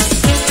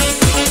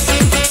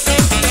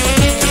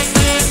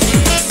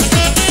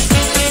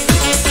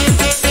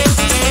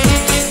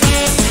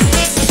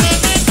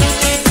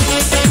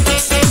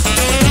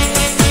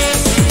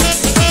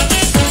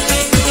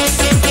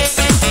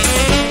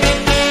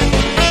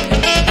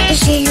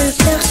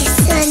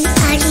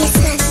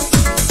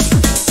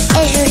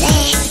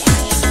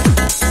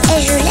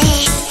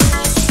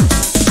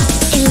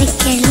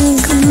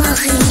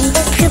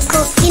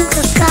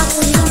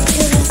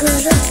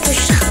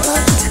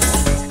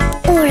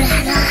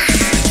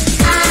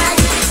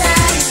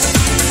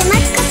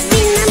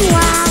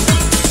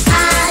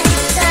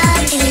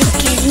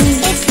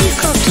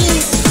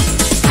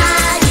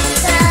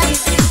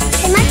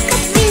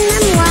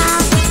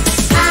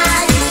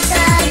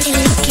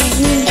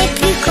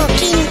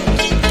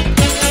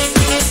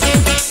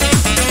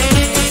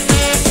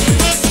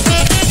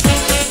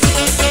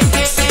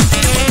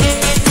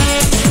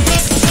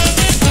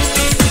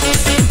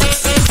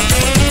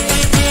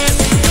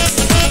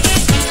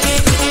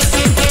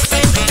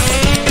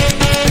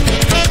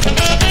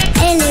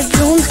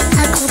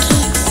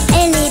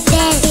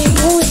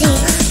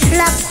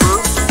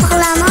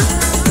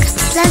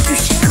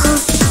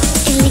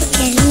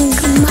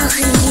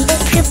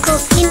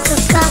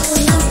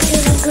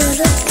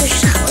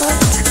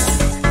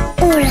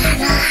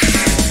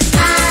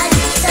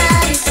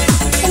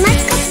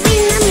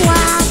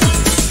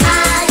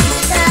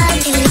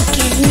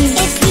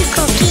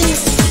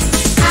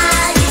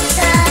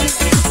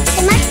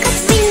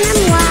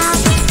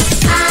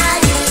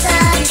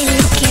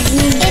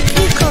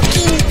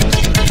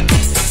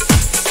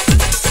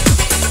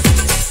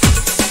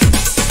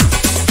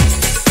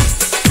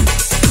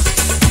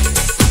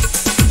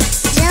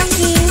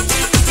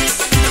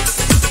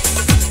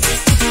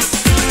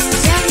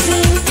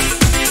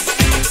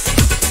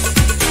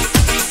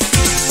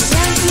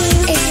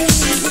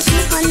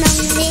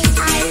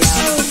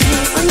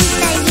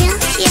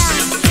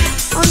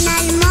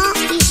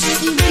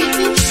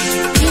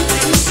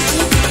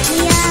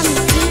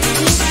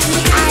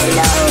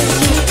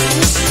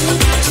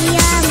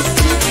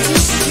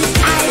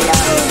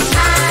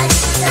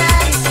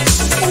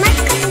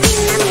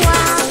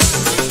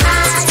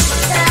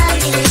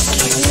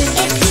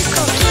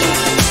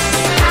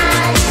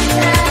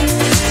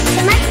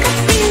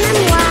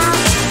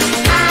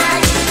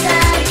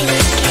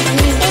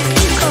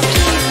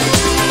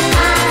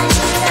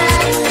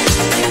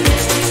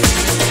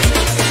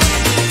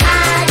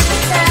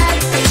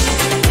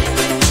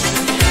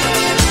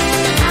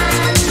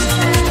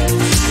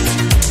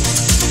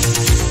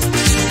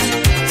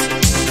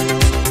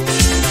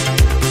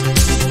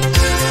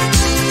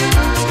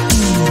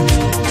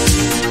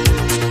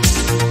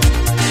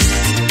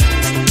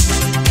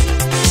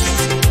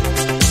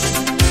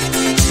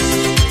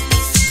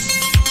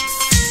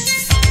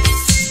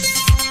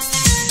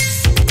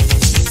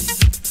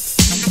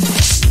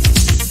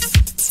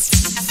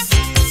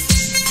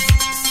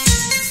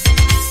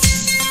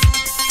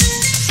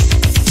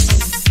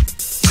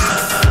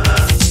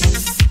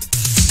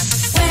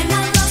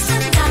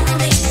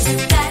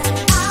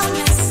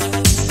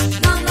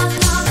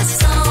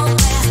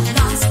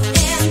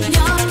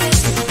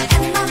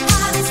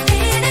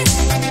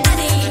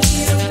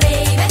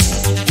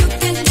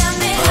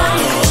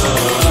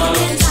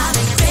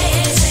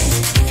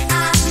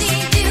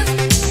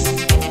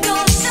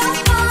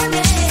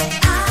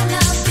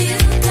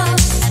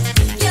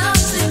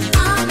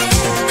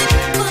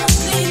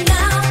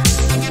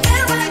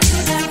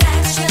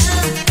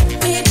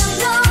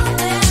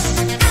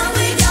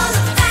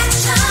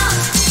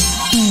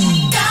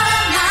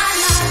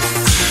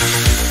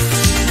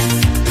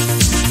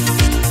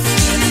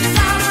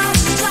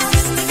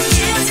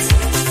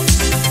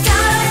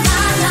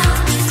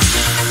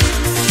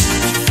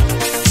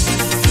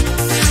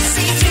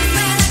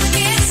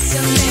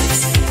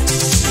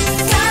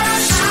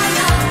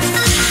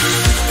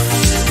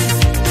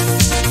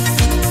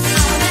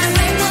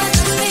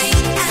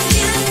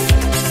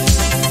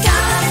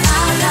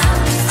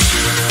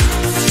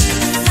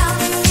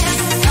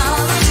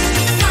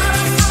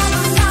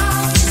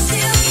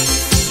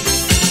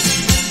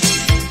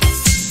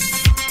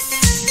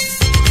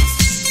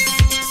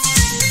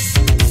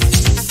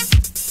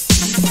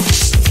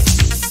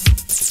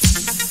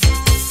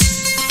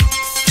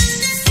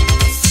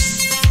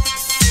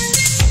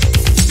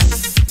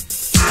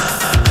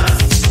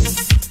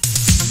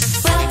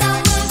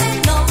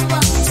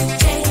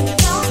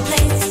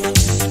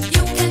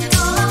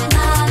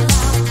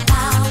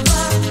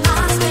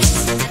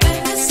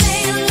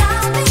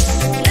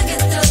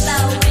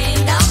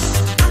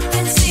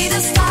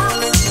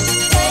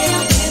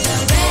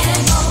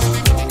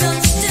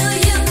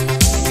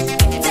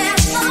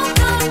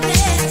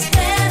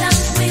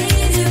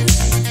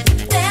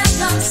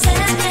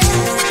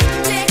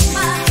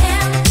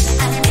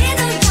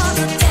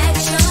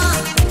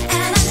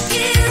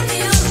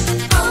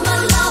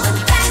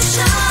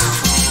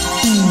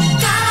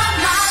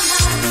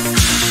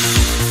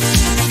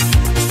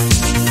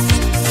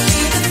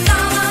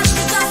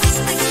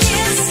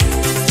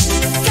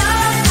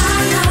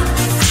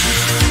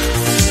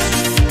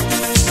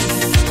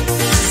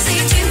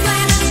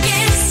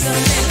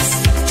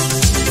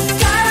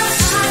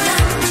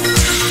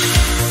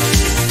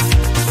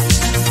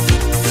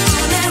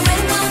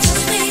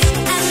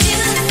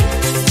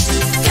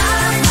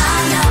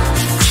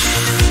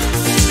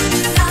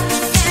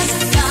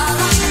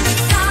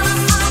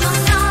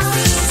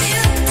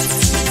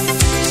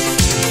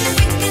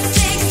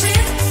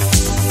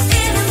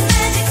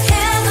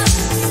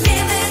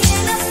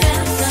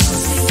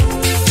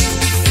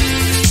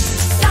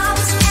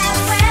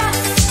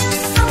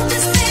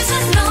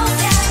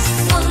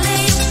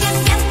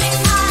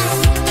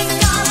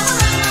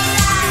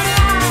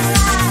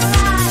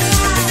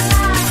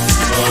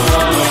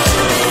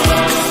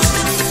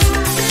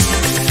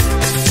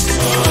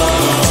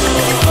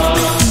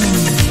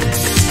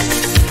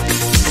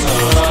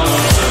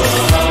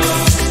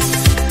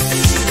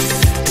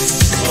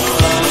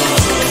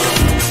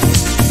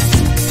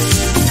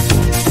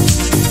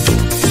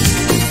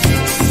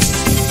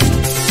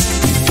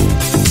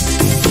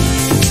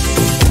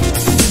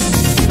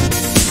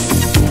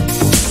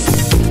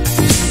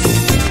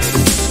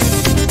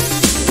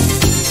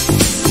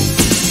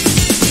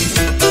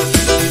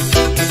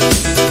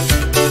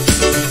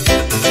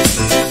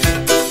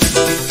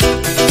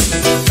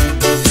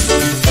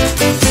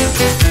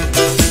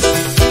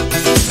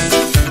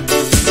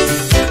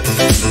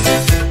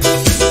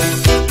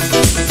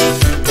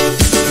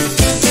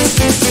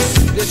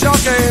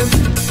 jockey.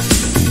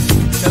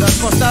 C'è da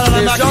spostare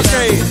la macchina.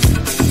 Jockey.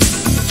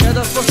 C'è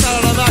da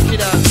spostare la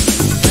macchina.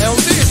 È un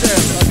diesel.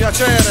 Fa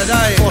piacere,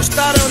 dai.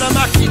 Spostare una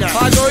macchina.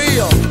 Pago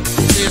io.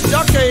 Disc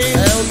jockey.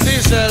 È un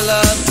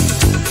diesel.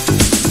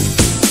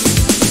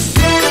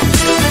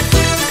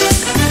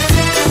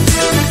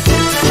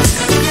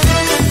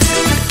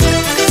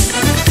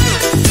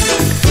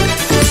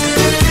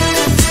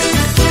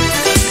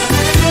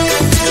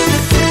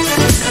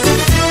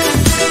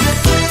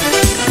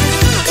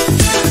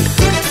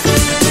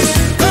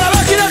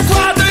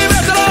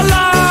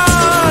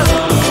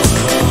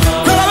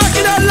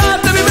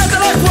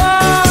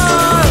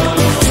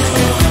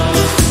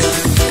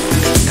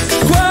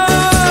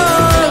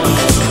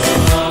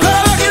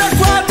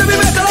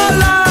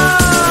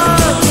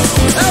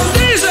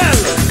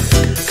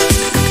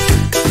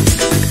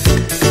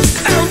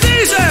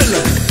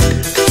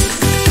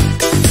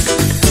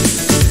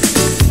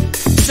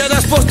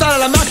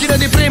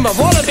 Di prima,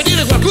 vuole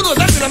venire qualcuno a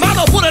darmi una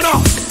mano oppure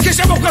no? Che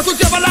siamo qua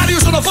tutti a ballare, io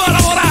sono fuori a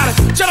lavorare.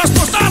 C'è da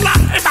spostarla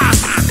e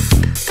basta.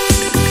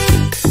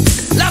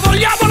 La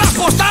vogliamo la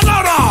spostarla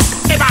o no?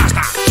 E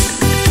basta.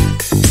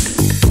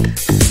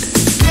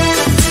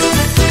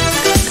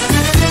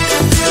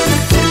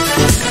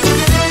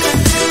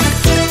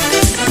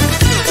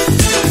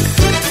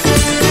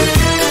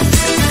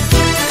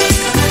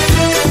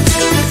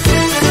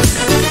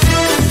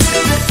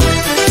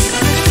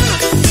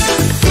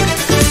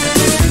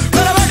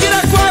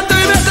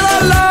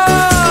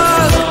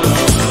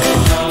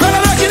 Quella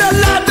macchina al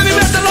latte mi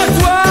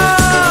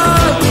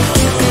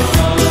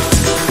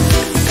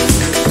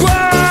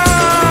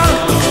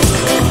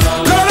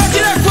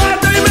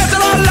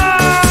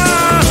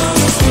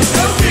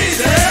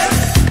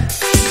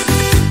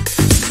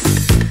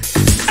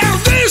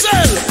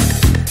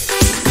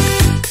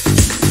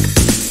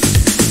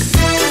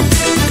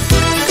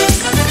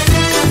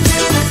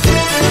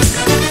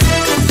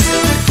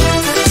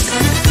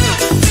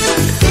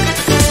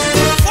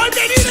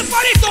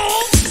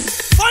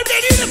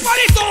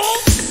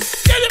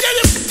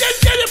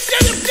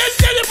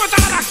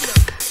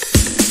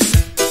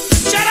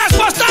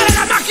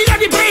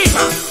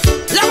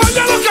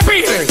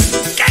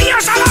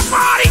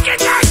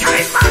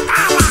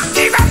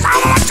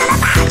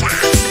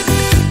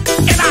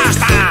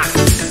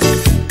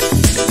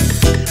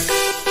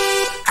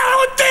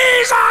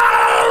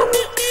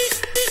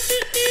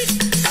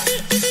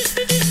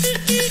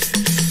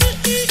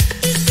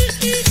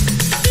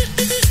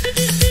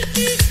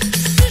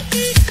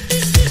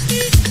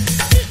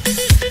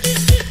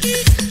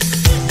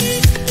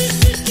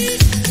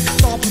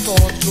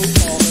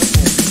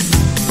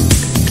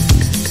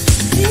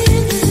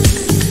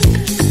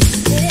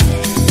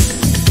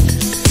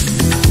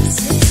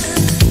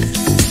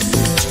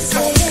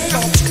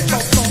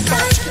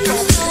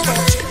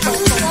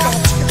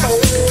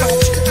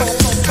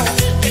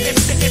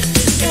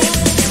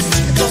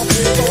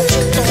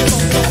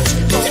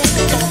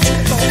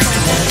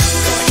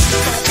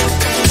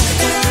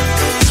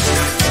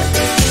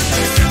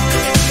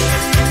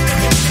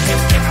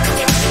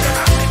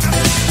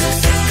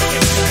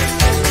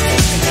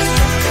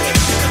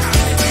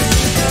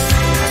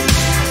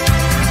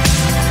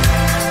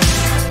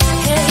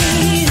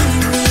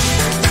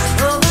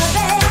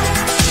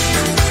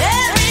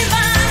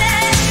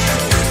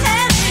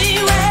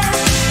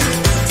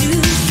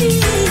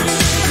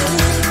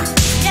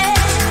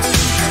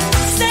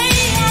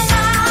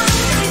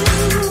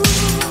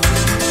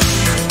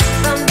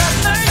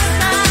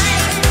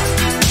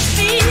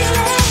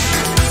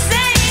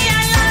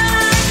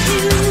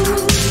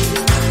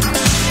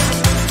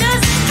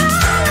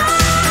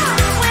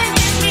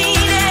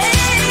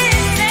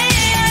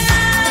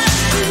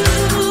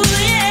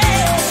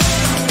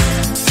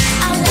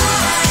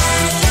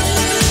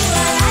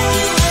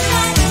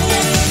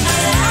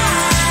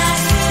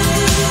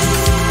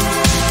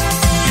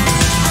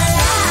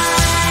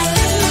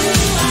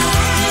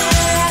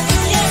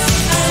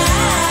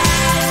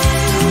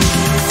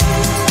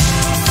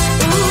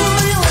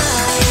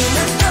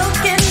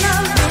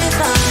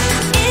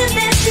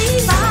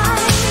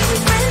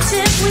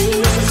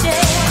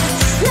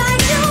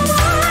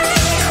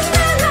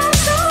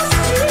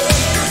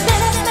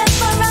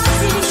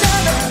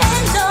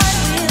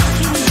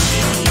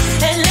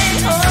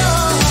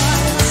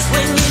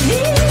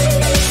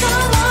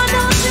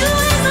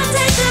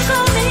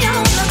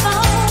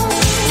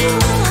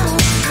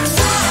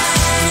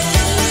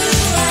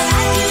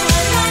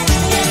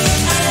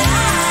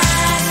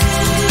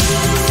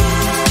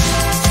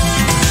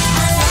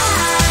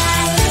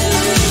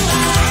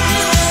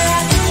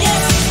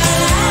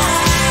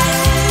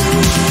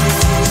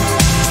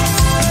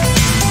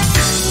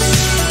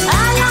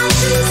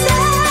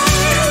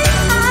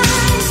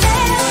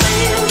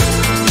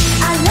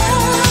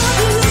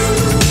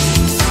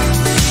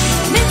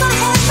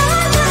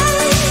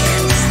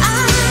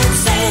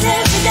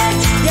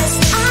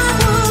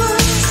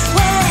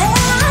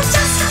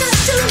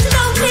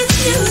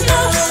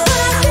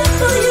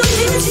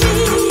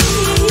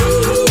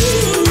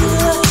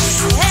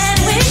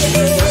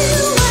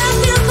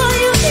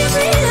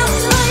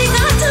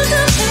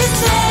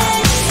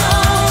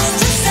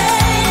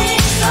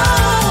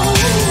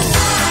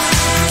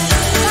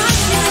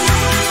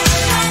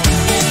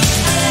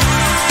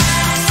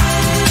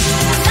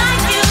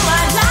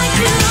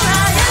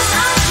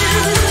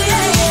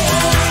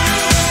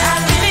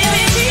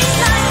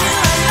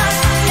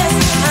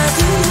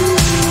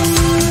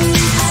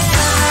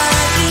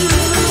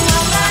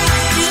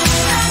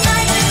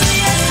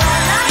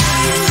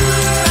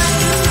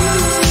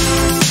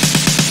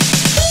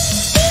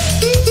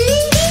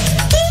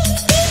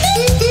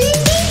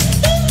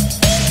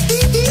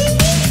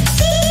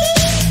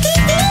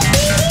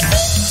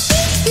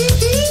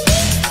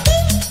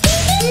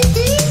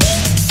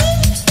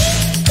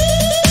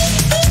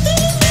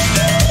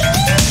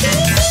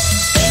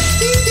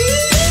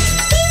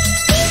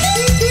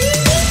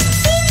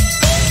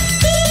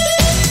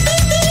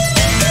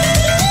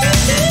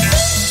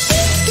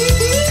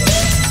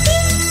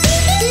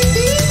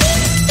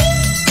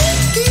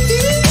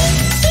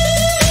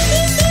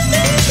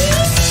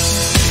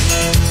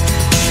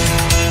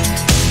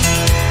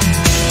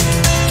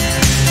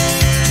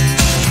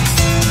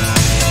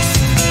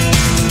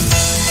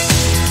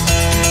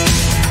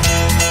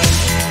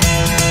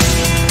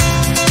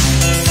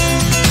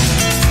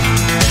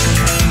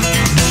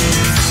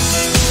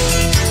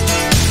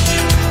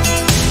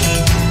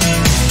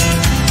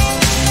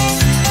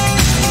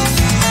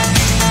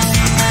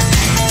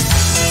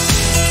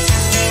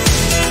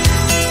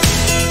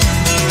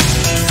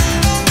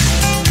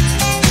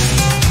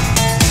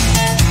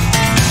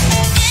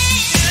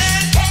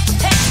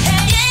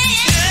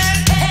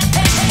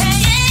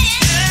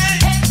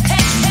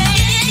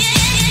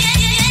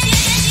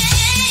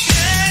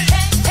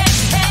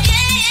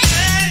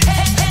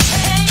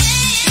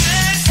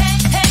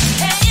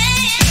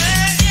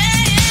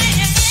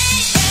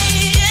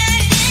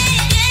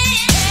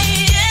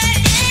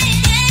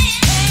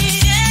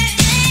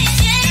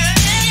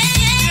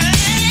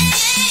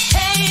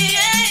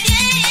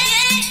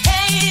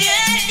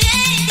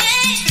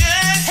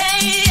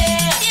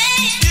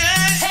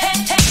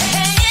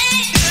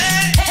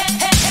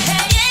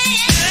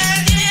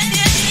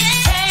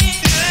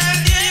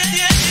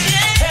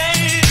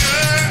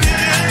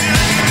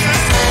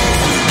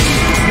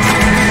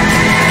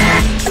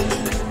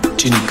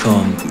Ginny,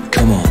 komm,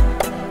 come on.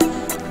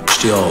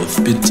 Steh auf,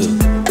 bitte.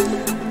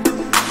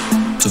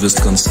 Du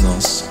wirst ganz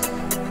nass.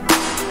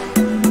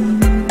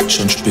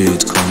 Schon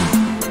spät, komm.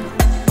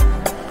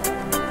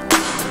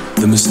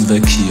 Wir müssen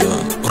weg hier,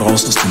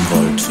 raus aus dem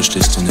Wald,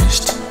 verstehst du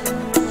nicht?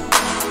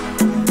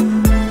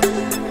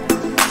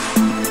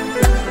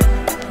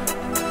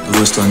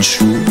 Wo ist dein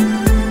Schuh?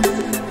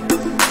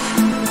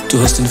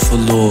 Du hast ihn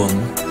verloren,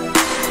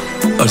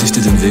 als ich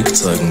dir den Weg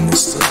zeigen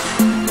musste.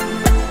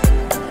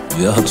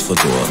 Wer hat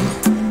verloren?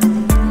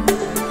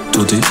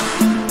 Du dich?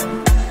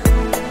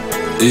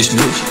 Ich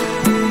mich?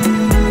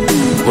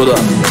 Oder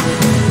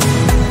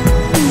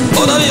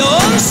wir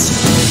uns?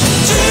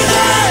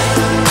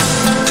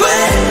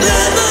 Quit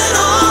living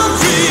on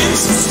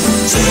dreams.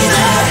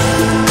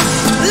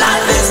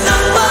 Life is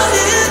not what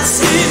it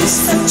seems.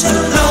 Such a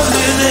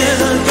lonely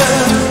little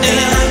girl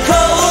in a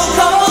cold,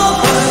 cold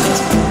world.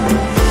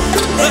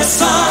 There's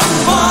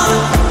someone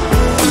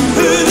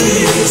who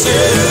needs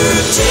you.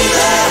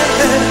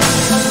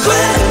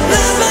 Quit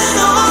living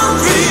on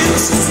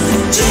dreams.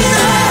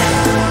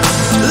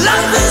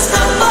 Life is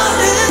not what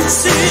it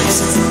seems.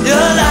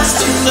 You're lost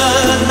in the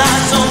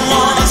night. Don't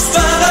wanna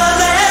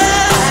struggle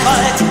and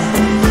fight.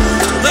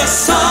 There's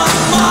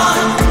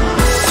someone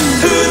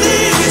who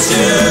needs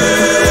you.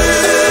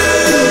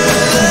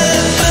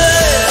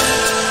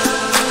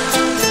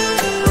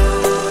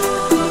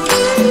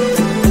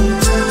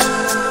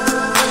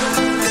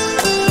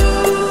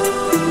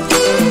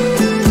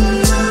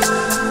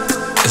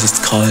 es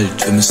ist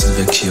kalt, wir müssen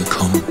weg hier,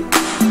 komm.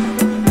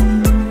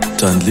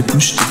 Dein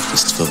Lippenstift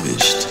ist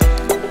verwischt.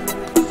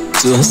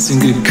 Du hast ihn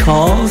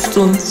gekauft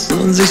und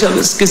ich habe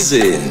es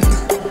gesehen.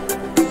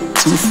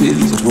 Zu viel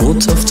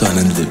Rot auf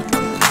deinen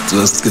Lippen. Du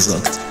hast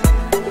gesagt,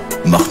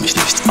 mach mich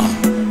nicht an.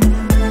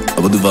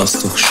 Aber du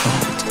warst durchschaut.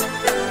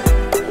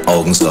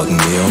 Augen sagen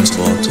mehr als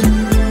Worte.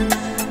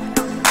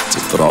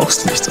 Du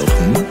brauchst mich doch,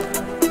 hm?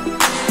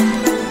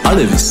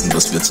 Alle wissen,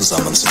 dass wir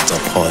zusammen sind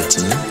ab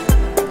heute.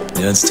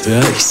 Jetzt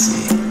höre ich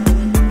sie.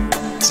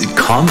 Sie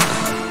kommen.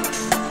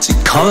 Sie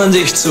kommen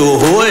dich zu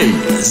holen.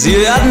 Sie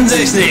werden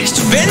dich nicht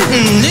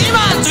finden.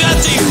 Niemand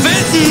wird dich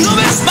finden. Du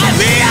bist bei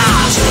mir.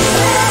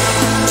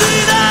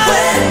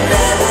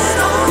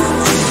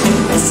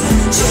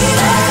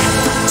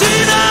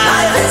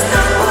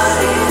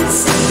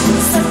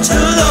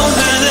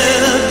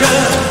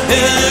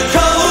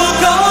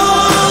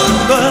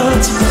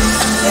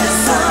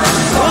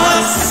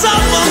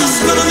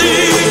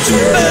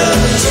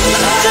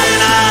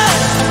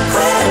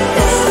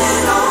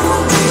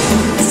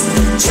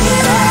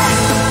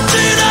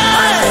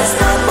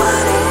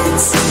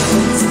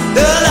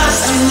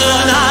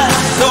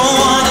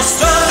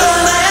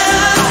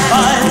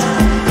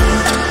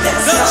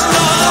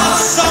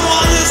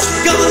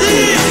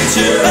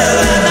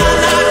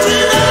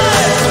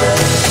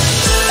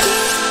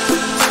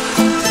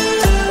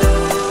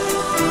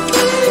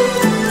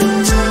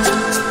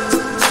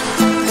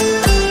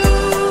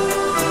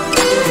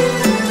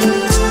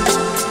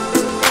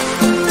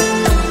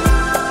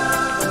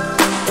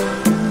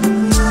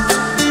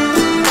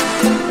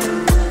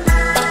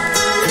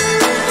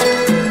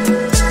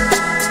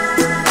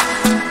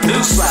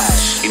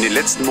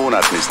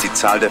 Ist die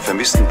Zahl der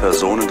vermissten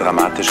Personen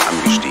dramatisch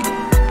angestiegen.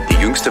 Die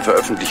jüngste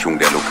Veröffentlichung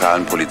der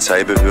lokalen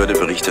Polizeibehörde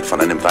berichtet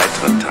von einem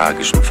weiteren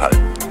tragischen Fall.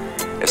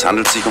 Es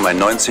handelt sich um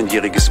ein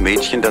 19-jähriges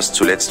Mädchen, das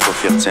zuletzt vor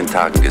 14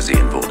 Tagen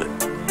gesehen wurde.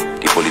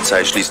 Die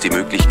Polizei schließt die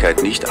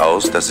Möglichkeit nicht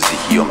aus, dass es sich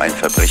hier um ein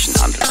Verbrechen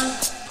handelt.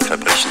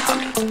 Verbrechen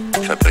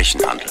handelt.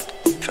 Verbrechen handelt.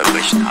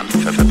 Verbrechen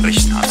handelt.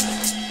 Verbrechen handelt.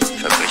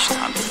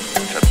 Verbrechen handelt.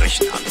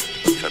 Verbrechen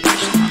handelt.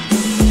 Verbrechen handelt.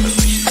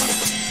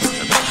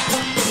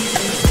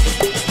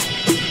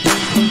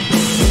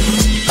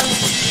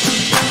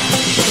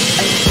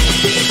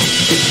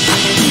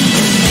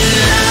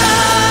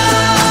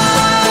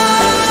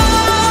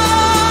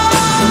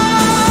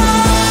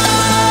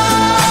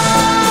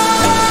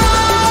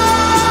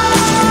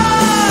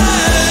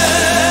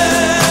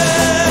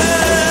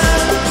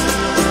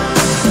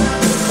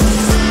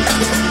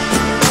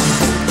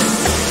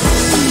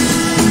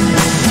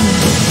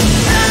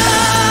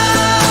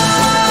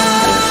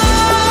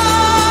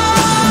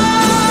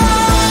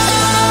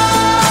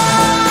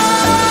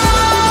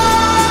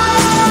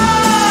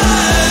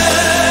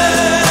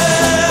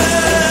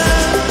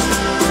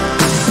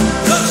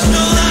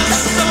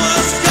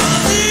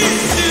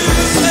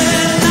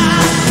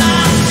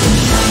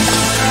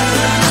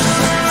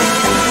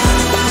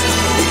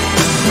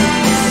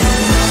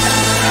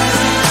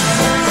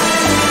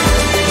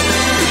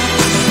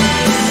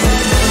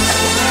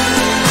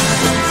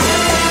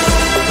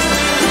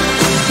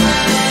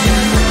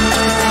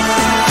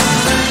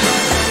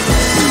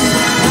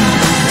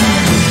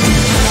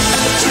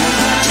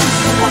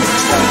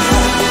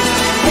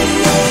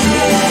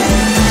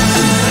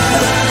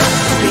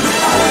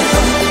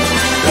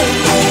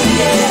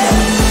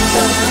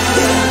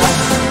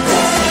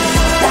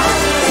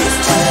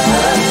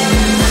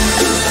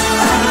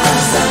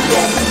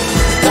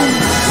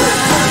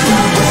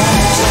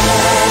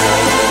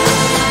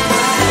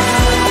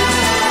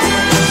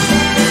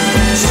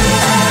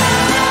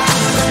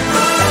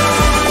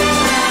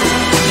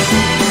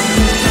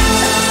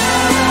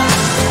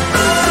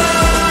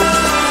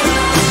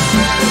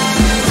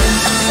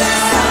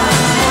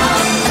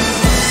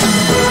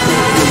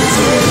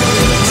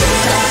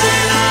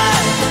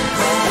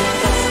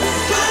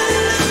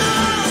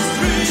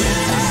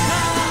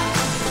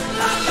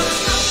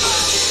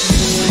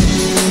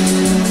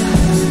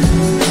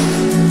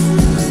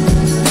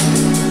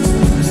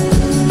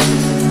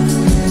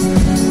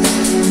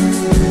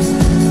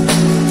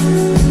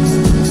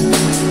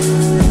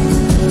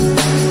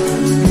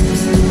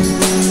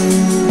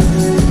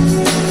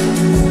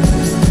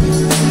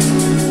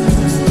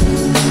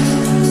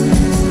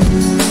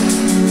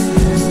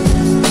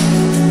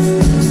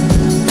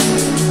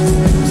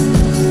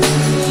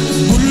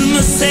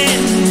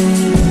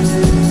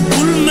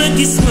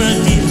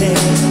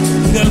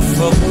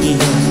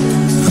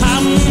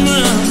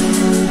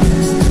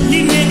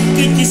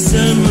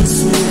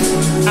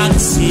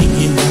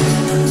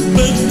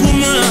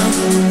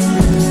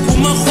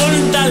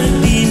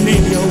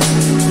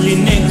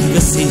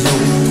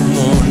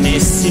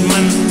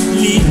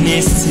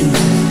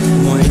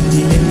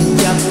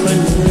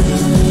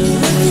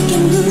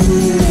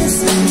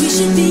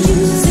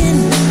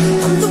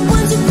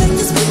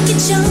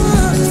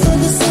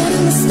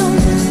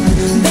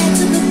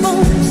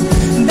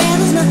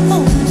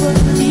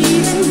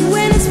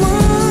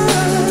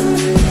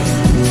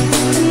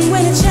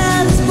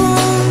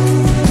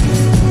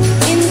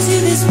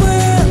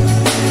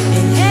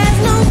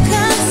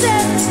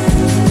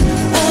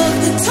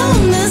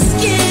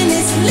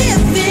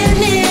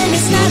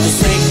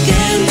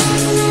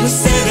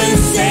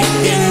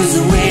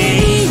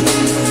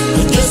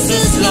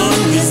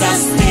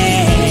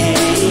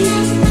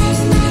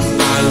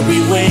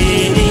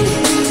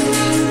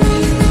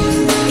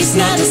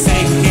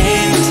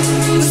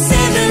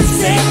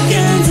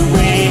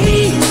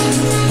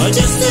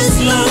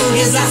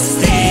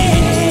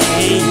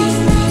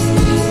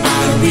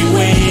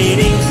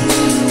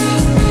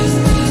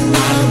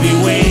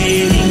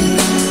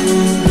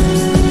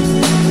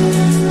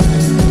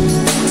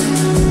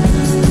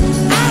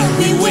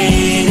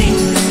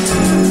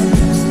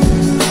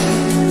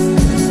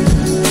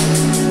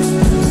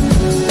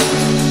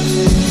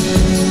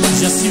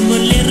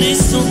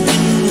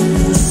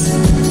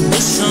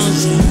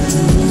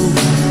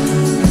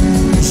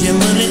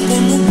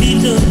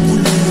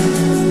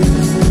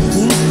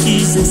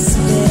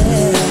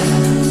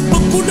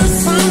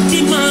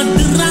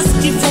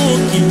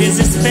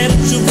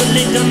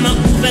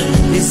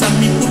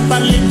 amis pour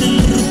parler de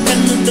leur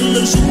peine, de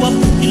leur joie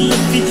pour qu'ils le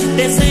vivent,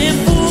 des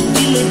infos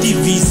qui ne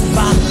divisent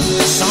pas.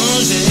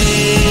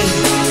 Changer.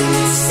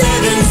 7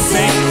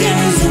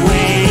 seconds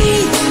away,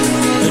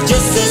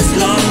 just as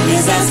long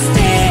as I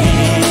stay,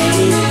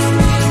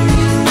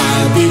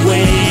 I'll be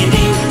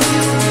waiting.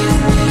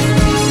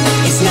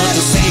 It's not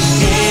a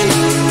second,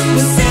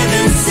 we're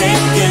 7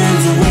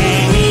 seconds away,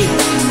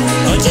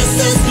 just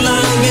as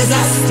long as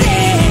I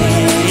stay,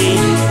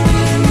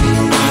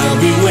 I'll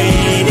be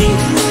waiting.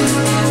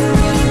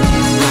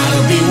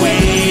 I'll be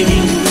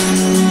waiting.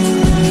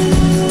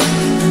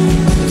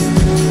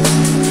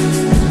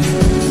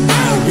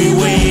 I'll be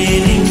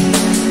waiting.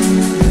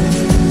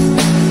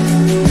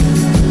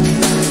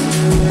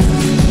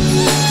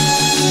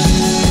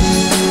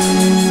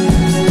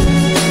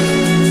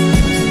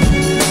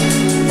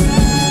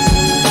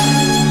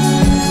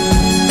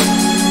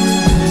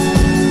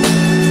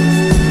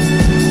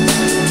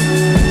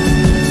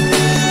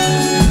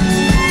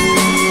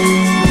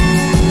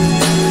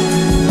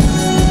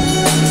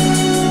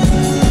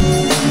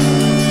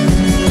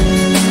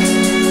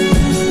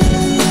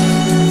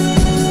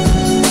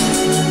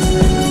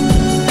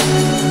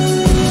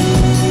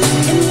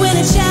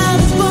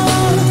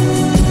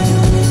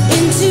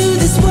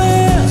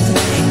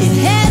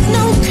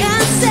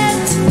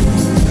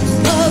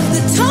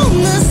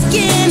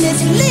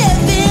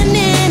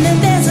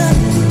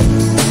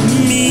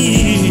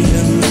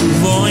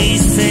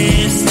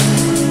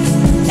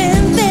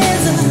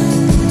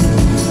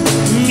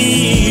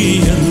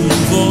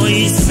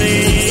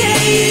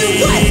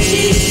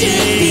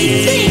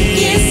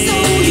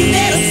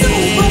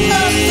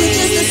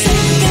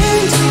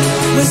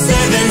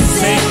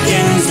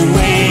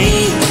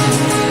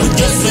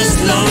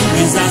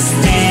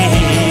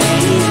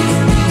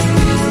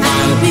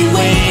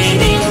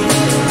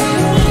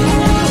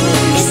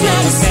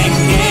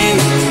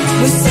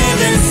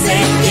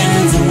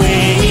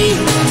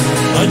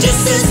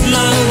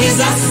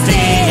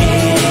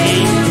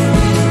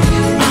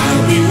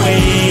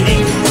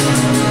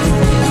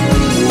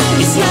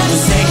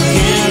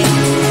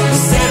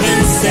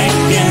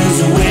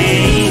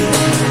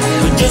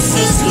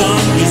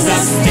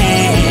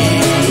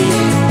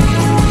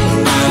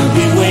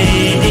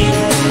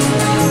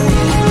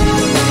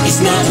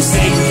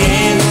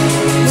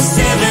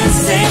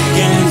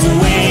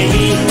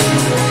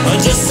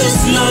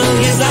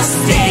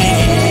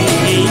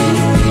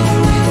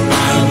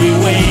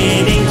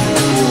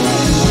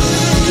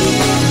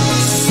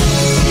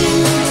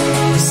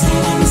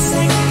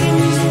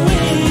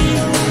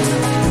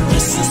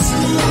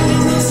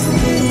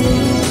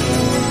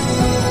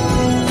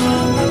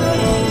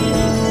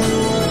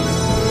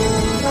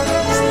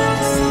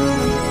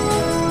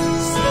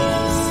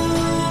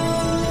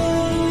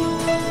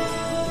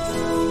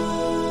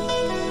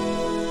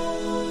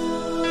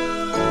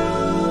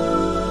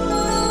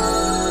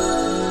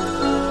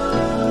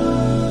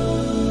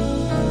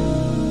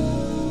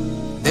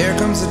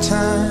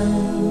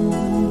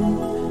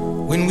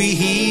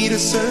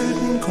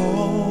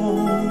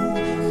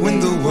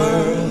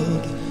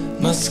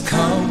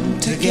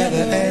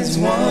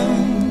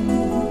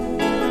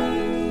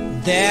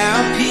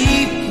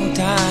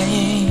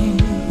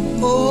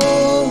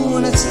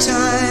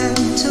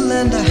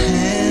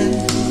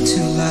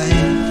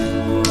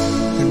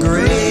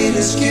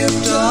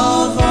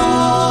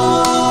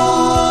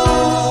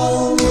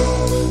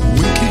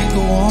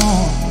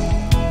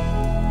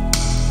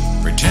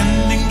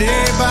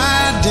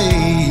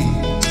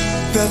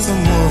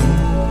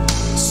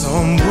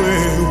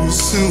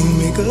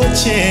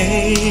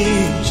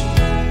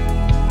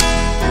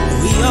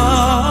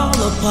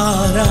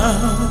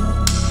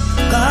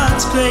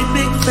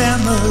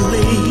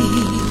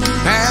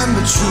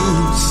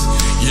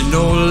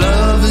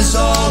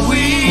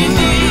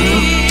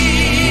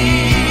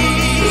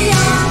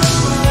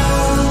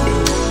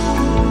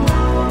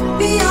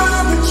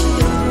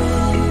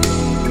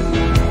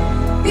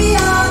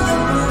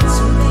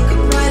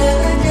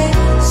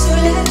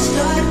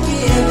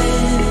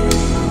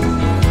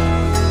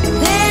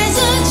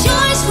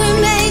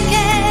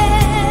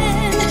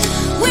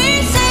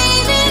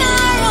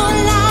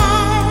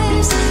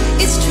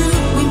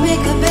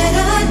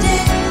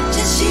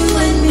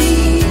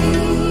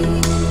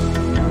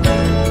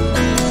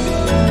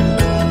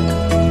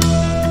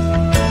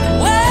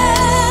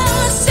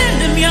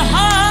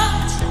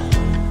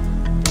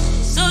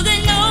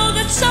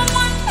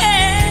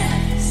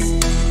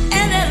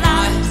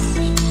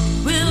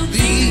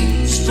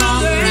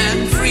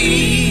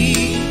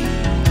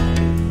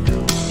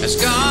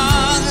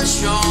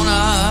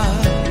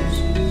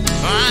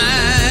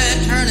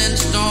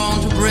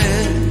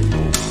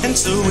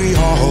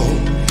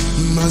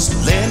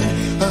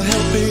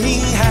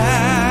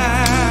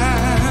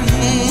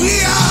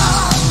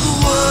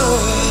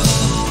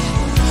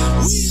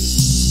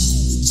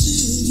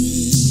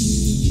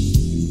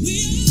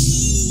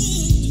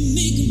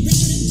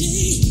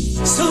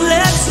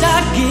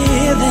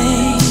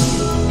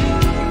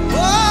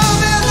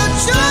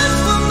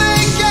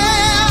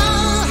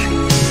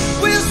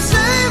 We're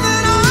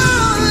saving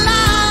our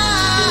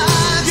lives.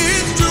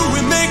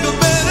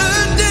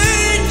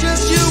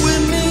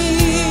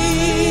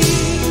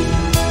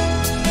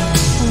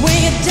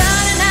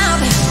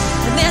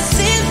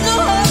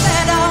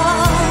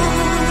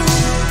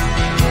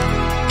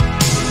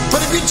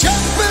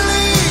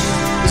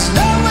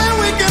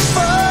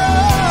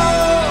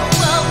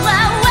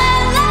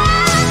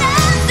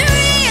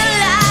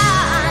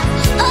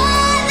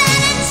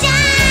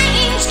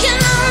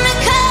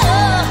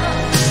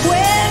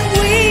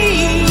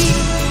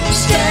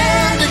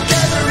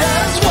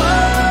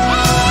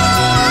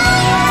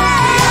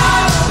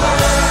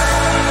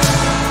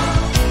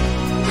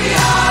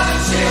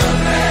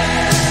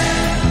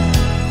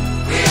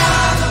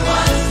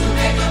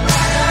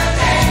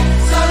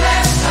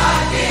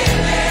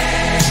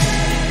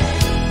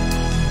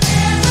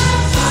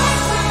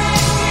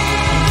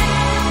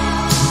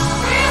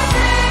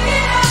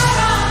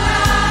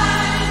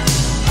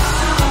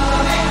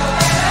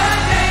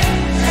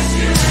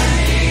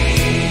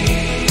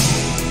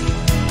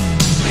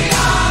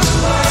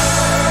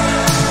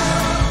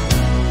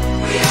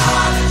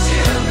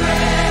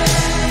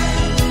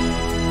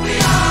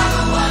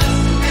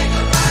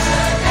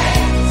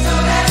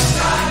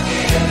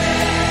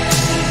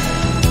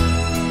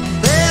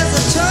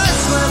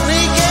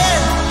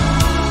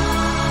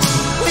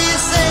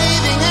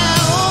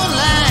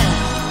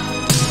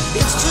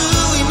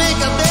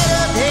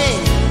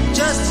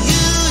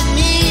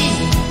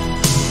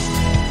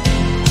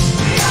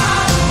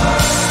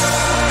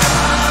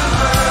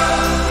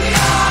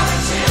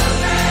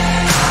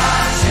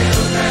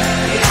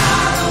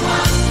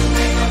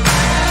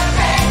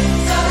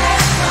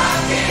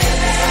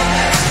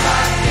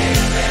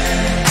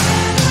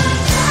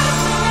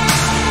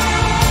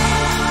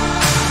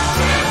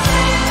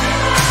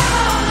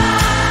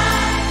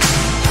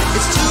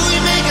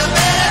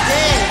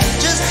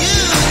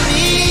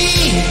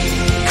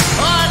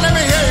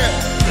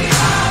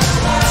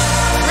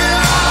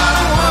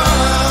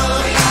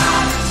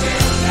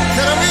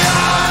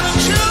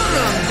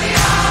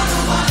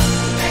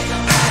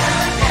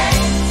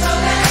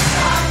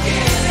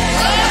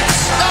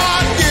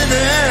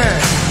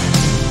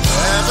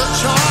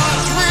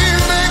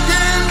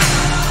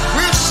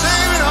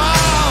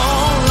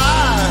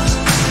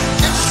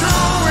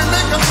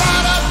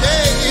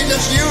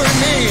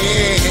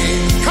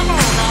 Come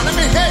on now, let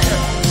me hear you.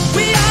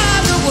 We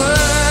are the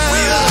world.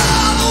 We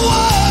are the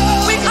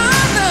world. We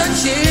are the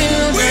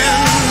children. We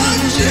are the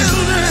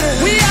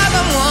children. We are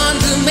the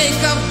ones who make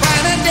a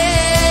brighter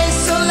day.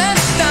 So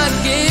let's start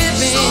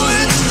giving. So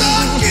let's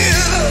start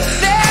giving.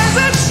 There's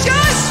a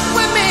choice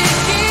we're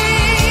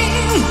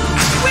making.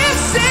 We're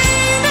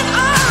saving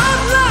our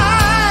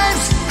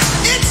lives.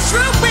 It's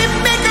true, we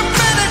make a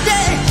better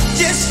day.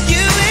 Just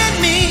you and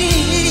me.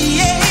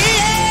 Yeah,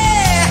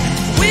 yeah.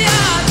 We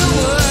are the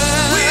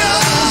world. We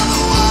are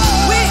the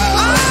world. We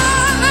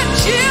are the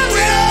children.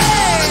 We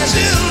are the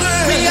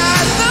children. We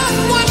are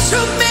the ones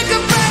who make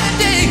a brighter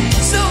day.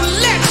 So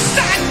let's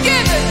start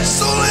giving.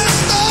 So let's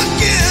start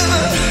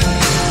giving.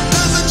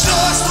 There's a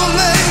choice to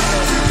make.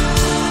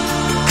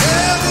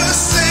 Yeah, we're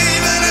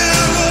saving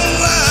our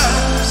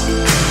lives.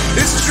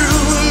 It's true,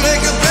 we'll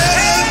make a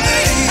better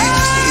day.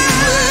 Just you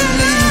and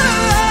me. We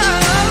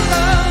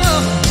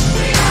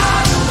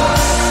are the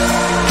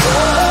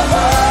world.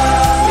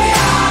 We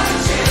are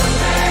the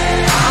children.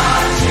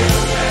 Our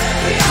children.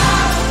 We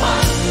are the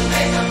ones who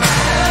make a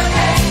brighter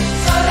day.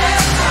 So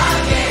let's start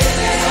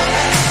giving. So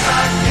let's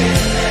start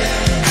giving.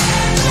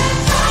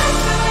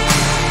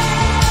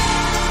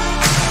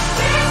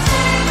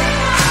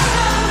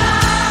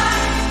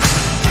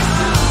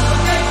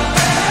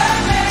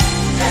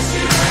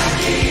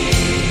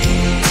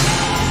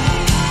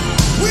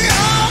 We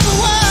are the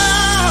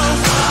world.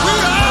 We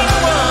are the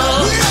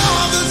world. We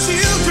are the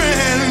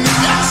children.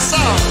 Yes,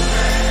 sir.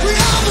 We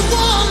are the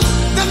ones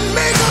that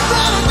make a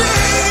brighter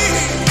day.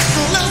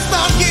 So let's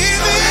start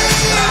giving.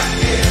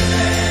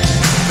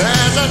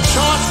 There's a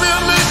choice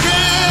we're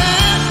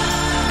making.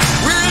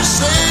 We're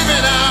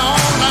saving our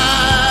own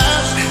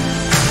lives.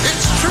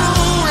 It's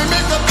true, we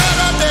make a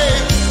better day.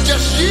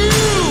 Just you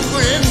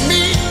and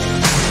me.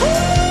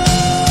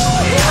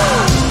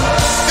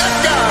 That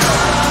guy.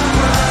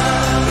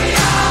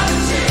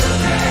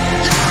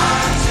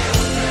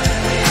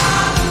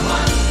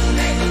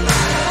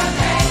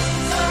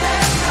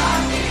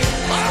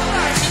 All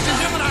right, did you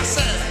hear what I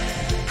said?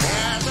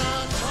 There's a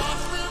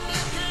choice we're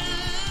making.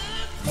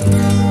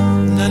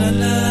 Na na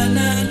na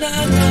na na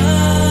na.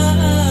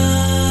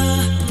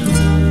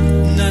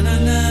 Na na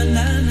na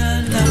na na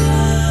na.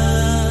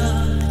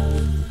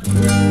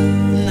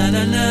 Na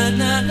na na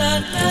na na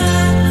na.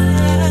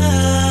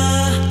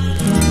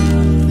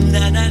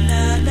 Na na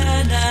na na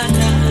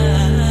na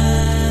na.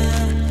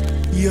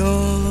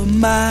 You're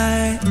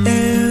my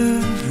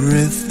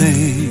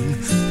everything.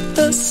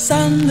 The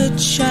sun that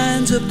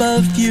shines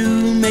above you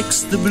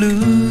makes the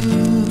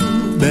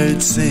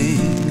bluebirds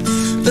sing.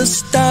 The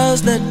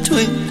stars that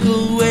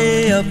twinkle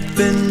way up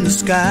in the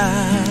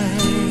sky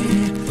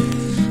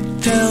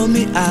tell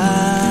me I'm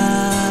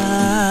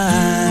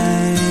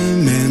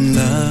in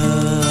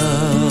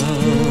love.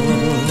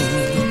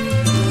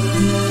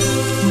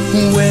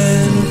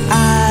 When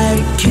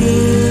I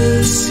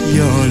kiss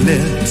your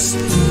lips,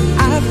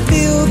 I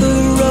feel the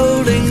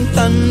rolling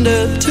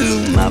thunder to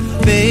my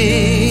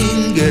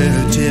fingertips,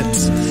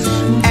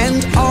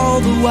 and all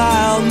the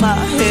while my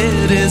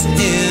head is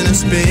in a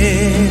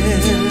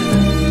spin.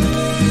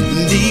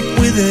 Deep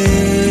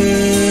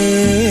within,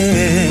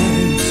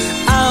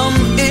 I'm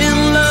in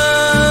love.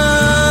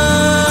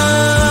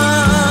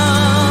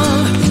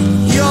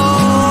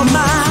 You're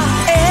my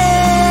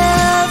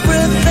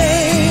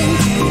everything,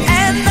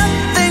 and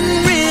nothing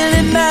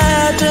really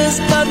matters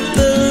but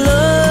the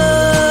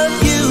love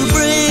you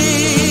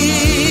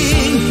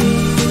bring.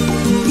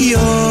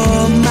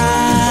 You're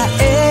my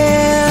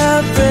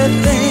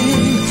everything.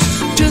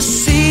 To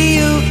see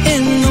you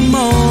in the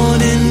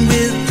morning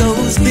with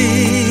those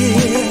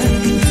big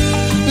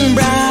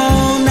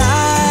brown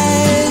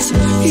eyes.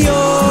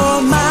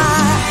 You're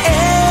my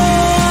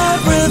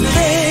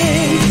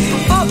everything.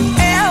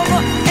 Forever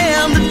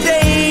and the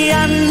day I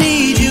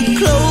need you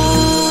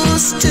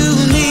close to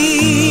me.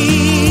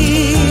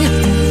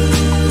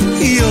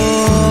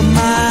 You're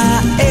my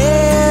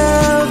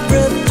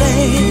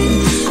everything.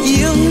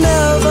 You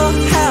never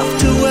have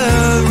to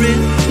worry,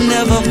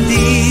 never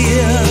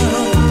fear,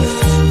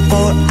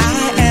 for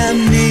I am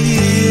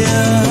near.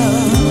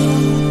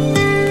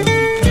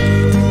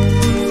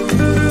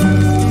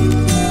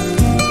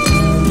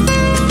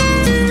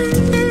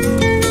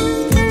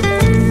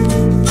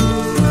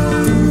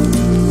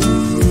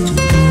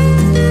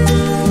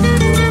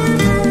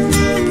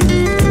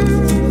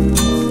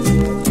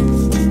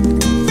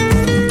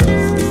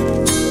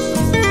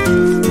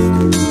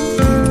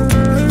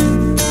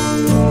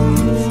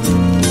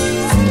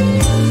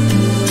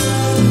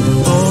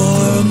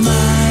 For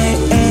my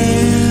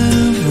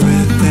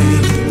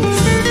everything,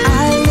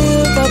 I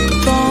live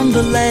upon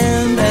the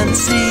land and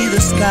see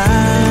the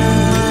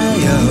sky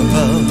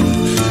above.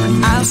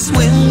 I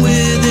swim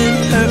within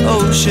her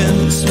ocean,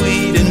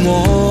 sweet and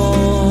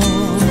warm.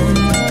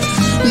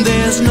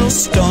 There's no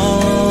storm,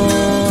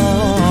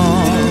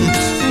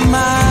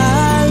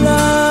 my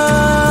love.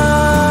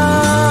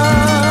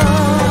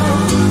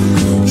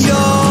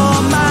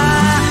 You're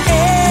my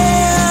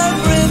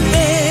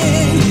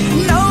everything.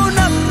 No,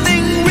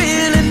 nothing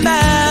really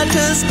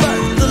matters but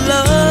the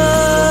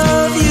love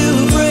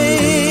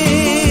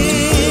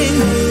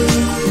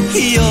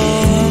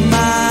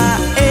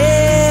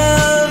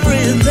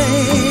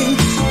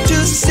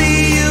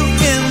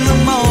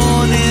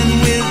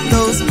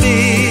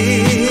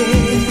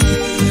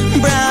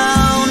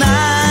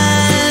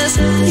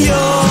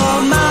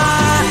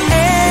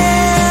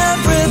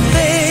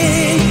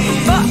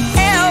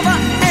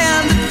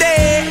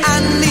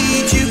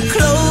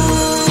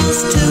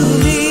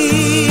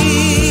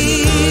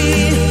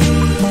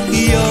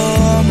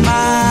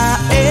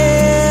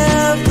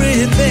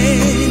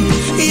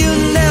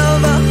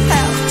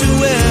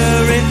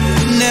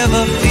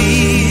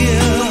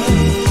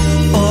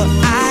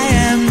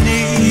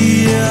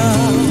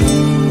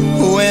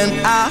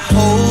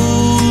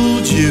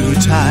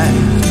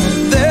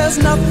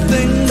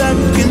that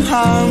can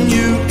harm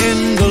you in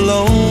the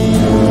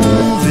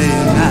lonely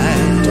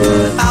night.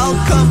 I'll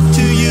come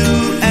to you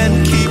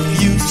and keep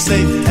you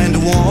safe and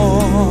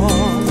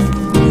warm.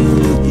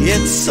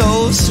 It's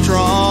so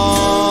strong,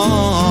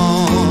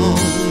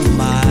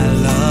 my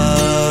love.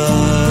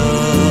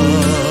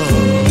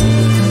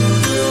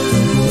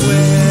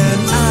 When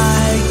I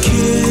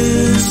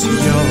kiss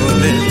your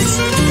lips,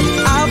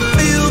 I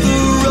feel the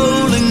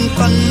rolling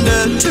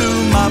thunder to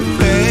my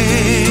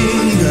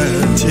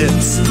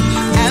fingertips,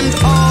 and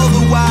all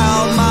the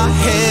while my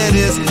head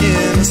is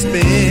in a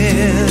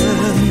spin.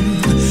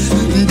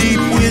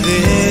 Deep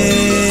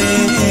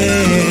within,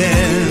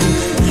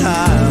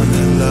 I'm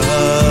in love.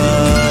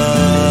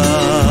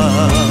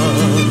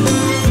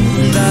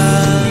 Da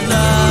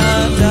da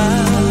da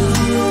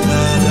da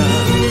da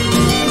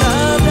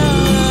da da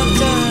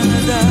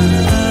da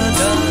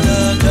da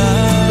da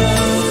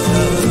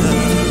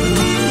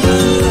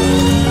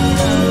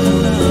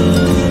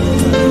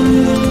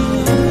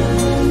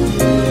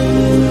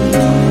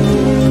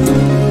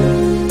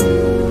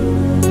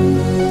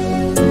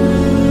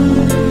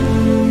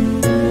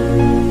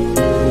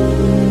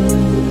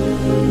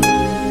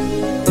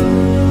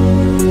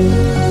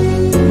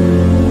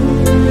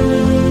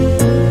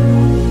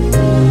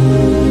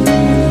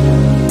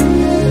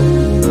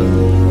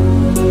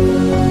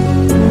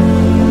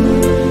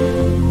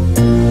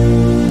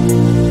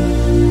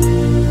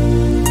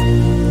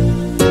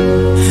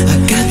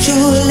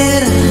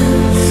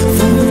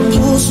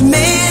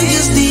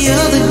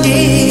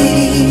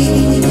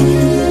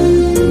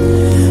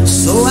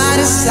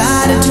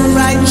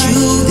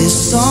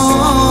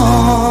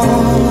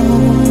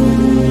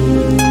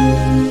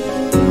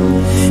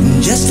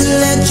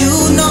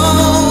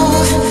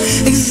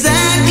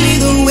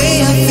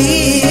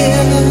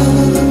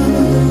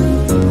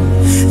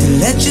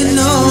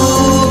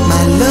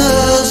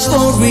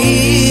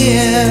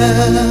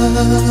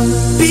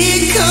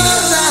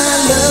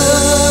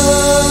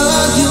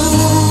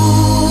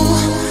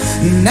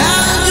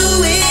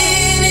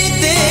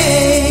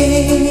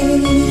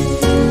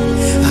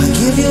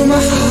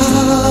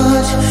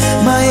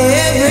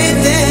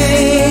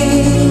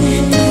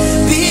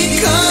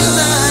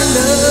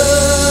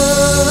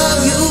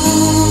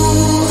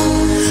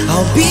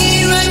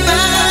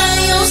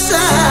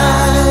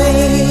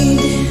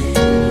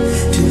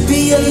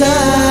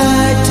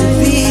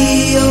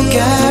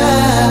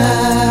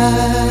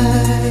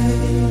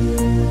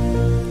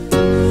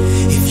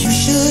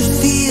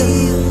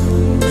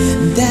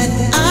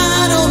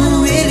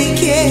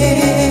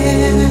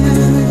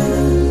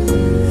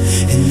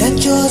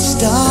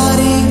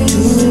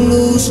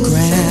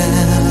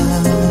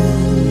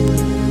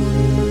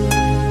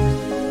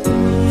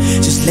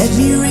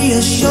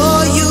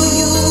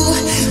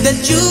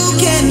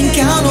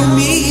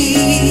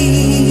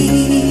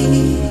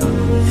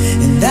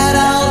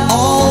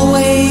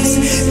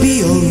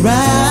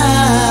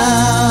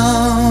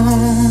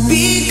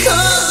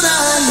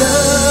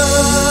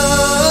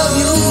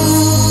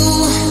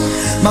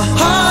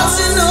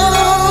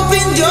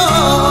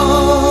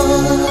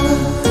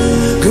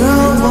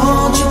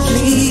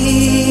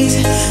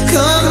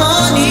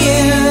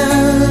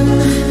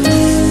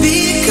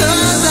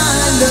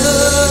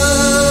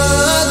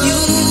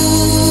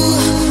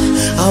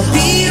I'll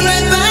be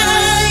right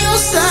by your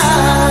side.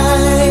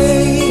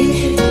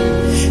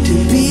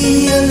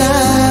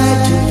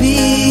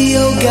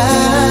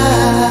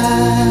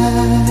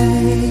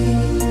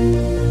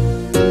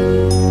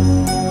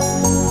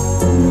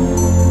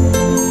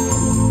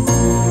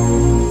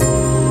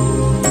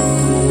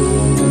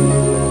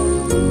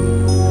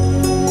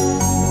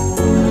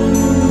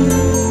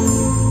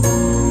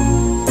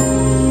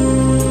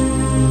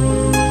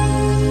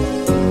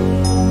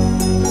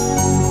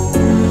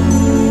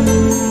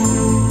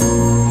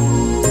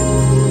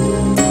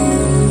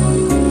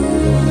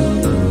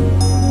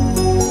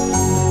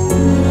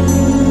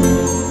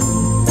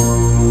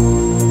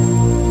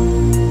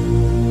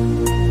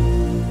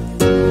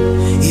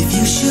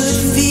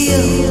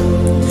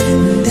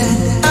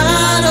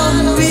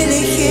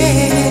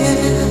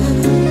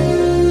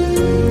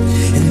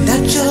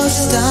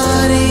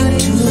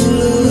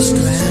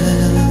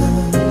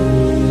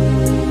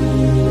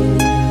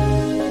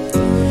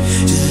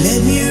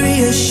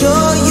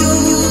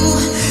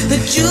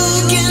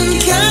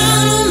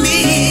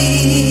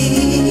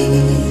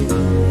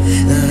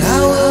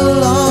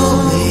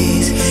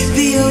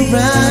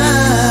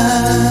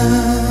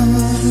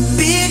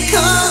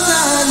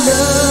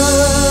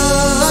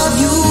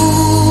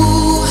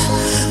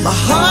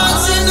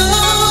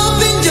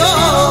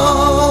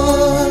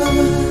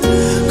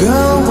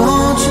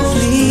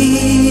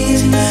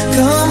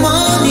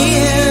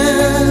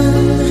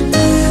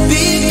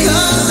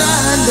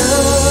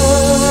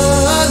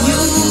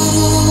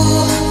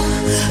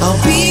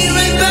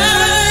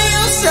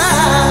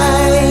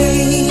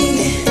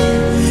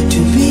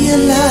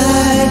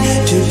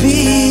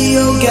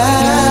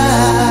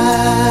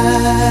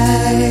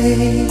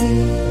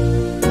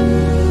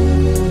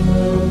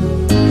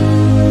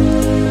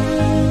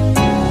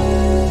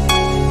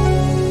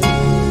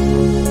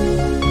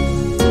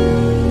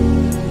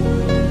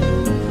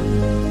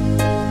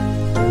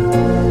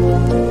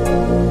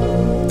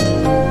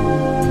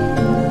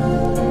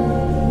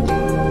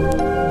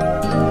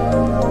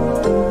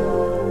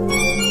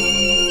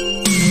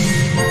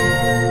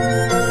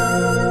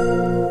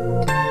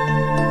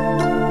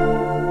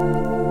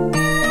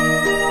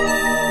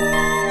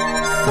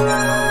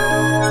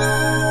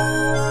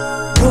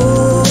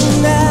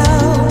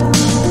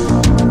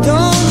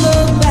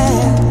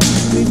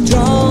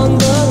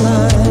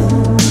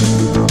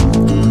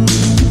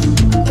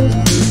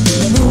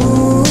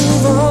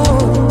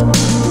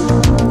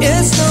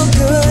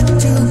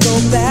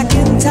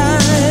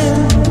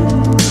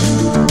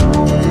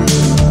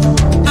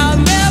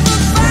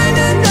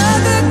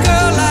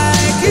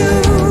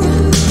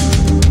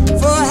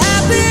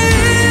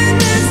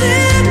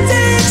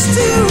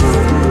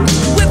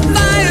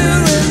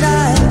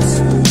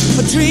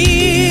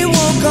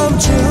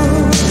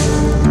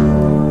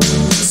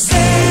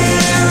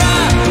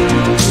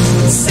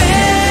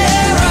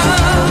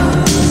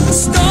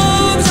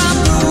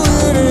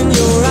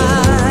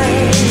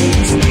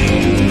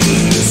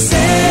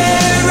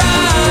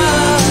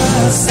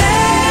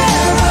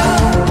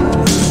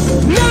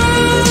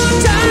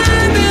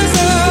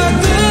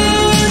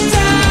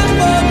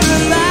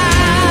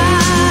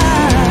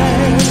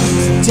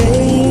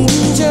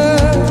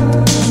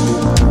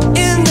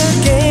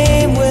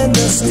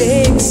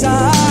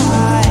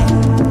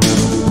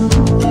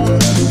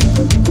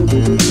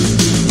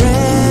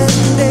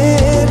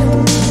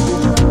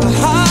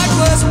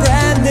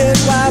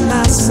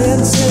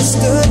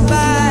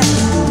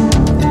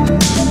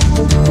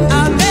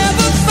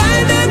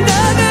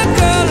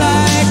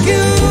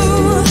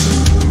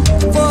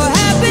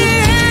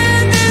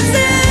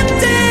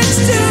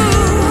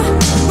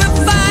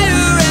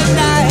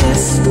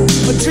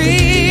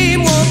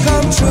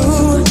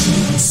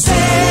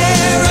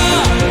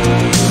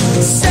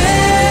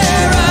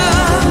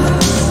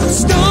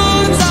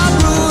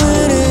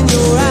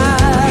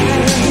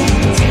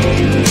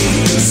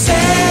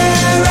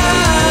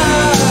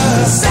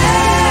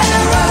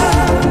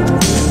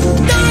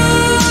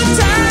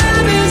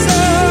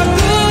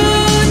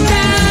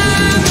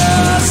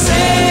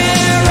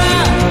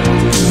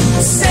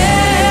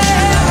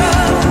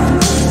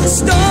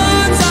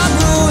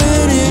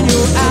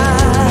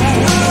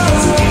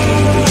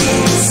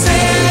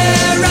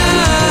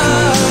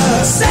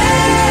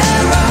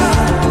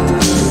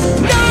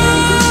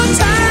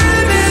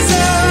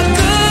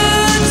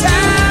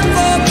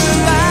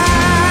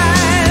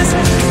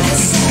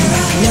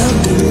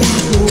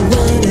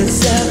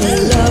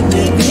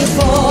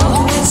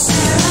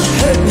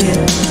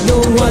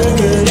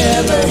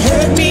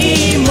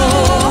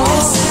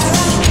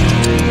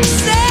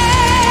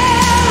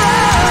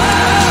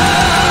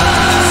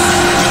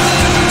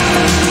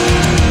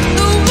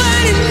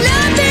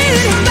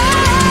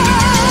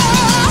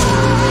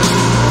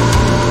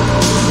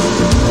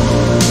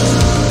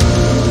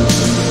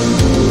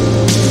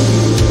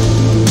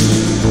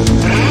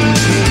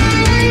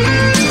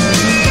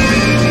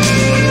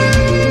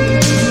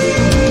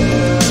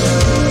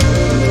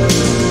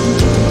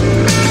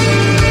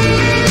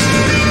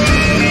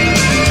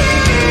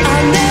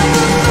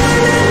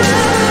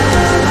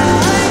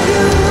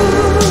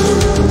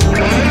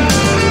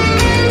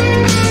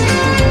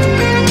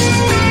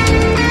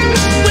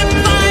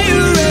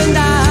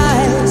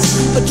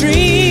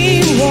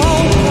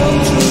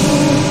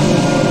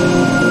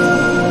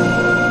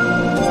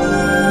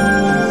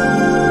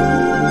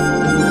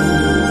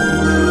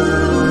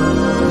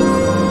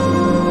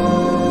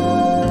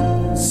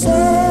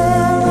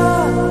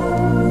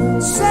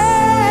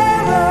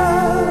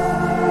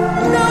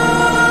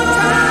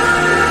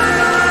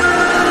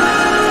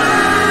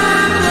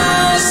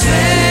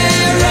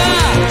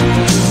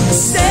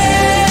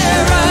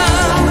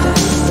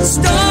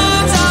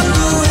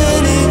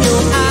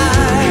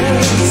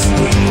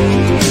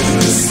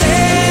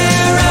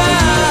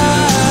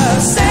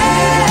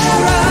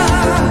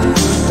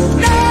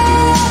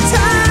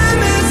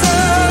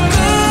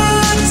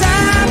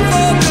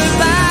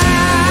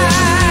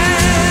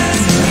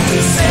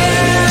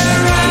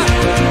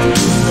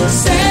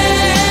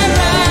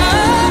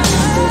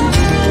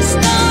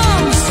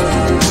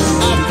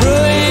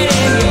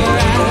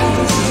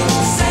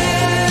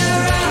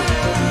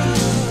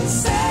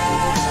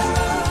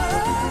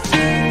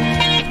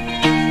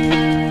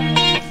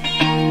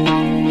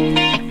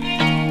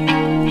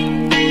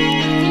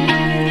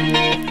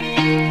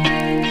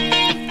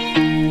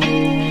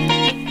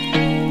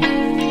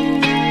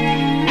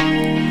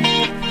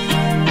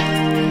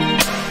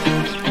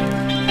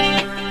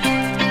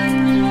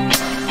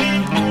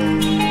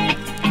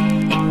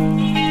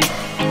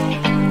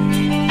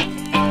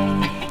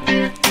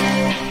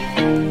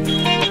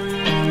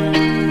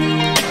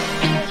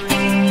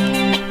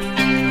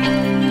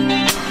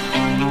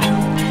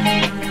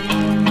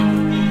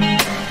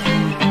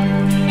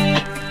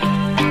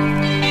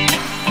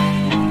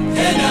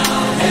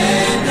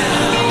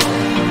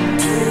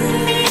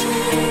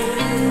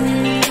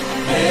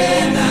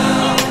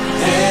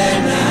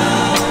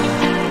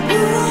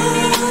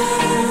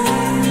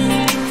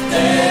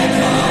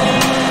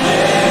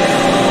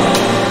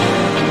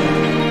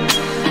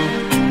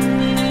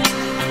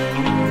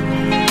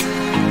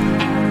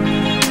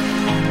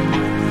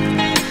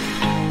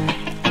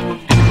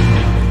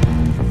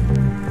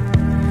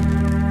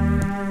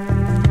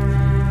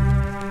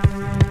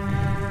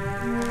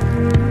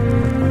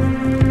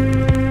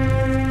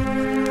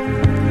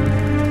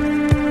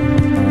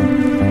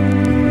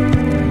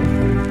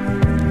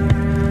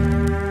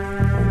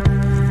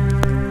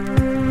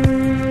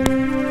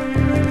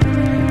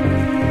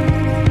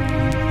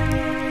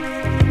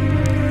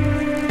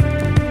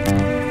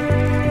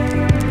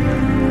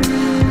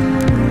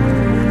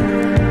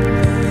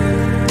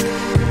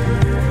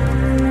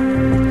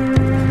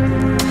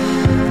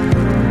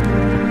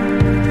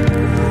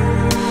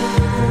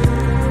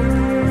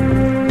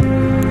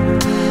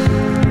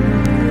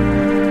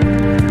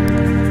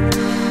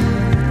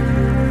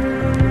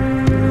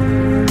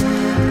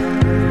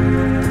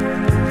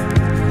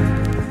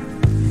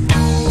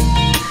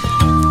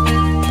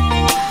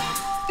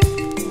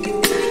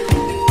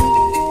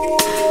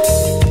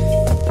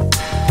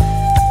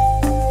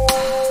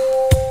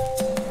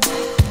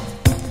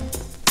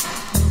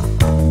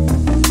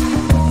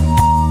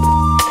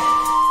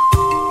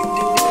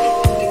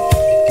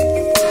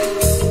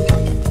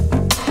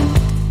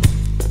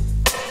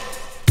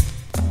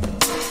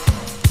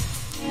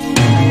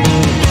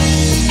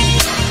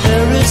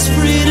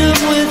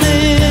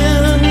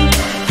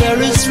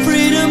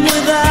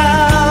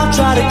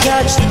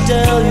 scratch the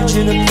deluge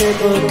in a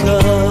paper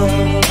cup.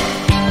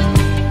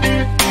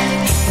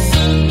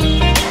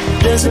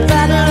 There's a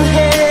battle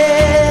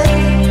ahead,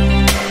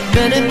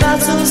 many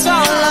battles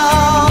are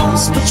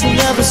lost, but you'll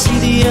never see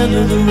the end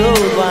of the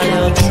road while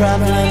you're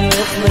traveling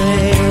with me.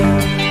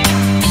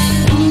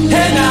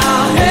 Hey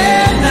now,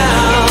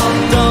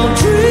 don't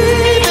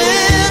dream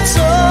it's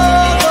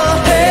over.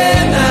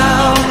 Hey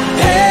now,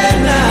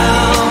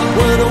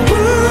 when the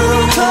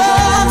world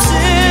comes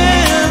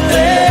in,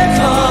 they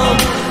come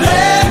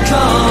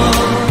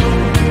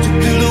to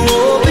build a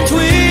wall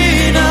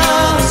between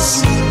us.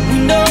 We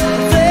know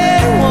they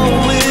won't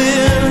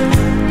win.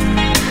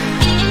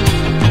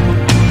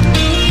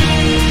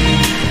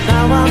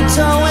 Now I'm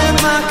towing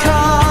my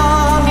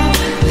car.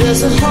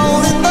 There's a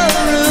hole in the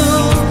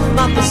roof.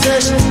 My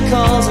possession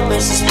cause me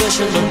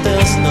suspicion, but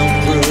there's no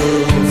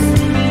proof.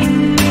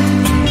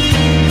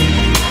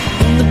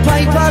 In the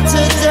paper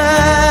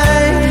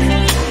today,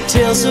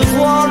 tales of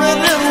war and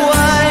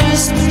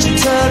waste, but you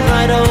turn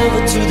right over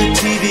to the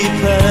TV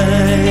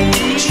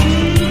page.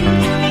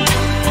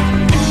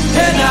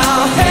 Hey now,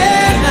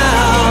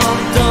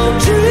 don't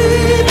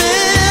dream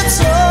it's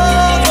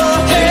over.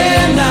 Hey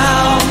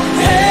now,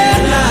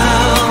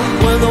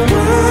 when the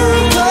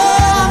world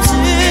comes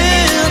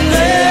in,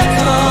 they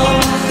come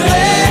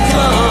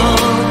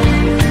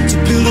to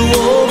build a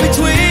wall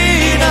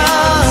between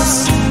us.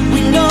 We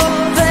know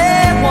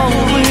they won't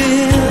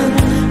win.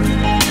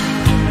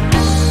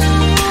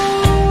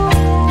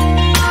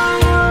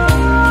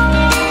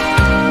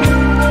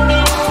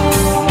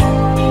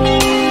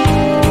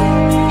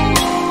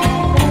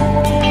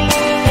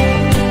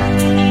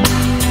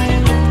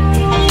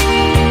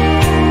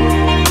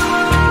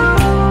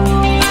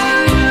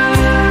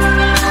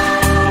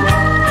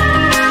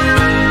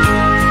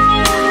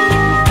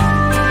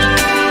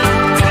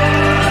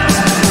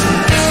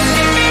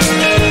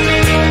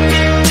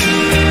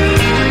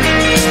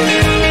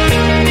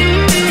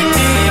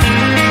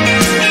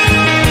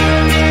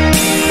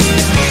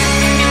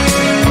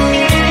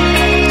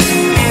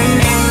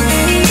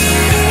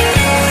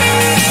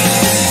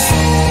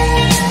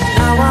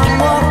 Now I'm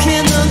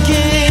walking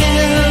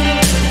again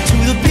to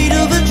the beat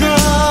of a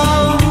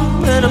drum,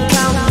 and I'm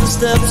counting the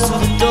steps to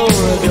the door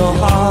of your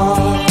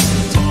heart.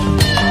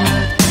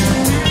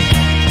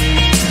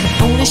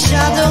 Only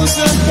shadows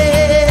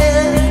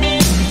ahead,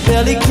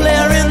 barely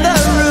clearing the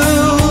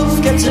roof.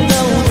 Get to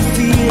know the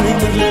feeling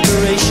of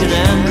liberation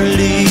and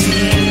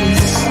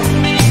release.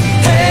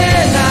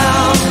 Hey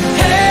now,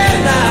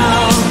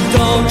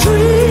 don't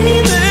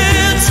dream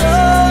it's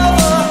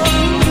over.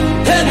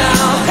 Hey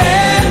now,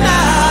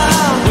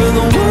 when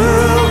the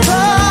world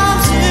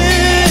comes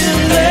in,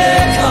 they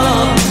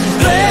come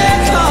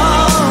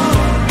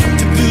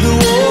to build a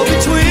wall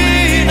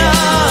between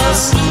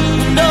us.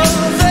 No,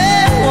 they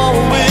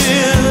won't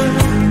win.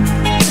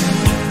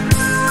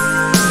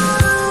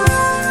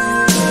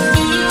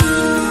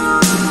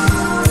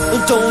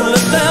 Don't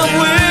let them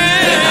win.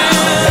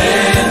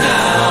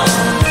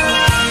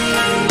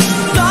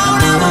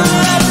 Don't ever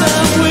let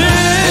them win.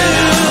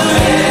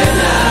 Hey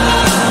now,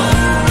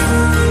 don't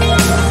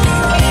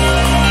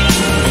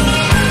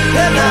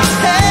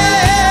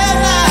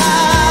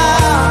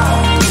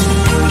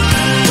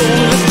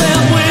let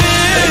them win.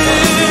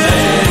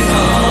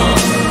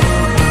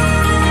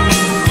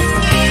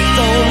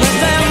 Don't let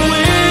them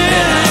win.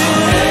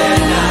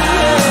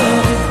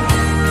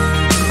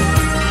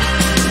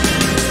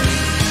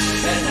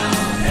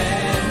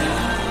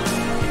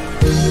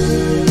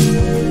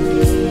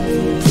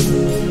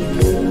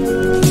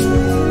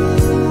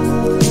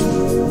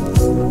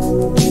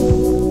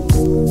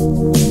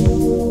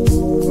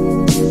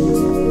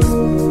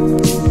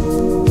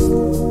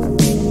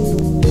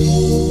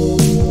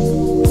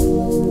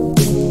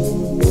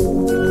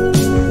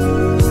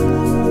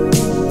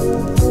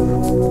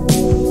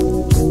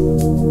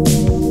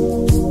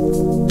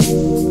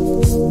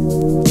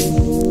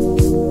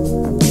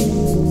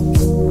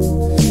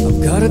 I've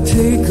gotta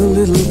take a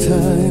little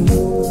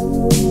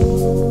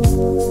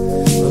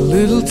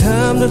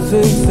time to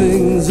think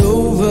things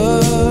over.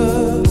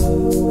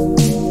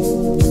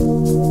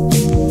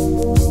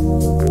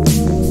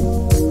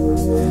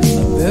 I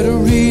better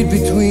read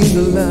between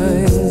the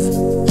lines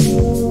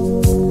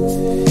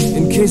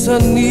in case I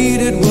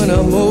need it when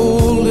I'm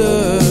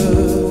older.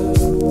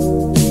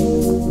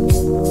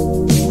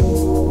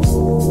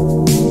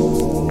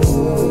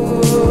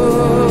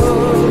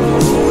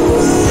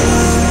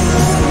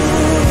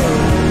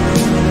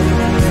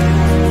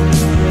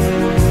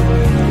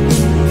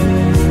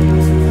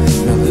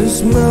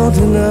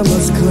 Mountain I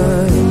must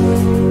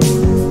climb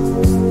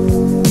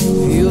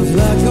feels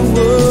like the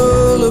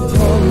world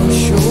upon my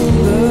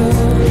shoulder.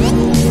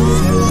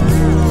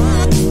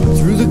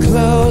 Through the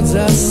clouds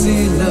I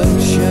see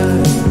love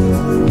shine.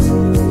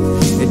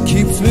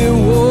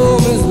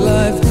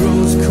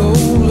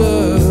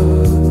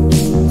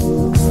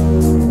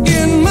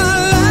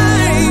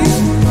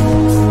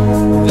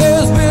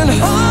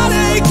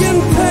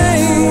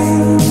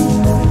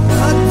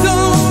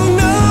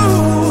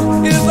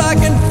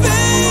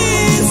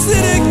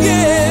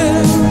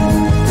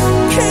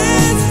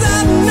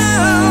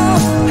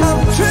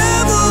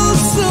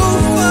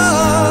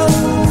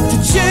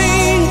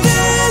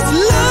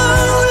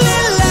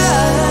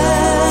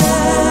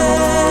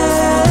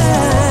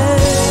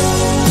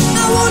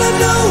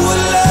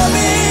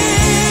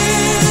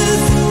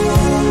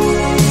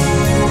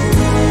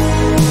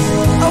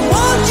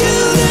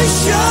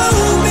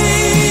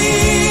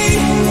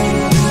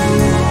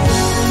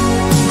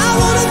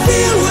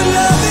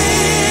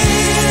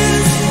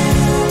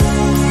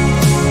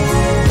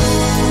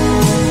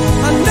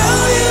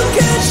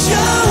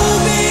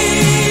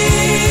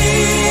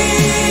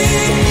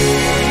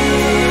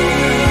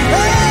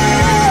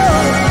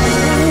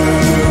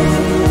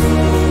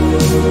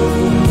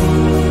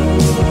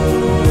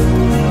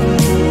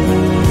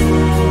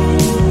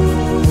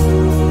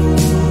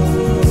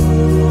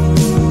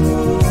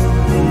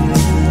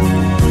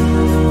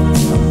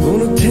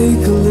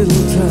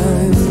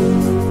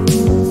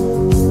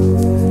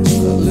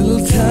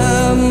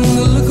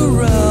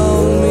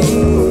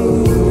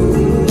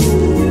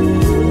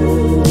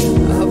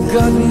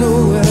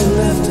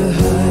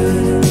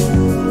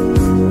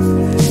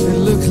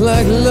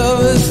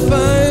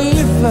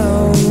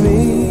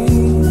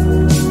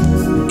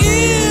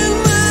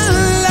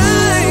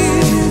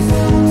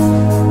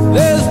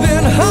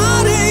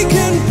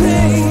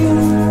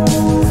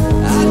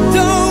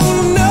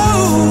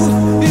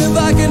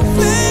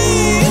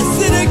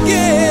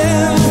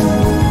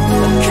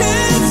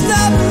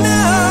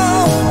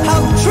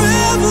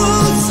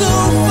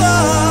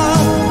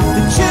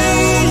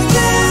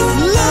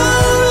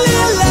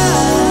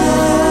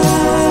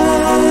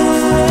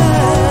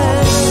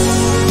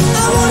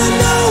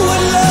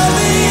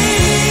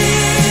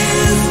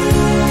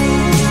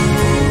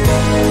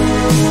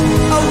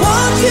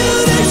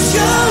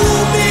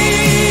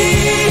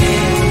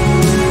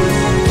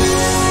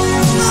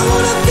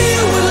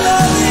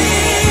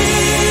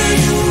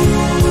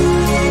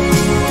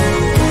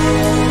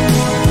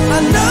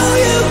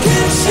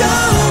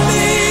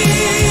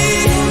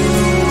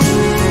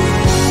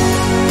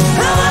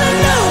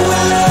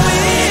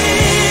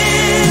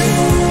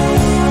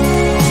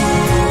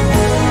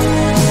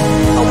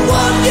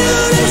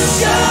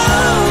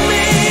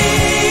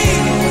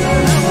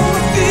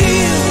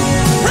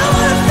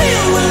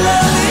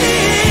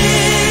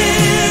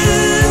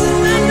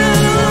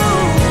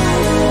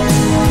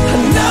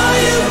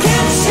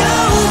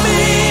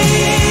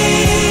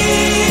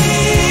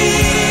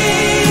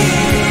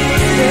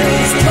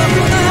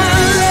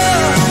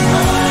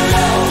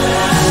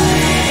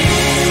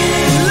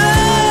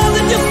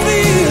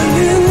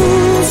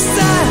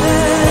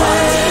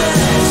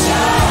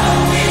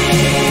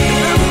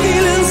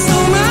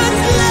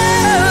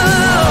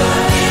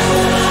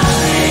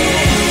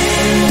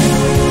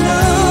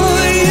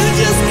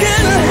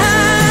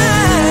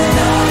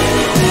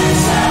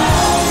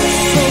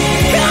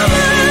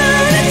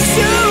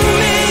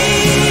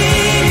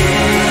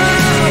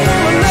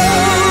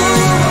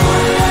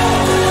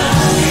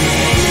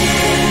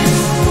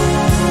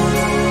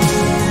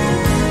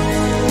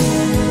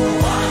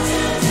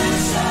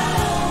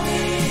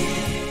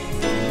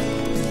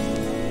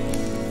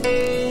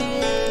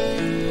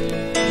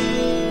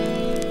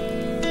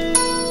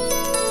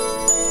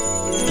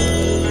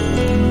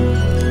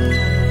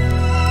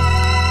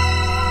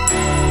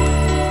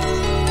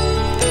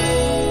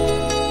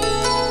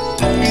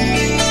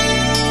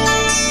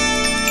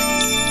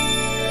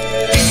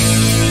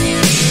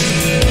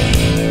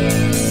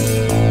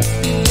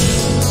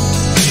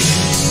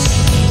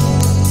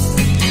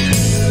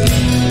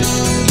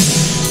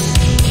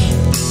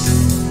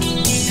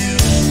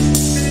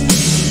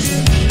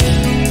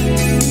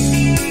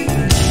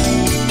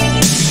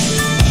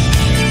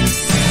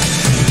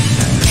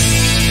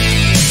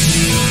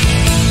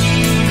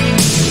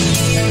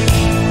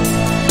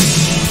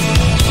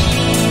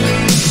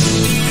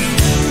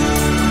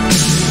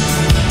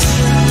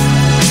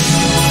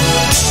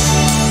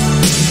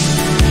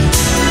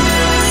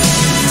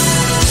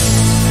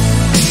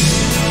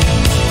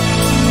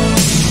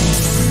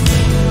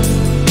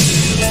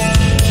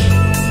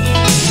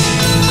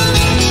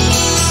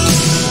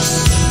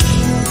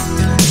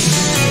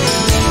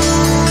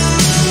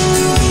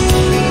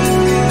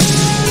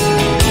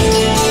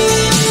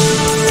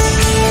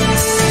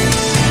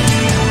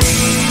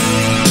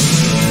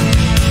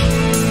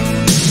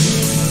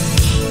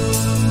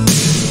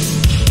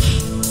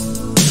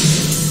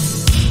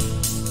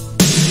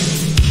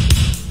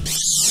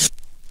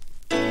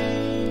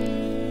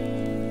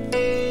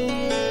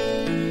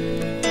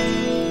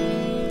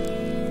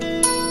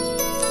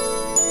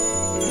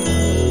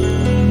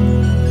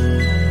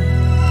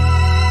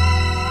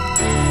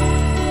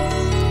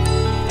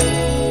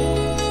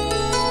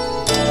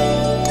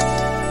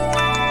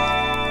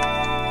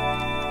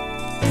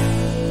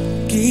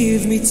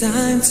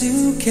 time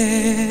to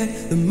care.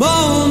 The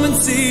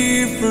moment's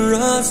here for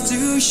us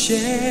to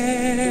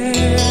share.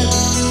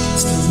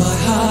 Still my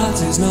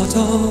heart is not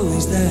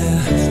always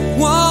there.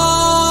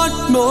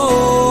 What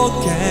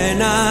more can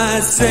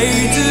I say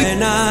to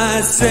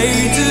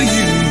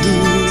you?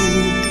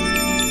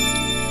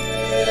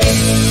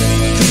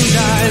 Could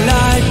I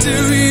lie to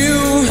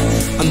you?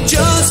 I'm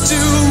just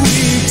too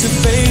weak to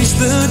face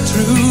the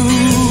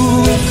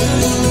truth.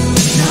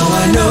 Now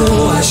I know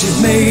I should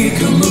make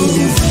a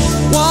move.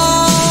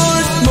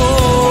 What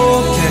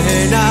more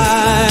can I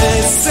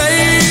say?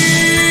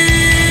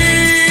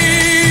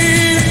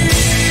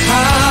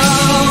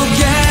 How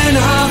can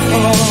I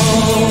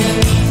fall?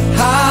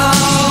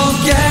 How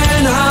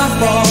can I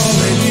fall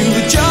when you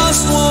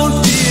just won't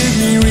give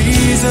me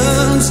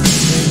reasons?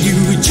 When you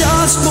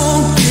just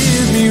won't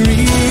give me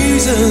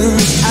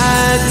reasons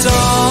at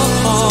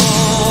all.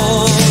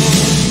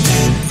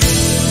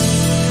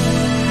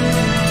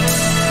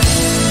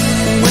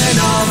 When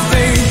our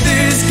faith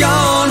is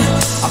gone,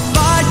 I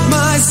fight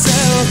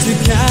myself to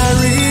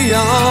carry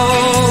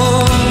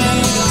on.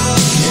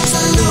 Yes,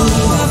 I know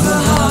of the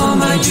harm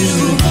I do.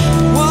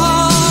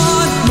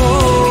 What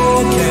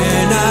more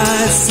can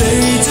I say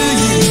to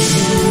you?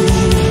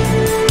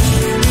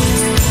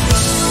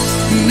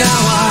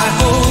 Now I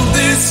hold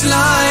this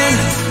line.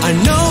 I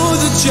know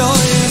the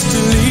choice to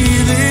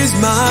leave is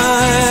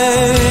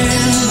mine.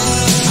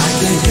 I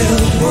can't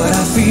help what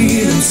I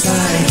feel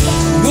inside.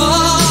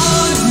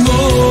 What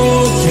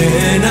more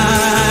can I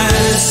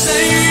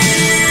say?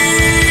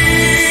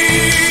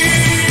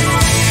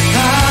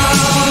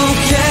 How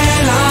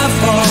can I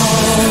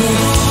fall?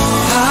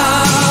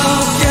 How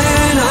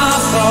can I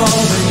fall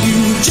when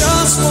you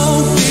just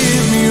won't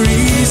give me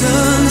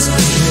reasons?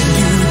 When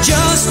you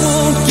just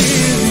won't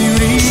give me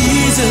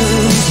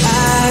reasons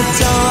at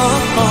all.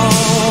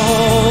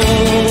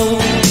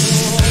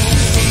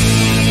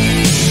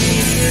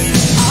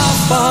 I'll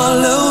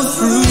follow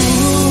through.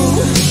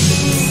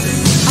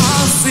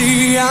 I'll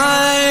see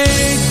eye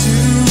to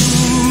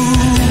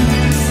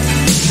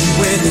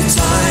when the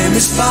time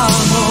is far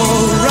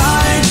more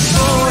right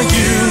for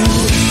you.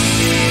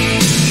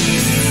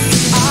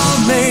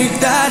 I'll make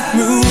that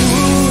move,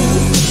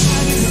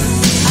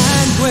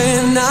 and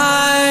when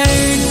I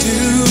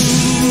do,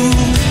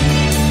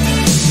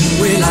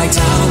 we lie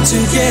down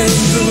together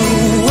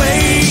the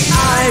way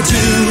I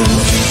do.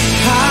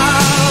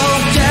 How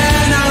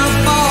can I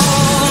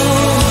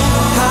fall?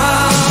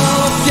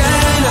 How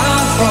can I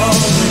fall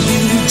when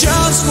you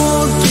just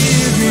won't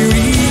give me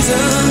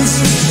reasons?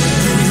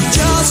 You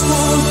just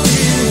won't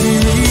give me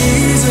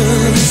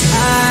reasons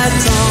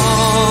at all.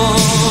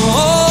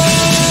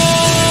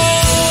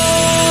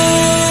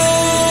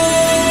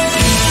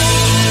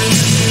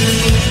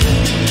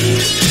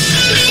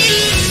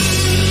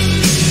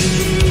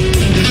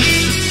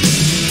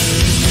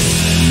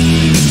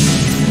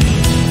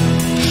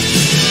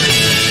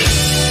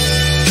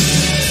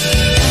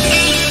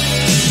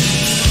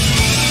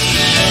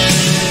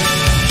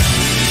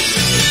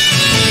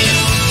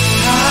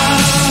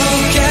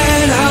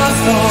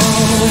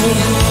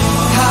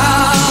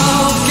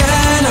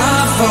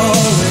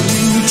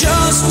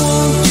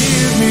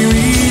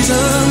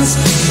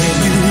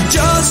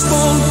 Just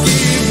won't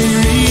give me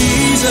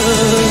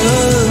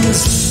reasons.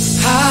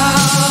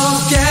 How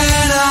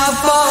can I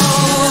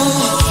fall?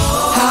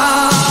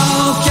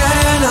 How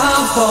can I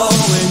fall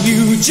when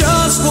you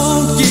just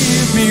won't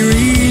give me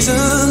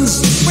reasons?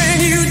 When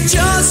you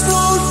just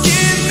won't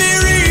give me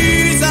reasons.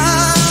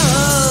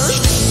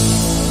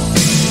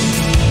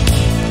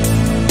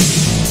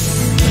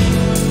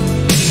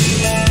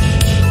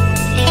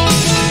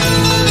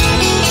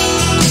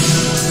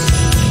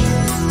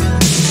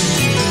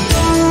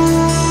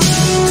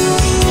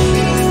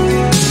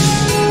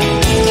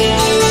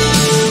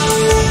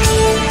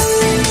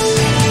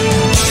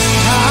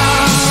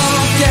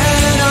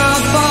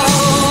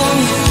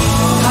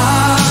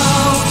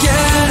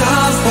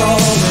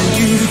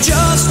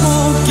 Just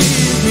won't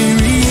give me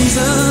reasons.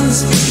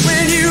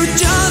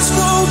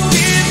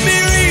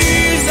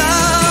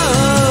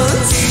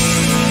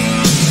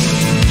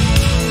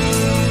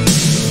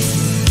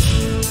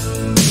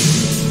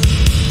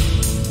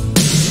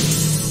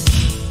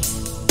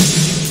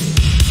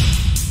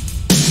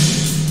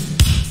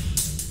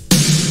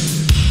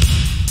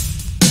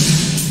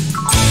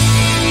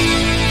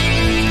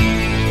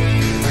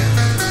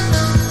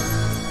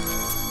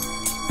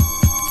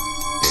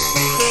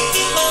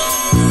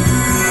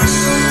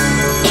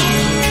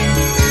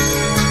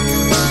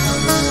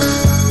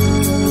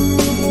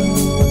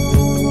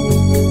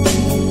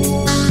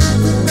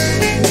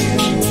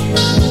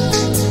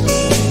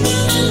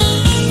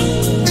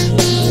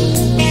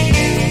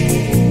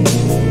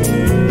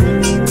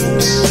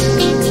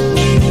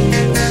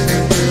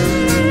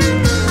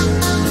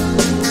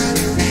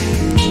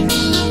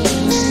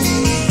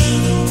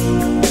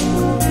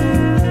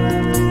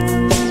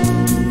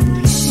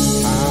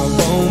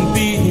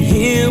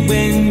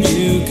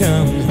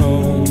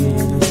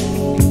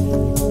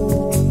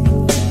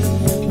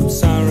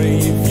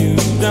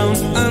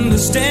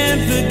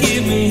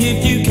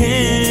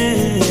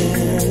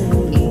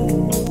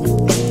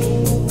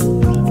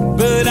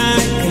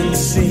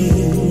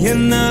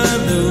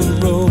 another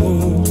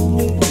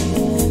road,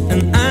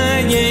 and I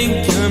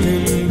ain't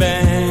coming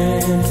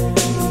back.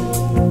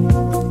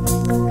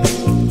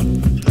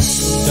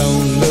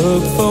 Don't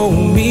look for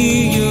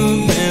me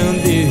around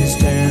this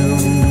town,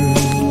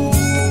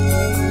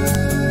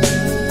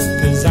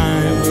 'cause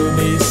I will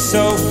be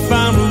so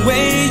far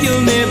away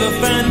you'll never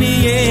find me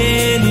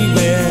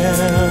anywhere.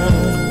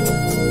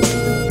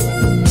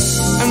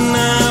 And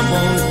I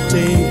won't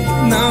take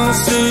no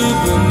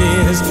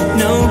souvenirs,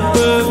 no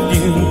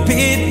perfume,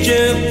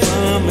 picture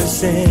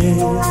promises,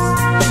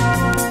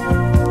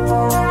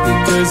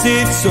 because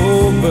it's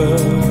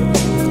over.